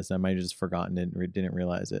might know this, I might have just forgotten it and didn't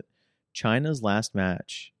realize it. China's last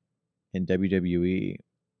match in WWE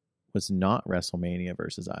was not WrestleMania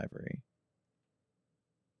versus Ivory.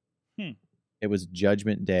 It was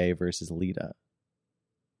Judgment Day versus Lita.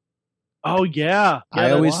 Oh yeah.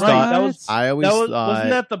 I always thought that was thought,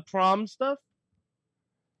 wasn't that the prom stuff?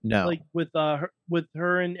 no. Like with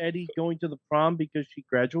her and Eddie going to the prom because she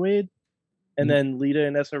graduated, and then Lita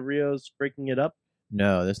and Essa Rios breaking it up.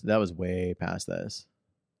 No, that was way past this.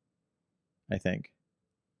 I think.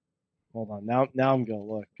 Hold on, now I'm gonna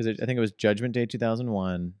look Because I think it was Judgment Day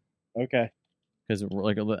 2001. Okay. Because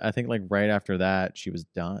like I think like right after that she was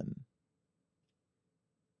done.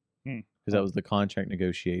 Because that was the contract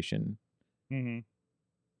negotiation. Mm-hmm.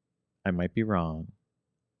 I might be wrong,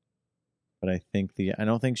 but I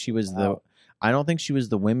don't think she was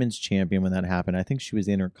the women's champion when that happened. I think she was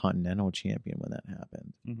the Intercontinental champion when that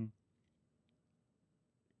happened. Mm-hmm.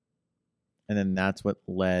 And then that's what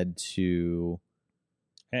led to.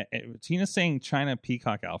 Tina's saying China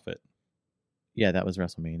peacock outfit. Yeah, that was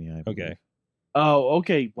WrestleMania. I believe. Okay. Oh,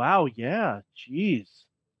 okay. Wow. Yeah. Jeez.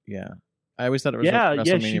 Yeah, I always thought it was she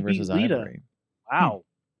WrestleMania beat versus Lita. Ivory. Wow.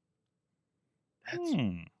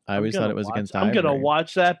 I always thought it was against I'm Ivory. gonna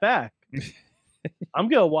watch that back. I'm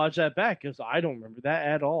gonna watch that back because I don't remember that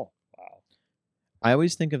at all. Wow. I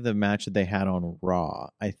always think of the match that they had on Raw.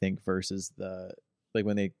 I think versus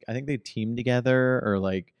when I think they teamed together, or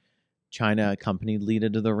like China accompanied Lita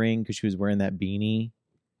to the ring because she was wearing that beanie.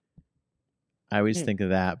 I always think of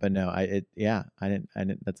that, but no, I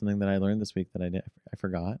didn't. That's something that I learned this week that I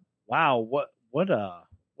forgot. Wow, what a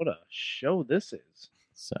show this is.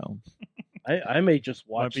 So I may just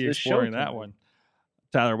watch Might be this show. exploring that one.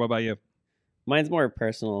 Tyler, what about you? Mine's more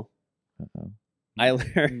personal. Uh-oh. I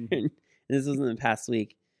learned this was in the past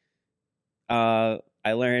week. I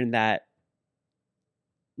learned that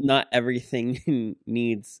not everything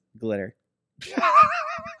needs glitter.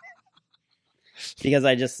 Because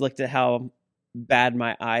I just looked at how bad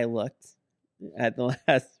my eye looked at the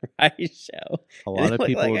last Rise show. A lot of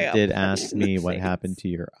people like did ask me what happened to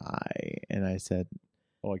your eye, and I said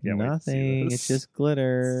Oh, I can't wait to see nothing. this. It's just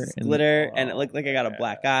glitter. It's glitter, and it looked like I got a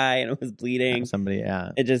black eye, and it was bleeding. Somebody,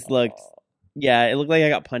 yeah. It just looked, it looked like I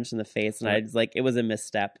got punched in the face, and I was like, it was a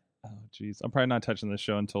misstep. Oh, jeez. I'm probably not touching this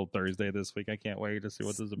show until Thursday this week. I can't wait to see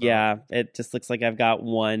what this is about. Yeah, it just looks like I've got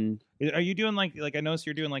one. Are you doing like I noticed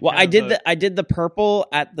you're doing like? Well, kind of I did the purple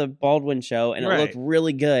at the Baldwin show, and it looked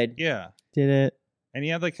really good. Yeah. Did it? And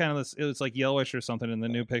you have like kind of this. It was like yellowish or something in the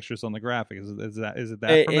new pictures on the graphic. Is it that from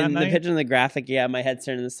that in the night? picture in the graphic? Yeah, my head's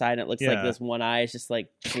turned to the side, and it looks like this one eye is just like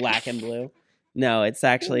black and blue. No, it's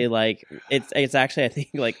actually like it's actually I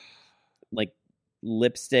think like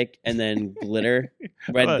lipstick and then glitter,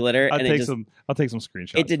 red glitter, I'll and take some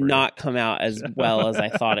screenshots. it did for you. not come out as well as I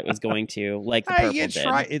thought it was going to, like the purple you did.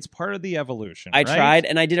 try. It's part of the evolution. I right? tried,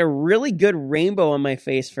 and I did a really good rainbow on my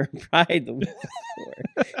face for Pride the week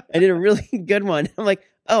before. I did a really good one. I'm like,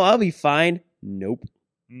 oh, I'll be fine. Nope.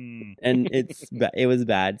 And it was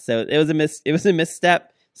bad. So it was a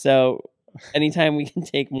misstep. So anytime we can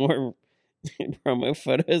take more promo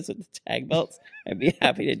photos with the tag belts, I'd be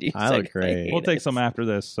happy to do so. I look great. We'll take some after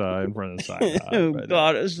this in front of the sign. Oh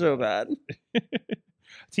God, it's so bad.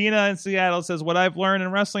 Tina in Seattle says, what I've learned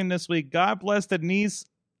in wrestling this week, God bless Denise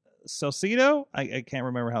Salcido. I can't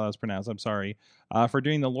remember how that was pronounced. I'm sorry. For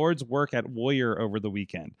doing the Lord's work at Warrior over the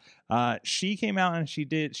weekend. She came out and she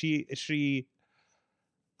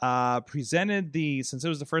presented since it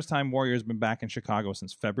was the first time Warrior's been back in Chicago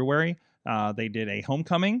since February. They did a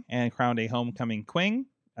homecoming and crowned a homecoming king.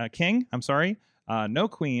 No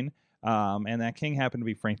queen. And that king happened to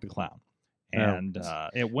be Frank the Clown. And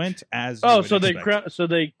it went as so they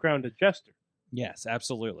crowned a jester. Yes,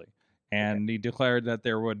 absolutely. And he declared that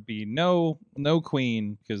there would be no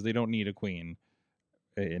queen because they don't need a queen,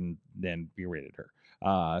 and then berated her.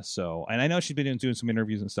 And I know she's been doing some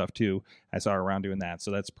interviews and stuff too. I saw her around doing that.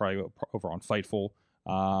 So that's probably over on Fightful.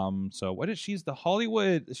 So what is she's the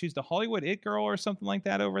Hollywood it girl or something like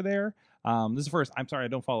that over there. This is the first. I'm sorry, I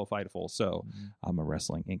don't follow Fightful, so I'm a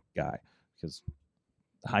Wrestling Inc. guy because.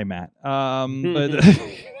 Hi Matt. But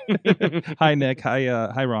hi Nick.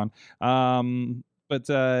 Hi Ron.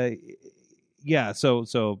 Yeah.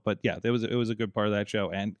 But yeah, it was a good part of that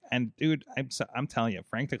show. And dude, I'm telling you,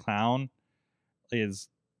 Frank the Clown is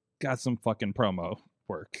got some fucking promo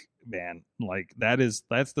work, man. Like that's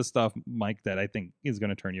the stuff, Mike, that I think is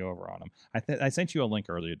going to turn you over on him. I sent you a link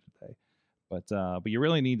earlier today, but you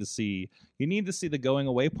really need to see the going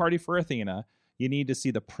away party for Athena. You need to see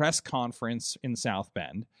the press conference in South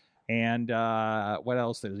Bend. And what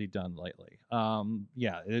else has he done lately?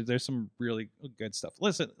 Yeah, there's some really good stuff.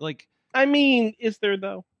 Listen, like... I mean, is there,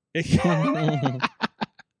 though?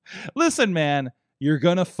 Listen, man, you're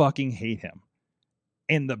going to fucking hate him.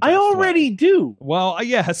 In the best I already way. Do. Well,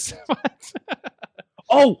 yes.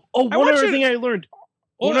 One other thing I learned.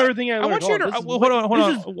 One other thing I learned. I want you to... Hold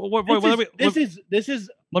on. This is...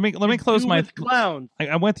 Let me close my clowns.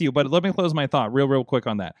 I'm with you, but let me close my thought real quick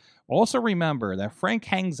on that. Also remember that Frank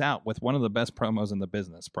hangs out with one of the best promos in the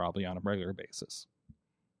business, probably on a regular basis.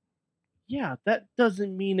 Yeah, that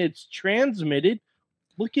doesn't mean it's transmitted.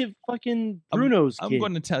 Look at fucking Bruno's kid. I'm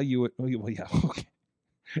going to tell you. Well, yeah, okay.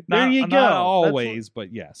 There you go. Not always,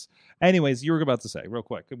 but yes. Anyways, you were about to say real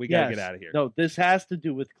quick. We got to get out of here. No, this has to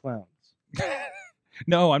do with clowns.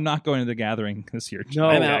 No, I'm not going to the gathering this year. No,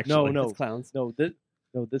 I'm out. No, It's clowns. No,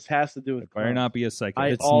 this has to do with clowns. Better not be a psycho.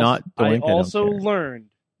 It's not Doink. I also learned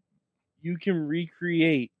you can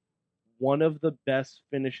recreate one of the best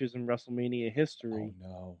finishes in WrestleMania history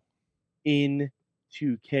in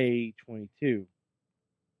 2K22.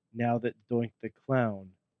 Now that Doink the Clown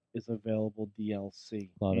is available DLC.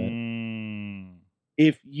 Love it.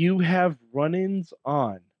 If you have run-ins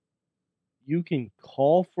on, you can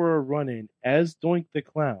call for a run-in as Doink the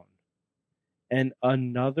Clown, and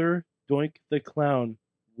another Doink the Clown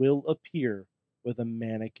will appear with a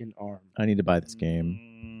mannequin arm. I need to buy this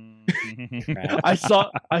game. I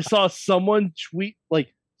saw someone tweet,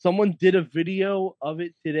 like someone did a video of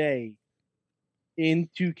it today in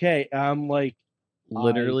 2K. I'm like,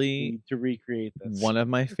 literally I need to recreate this. One of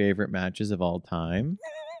my favorite matches of all time.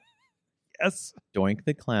 Yes. Doink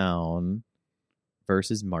the Clown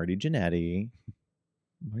versus Marty Jannetty.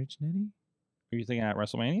 Marty Jannetty? Are you thinking at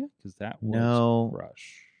WrestleMania? Because that was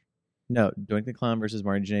Rush. No, Doink the Clown versus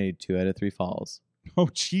Marty Jannetty, 2 out of 3 falls. Oh,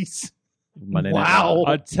 jeez. Monday Night Wow.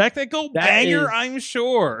 Raw. A technical banger, I'm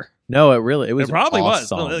sure. No, it was probably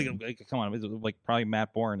awesome. was. Come on, it was like probably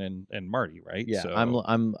Matt Bourne and Marty, right? Yeah, so, I will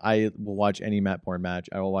watch any Matt Bourne match.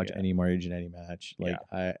 I will watch any Marty Jannetty match.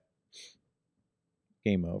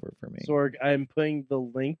 Game over for me. Sorg, I'm putting the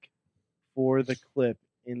link for the clip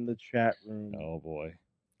in the chat room. Oh boy,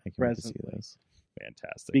 I can't wait to see this.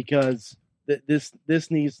 Fantastic. Because this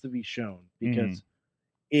needs to be shown because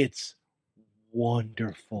it's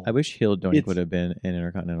wonderful. I wish Heel Doink would have been an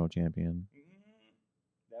Intercontinental Champion.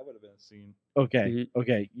 That would have been a scene. Okay,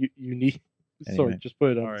 okay. You need. Anyway. Sorry, just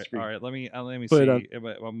put it on the screen. All right. Let me Put see. it on-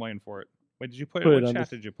 I'm waiting for it. Wait, did you put Put it? it What on chat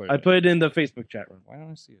the- did you put it? I put it in the Facebook chat room. Why don't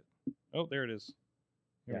I see it? Oh, there it is.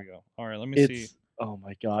 Here we go. All right, let me see. Oh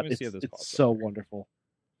my god, Let me see if this it's pops so up here. wonderful.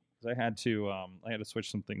 'Cause I had to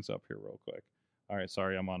switch some things up here real quick. All right,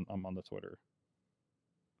 sorry, I'm on the Twitter.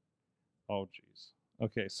 Oh jeez.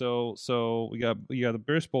 Okay, so we got the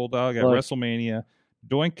British Bulldog at Look. WrestleMania.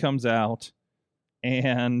 Doink comes out.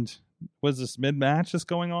 And was this mid-match just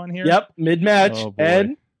going on here? Yep, mid-match. Oh, boy.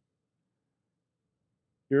 And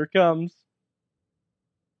here it comes.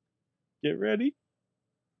 Get ready.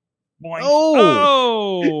 Boink.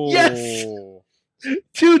 Oh! Oh! Yes!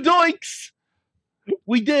 2 doinks!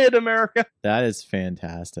 We did, America. That is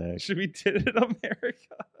fantastic. Should we did it,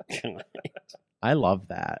 America? I love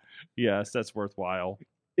that. Yes, that's worthwhile.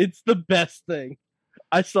 It's the best thing.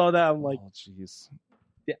 I saw that. I'm like, oh, jeez.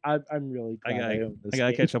 yeah, I'm really glad I own this I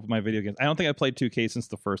gotta game. catch up with my video games. I don't think I played 2K since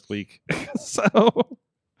the first week, so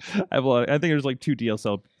I think there's like 2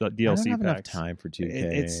 DLC I don't have enough packs. time for 2K.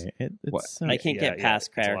 It's- It's so, I can't get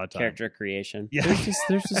past it's a lot of time. character creation. Yeah,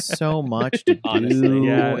 there's just so much to Honestly, do.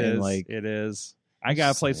 yeah, it and is. like It is. I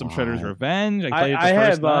gotta play some a Shredder's lot. Revenge. I I played it the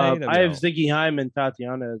first have night. I have Ziggy Heim and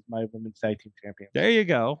Tatiana as my women's tag team champions. There you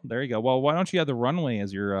go. There you go. Well, why don't you have the Runway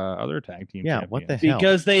as your other tag team? yeah, champion? what the hell?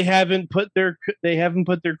 Because they haven't put their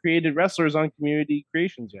created wrestlers on community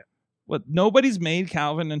creations yet. What? Nobody's made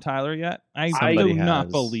Calvin and Tyler yet. I Somebody do not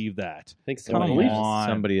has. believe that. I think so. Come believe it. on,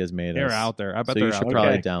 Somebody has made they're us. out there. I bet So they're you out should there.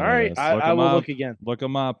 probably Okay. download All right, us. I Look 'em will up. look again. Look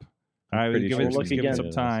them up. I'm I would pretty give sure it, Look give it again.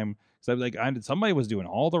 some time. So like somebody was doing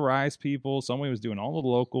all the Rise people, somebody was doing all the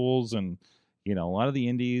locals, and a lot of the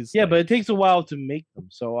indies. Yeah, like, but it takes a while to make them.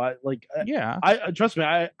 So I yeah, I trust me.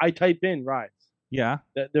 I type in Rise. yeah.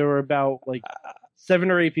 That there were about like 7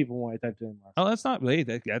 or 8 people when I typed it in last. Oh, that's not really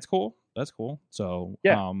that's cool. That's cool. So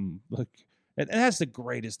Yeah. look, and that's the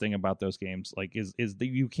greatest thing about those games. Like is that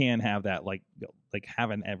you can have that like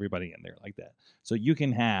having everybody in there like that. So you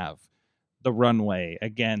can have the Runway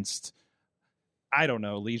against, I don't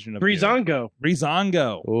know, Legion of Doom.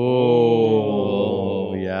 Breezango.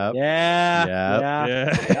 Oh, yeah. Yeah. Yep.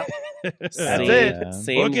 Yeah. That's Same, it.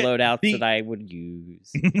 Same Book it. loadouts that I would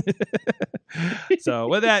use. So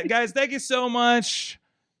with that, guys, thank you so much.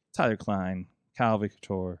 Tyler Klein, Kyle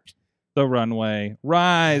Couture, the Runway,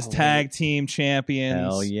 Rise Tag Team Champions.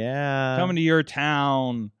 Hell yeah. Coming to your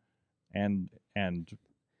town, and a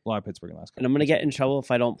lot of Pittsburgh and last. And I'm gonna get in trouble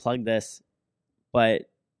if I don't plug this, but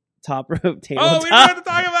Top Rope Tabletop. Oh, we don't have to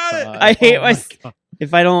talk about it. I hate my my.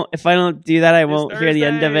 If I don't do that, I won't hear the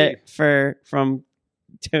end of Thursday. it from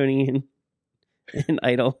Tony and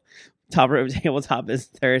Idol. Top Rope Tabletop is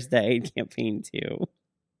Thursday, campaign 2.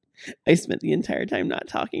 I spent the entire time not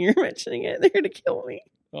talking or mentioning it. They're gonna kill me.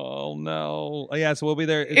 Oh no! Oh, yeah, so we'll be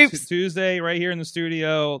there. Oops. It's Tuesday, right here in the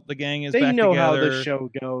studio. The gang is They back know together. how this show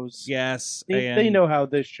goes. Yes, They and know how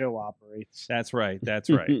this show operates. that's right. That's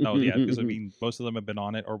right. Oh yeah, because I mean, most of them have been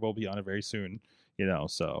on it or will be on it very soon.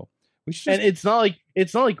 So we should. And it's not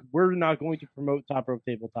like we're not going to promote Top Rope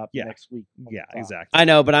Tabletop Yeah. next week. yeah, exactly. I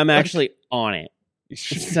know, but I'm actually on it.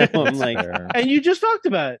 So I'm like, Fair. And you just talked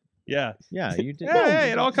about it. yeah. Yeah, you did. Yeah,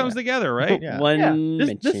 it all comes together, right? Yeah. one Yeah.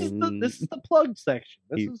 This is mention. the plug section.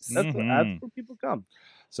 Oops. That's Mhm. where people come.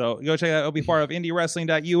 So go check that out. It'll be part of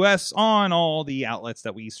IndieWrestling.us on all the outlets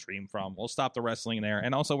that we stream from. We'll stop the wrestling there.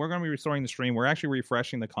 And also, we're going to be restoring the stream. We're actually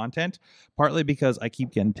refreshing the content, partly because I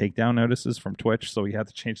keep getting takedown notices from Twitch, so we have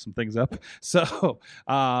to change some things up. So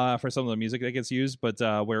for some of the music that gets used, but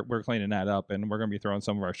we're cleaning that up, and we're going to be throwing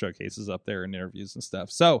some of our showcases up there and interviews and stuff.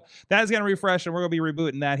 So that is going to refresh, and we're going to be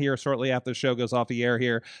rebooting that here shortly after the show goes off the air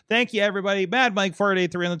here. Thank you, everybody. Mad Mike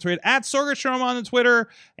 483 on the Twitter, at Sorgatron on the Twitter,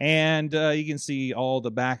 and you can see all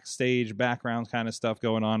the backstage background kind of stuff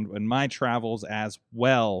going on in my travels as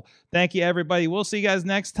well. Thank you, everybody. We'll see you guys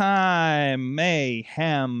next time.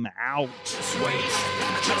 Mayhem out. Just wait,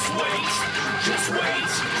 just wait, just wait,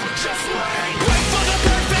 just wait. Wait for the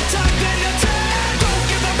perfect time, then attack. Don't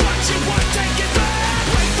give up what you want, take it back.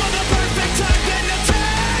 Wait for the perfect time, then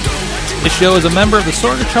attack. Do what you This show is a member of the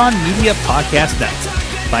Sorgatron Media Podcast Network.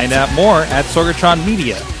 Find out more at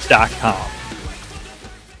sorgatronmedia.com.